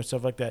against you and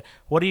stuff like that.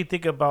 What do you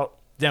think about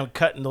them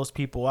cutting those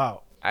people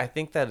out? I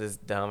think that is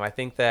dumb.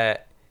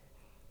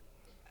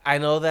 I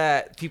know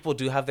that people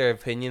do have their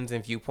opinions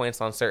and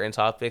viewpoints on certain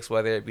topics,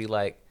 whether it be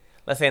like,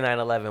 let's say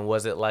 9/11,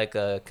 was it like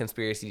a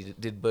conspiracy?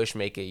 Did Bush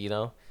make it, you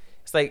know?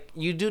 It's like,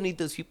 you do need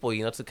those people,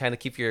 you know, to kind of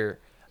keep your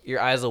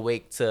eyes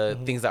awake to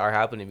things that are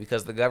happening,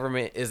 because the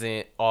government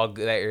isn't all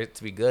good at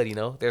to be good, you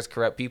know? There's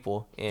corrupt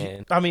people.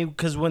 And I mean,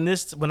 because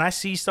when I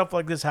see stuff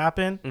like this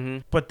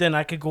happen, but then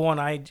I could go on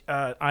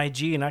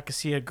IG and I could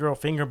see a girl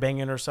finger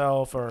banging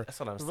herself or that's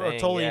what I'm saying.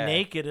 totally Yeah.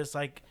 naked. It's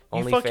like, you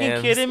Only fucking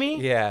fans. kidding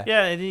me? Yeah.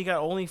 Yeah, and then you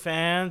got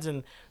OnlyFans,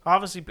 and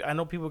obviously I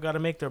know people got to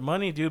make their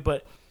money, dude,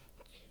 but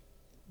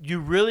you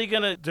really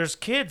gonna? There's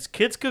kids.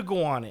 Kids could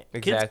go on it.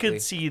 Exactly. Kids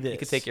could see this. You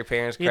could take your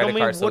parents' You know credit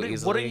what I mean? card so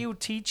easily. What are you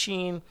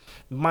teaching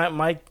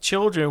my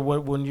children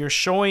when you're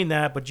showing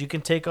that, but you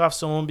can take off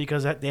someone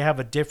because they have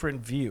a different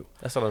view?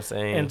 That's what I'm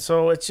saying. And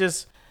so it's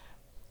just,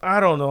 I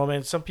don't know,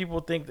 man. Some people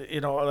think that,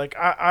 you know, like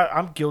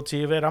I'm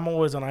guilty of it. I'm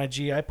always on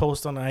IG. I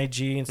post on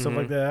IG and stuff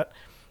like that.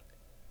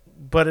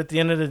 But at the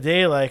end of the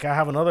day, like, I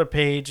have another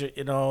page,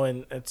 you know,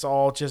 and it's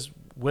all just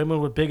women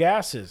with big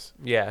asses.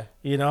 Yeah.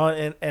 You know,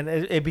 and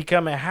it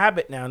become a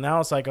habit now. Now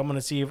it's like, I'm gonna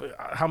see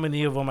how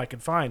many of them I can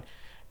find.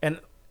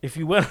 And if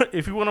you went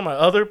on my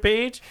other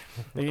page,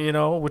 you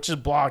know, which is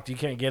blocked, you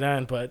can't get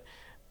in. But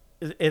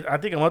I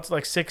think I'm up to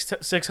like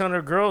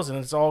 600 girls, and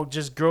it's all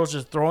just girls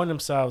just throwing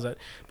themselves at.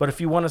 But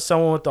if you want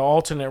someone with the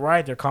alternate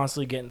right, they're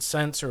constantly getting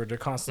censored. They're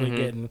constantly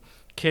getting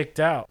kicked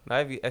out.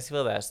 I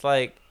feel that. It's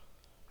like,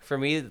 for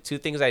me, the two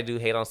things I do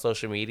hate on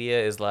social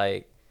media is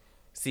like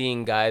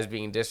seeing guys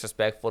being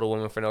disrespectful to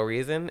women for no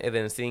reason, and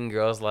then seeing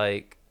girls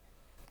like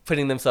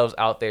putting themselves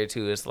out there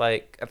too. It's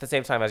like, at the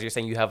same time, as you're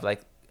saying, you have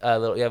like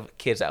you have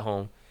kids at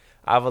home.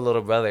 I have a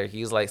little brother.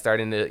 He's like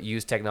starting to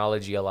use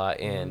technology a lot,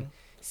 and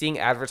seeing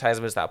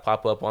advertisements that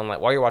pop up on,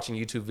 like, while you're watching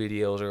YouTube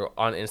videos or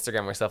on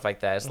Instagram or stuff like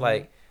that. It's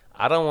like,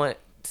 I don't want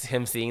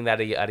him seeing that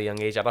at a young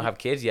age. I don't have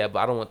kids yet, but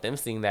I don't want them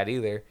seeing that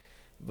either.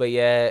 But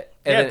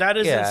that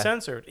isn't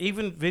censored.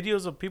 Even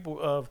videos of people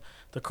of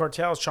the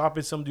cartels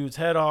chopping some dude's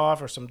head off,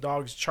 or some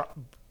dogs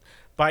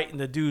biting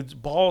the dude's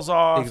balls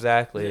off.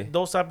 Exactly.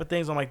 Those type of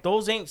things. I'm like,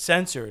 those ain't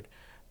censored,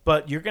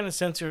 but you're gonna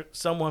censor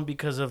someone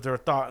because of their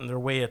thought and their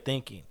way of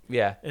thinking.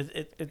 Yeah.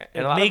 It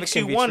makes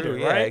you wonder,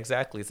 true. right? Yeah,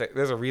 exactly. It's like,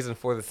 there's a reason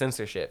for the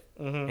censorship,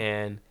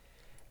 and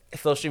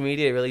social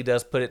media really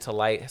does put it to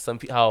light.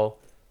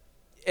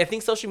 I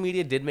think social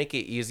media did make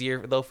it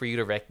easier though for you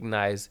to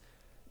recognize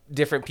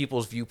different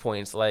people's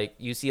viewpoints. Like,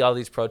 you see all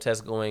these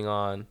protests going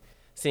on,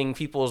 seeing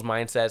people's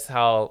mindsets,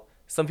 how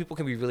some people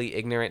can be really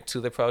ignorant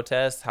to the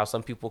protests, how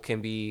some people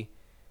can be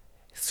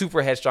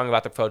super headstrong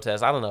about the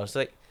protests. I don't know. It's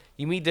like,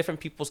 you meet different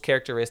people's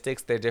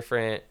characteristics, their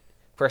different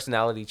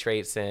personality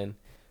traits, and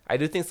I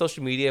do think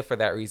social media for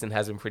that reason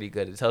has been pretty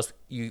good. It tells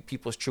you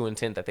people's true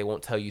intent that they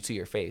won't tell you to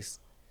your face.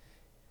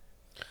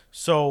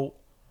 So,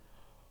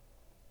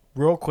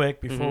 real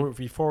quick,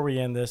 before we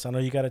end this, I know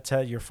you got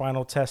to your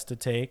final test to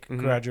take.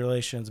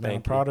 Congratulations, man.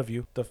 I'm proud of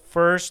you. The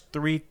first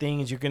 3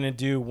 things you're going to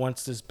do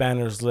once this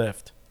banner's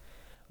lift.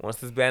 Once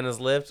this banner's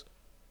lift,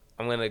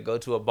 I'm going to go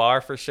to a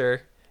bar for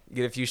sure,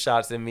 get a few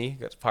shots in me,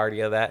 get a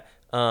party of that.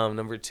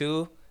 Number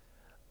 2,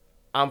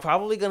 I'm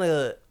probably going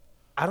to,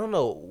 I don't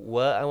know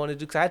what I want to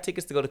do, because I had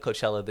tickets to go to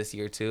Coachella this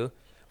year too.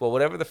 But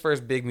whatever the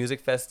first big music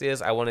fest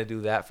is, I want to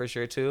do that for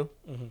sure too.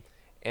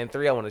 And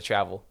 3, I want to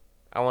travel.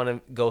 I want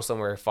to go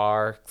somewhere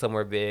far,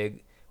 somewhere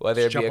big,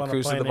 whether it be a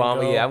cruise to the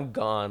Bahamas. Yeah, I'm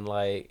gone.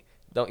 Like,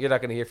 you're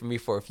not gonna hear from me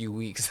for a few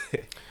weeks.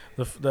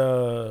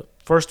 The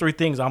first 3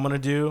 things I'm gonna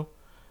do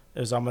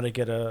is I'm gonna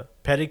get a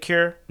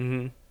pedicure.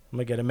 I'm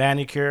gonna get a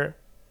manicure.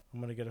 I'm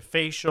gonna get a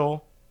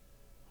facial.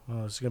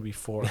 Oh, it's gonna be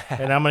 4,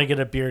 and I'm gonna get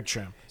a beard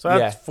trim. So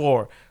that's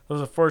 4.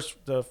 Those are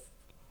the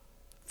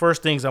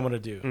first things I'm gonna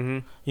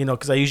do. You know,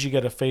 because I usually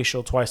get a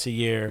facial twice a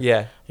year.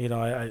 Yeah. You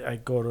know, I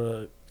go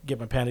to get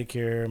my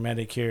pedicure,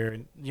 manicure,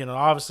 and, you know,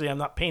 obviously I'm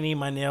not painting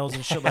my nails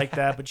and shit like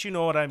that, but you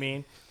know what I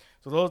mean.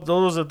 So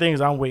those are the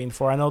things I'm waiting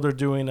for. I know they're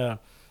doing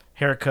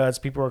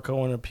haircuts. People are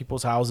going to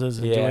people's houses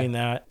and doing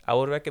that. I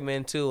would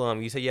recommend too.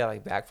 You said you had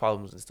like back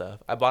problems and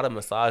stuff. I bought a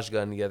massage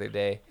gun the other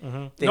day.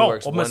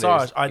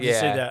 Massage. I did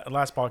say that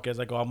last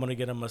podcast. I go, I'm gonna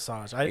get a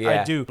massage.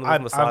 I do.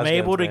 I'm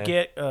able to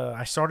get.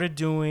 I started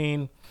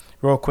doing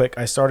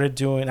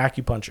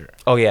acupuncture.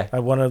 Oh yeah. I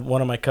one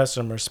of my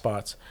customer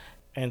spots.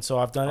 And so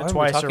I've done it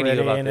twice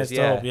already, and it's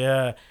dope.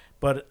 Yeah.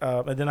 But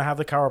and then I have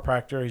the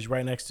chiropractor. He's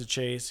right next to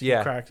Chase.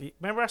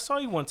 Remember, I saw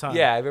you one time.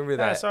 Yeah, I remember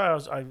that. I saw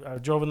I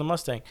drove in the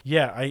Mustang.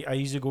 Yeah, I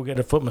usually go get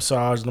a foot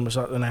massage,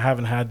 and I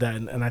haven't had that.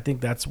 And I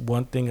think that's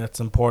one thing that's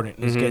important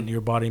is getting your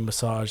body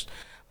massaged.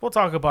 We'll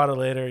talk about it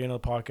later, the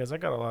podcast. I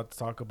got a lot to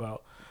talk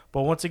about.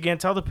 But once again,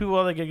 tell the people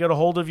how they can get a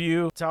hold of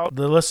you. Tell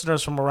the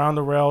listeners from around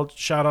the world.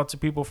 Shout out to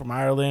people from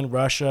Ireland,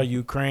 Russia,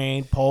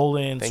 Ukraine,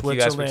 Poland, Thank you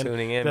guys for Switzerland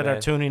tuning in, that man.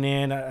 are tuning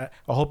in. I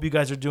hope you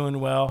guys are doing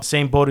well.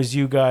 Same boat as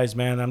you guys,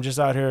 man. I'm just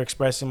out here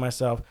expressing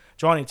myself.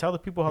 Johnny, tell the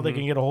people how they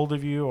can get a hold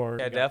of you.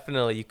 Yeah,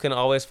 definitely. You can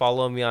always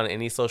follow me on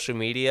any social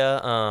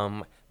media.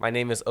 My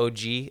name is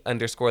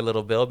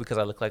OG_Little Bill because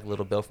I look like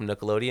Little Bill from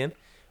Nickelodeon.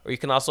 Or you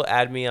can also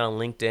add me on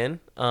LinkedIn.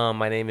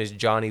 My name is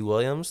Johnny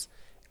Williams.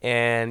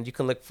 And you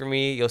can look for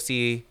me. You'll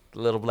see the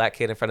little black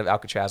kid in front of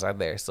Alcatraz out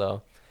there.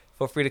 So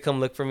feel free to come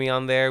look for me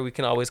on there. We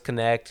can always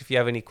connect. If you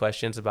have any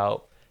questions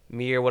about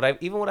me or what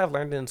I've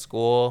learned in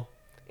school,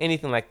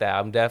 anything like that,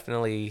 I'm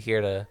definitely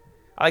here to.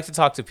 I like to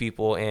talk to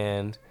people,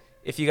 and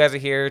if you guys are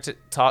here to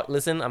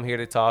listen, I'm here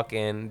to talk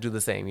and do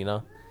the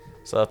same.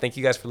 So thank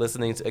you guys for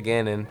listening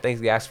again, and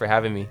thanks guys for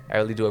having me. I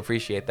really do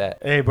appreciate that.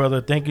 Hey,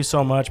 brother, thank you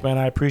so much, man.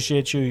 I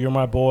appreciate you. You're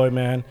my boy,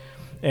 man.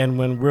 And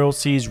when real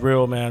sees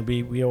real, man,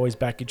 we always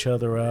back each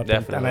other up.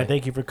 Definitely. And I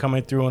thank you for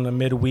coming through in the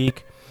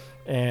midweek.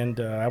 And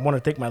I want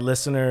to thank my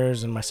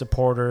listeners and my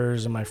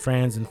supporters and my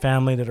friends and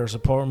family that are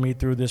supporting me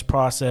through this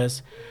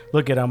process.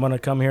 Look, I'm going to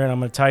come here and I'm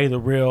going to tell you the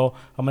real.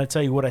 I'm going to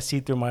tell you what I see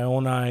through my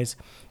own eyes.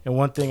 And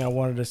one thing I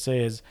wanted to say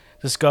is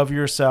discover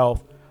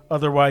yourself.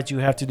 Otherwise, you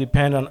have to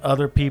depend on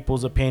other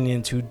people's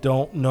opinions who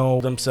don't know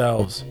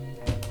themselves.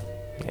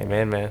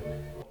 Amen, man.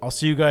 I'll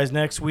see you guys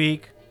next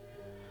week.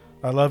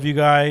 I love you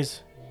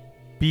guys.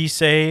 Be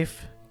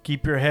safe.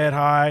 Keep your head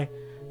high.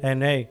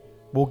 And hey,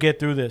 we'll get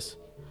through this.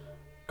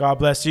 God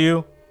bless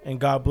you, and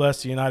God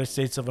bless the United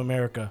States of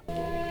America.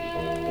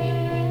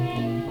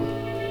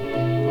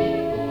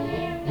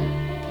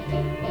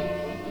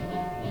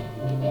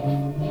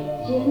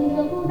 Trên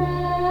dốc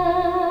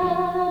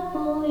đá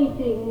tôi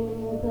tình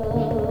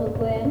cờ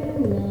quen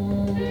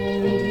nàng,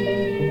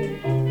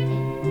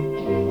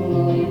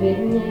 ngồi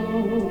bên nhau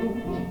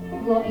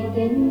gọi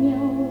tên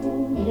nhau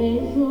để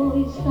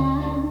rồi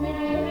xa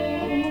nhau.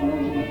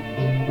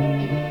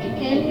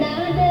 Em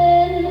đã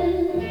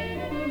đến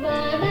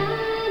và đã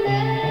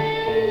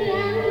đến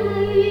áng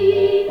mây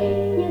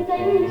như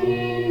cánh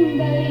chim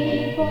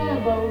bay qua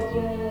bầu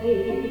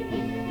trời,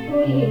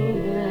 ôi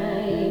hình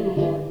hài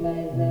một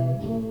vài giờ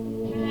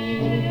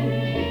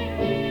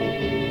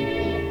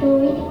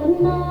tôi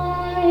muốn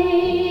nói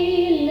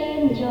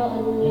lên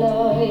trọn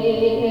lời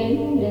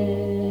êm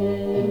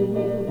đềm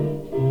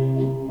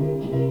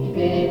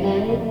kể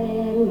lại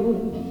em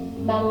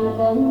bằng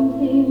con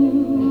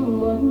tim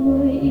một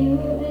người yêu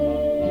em.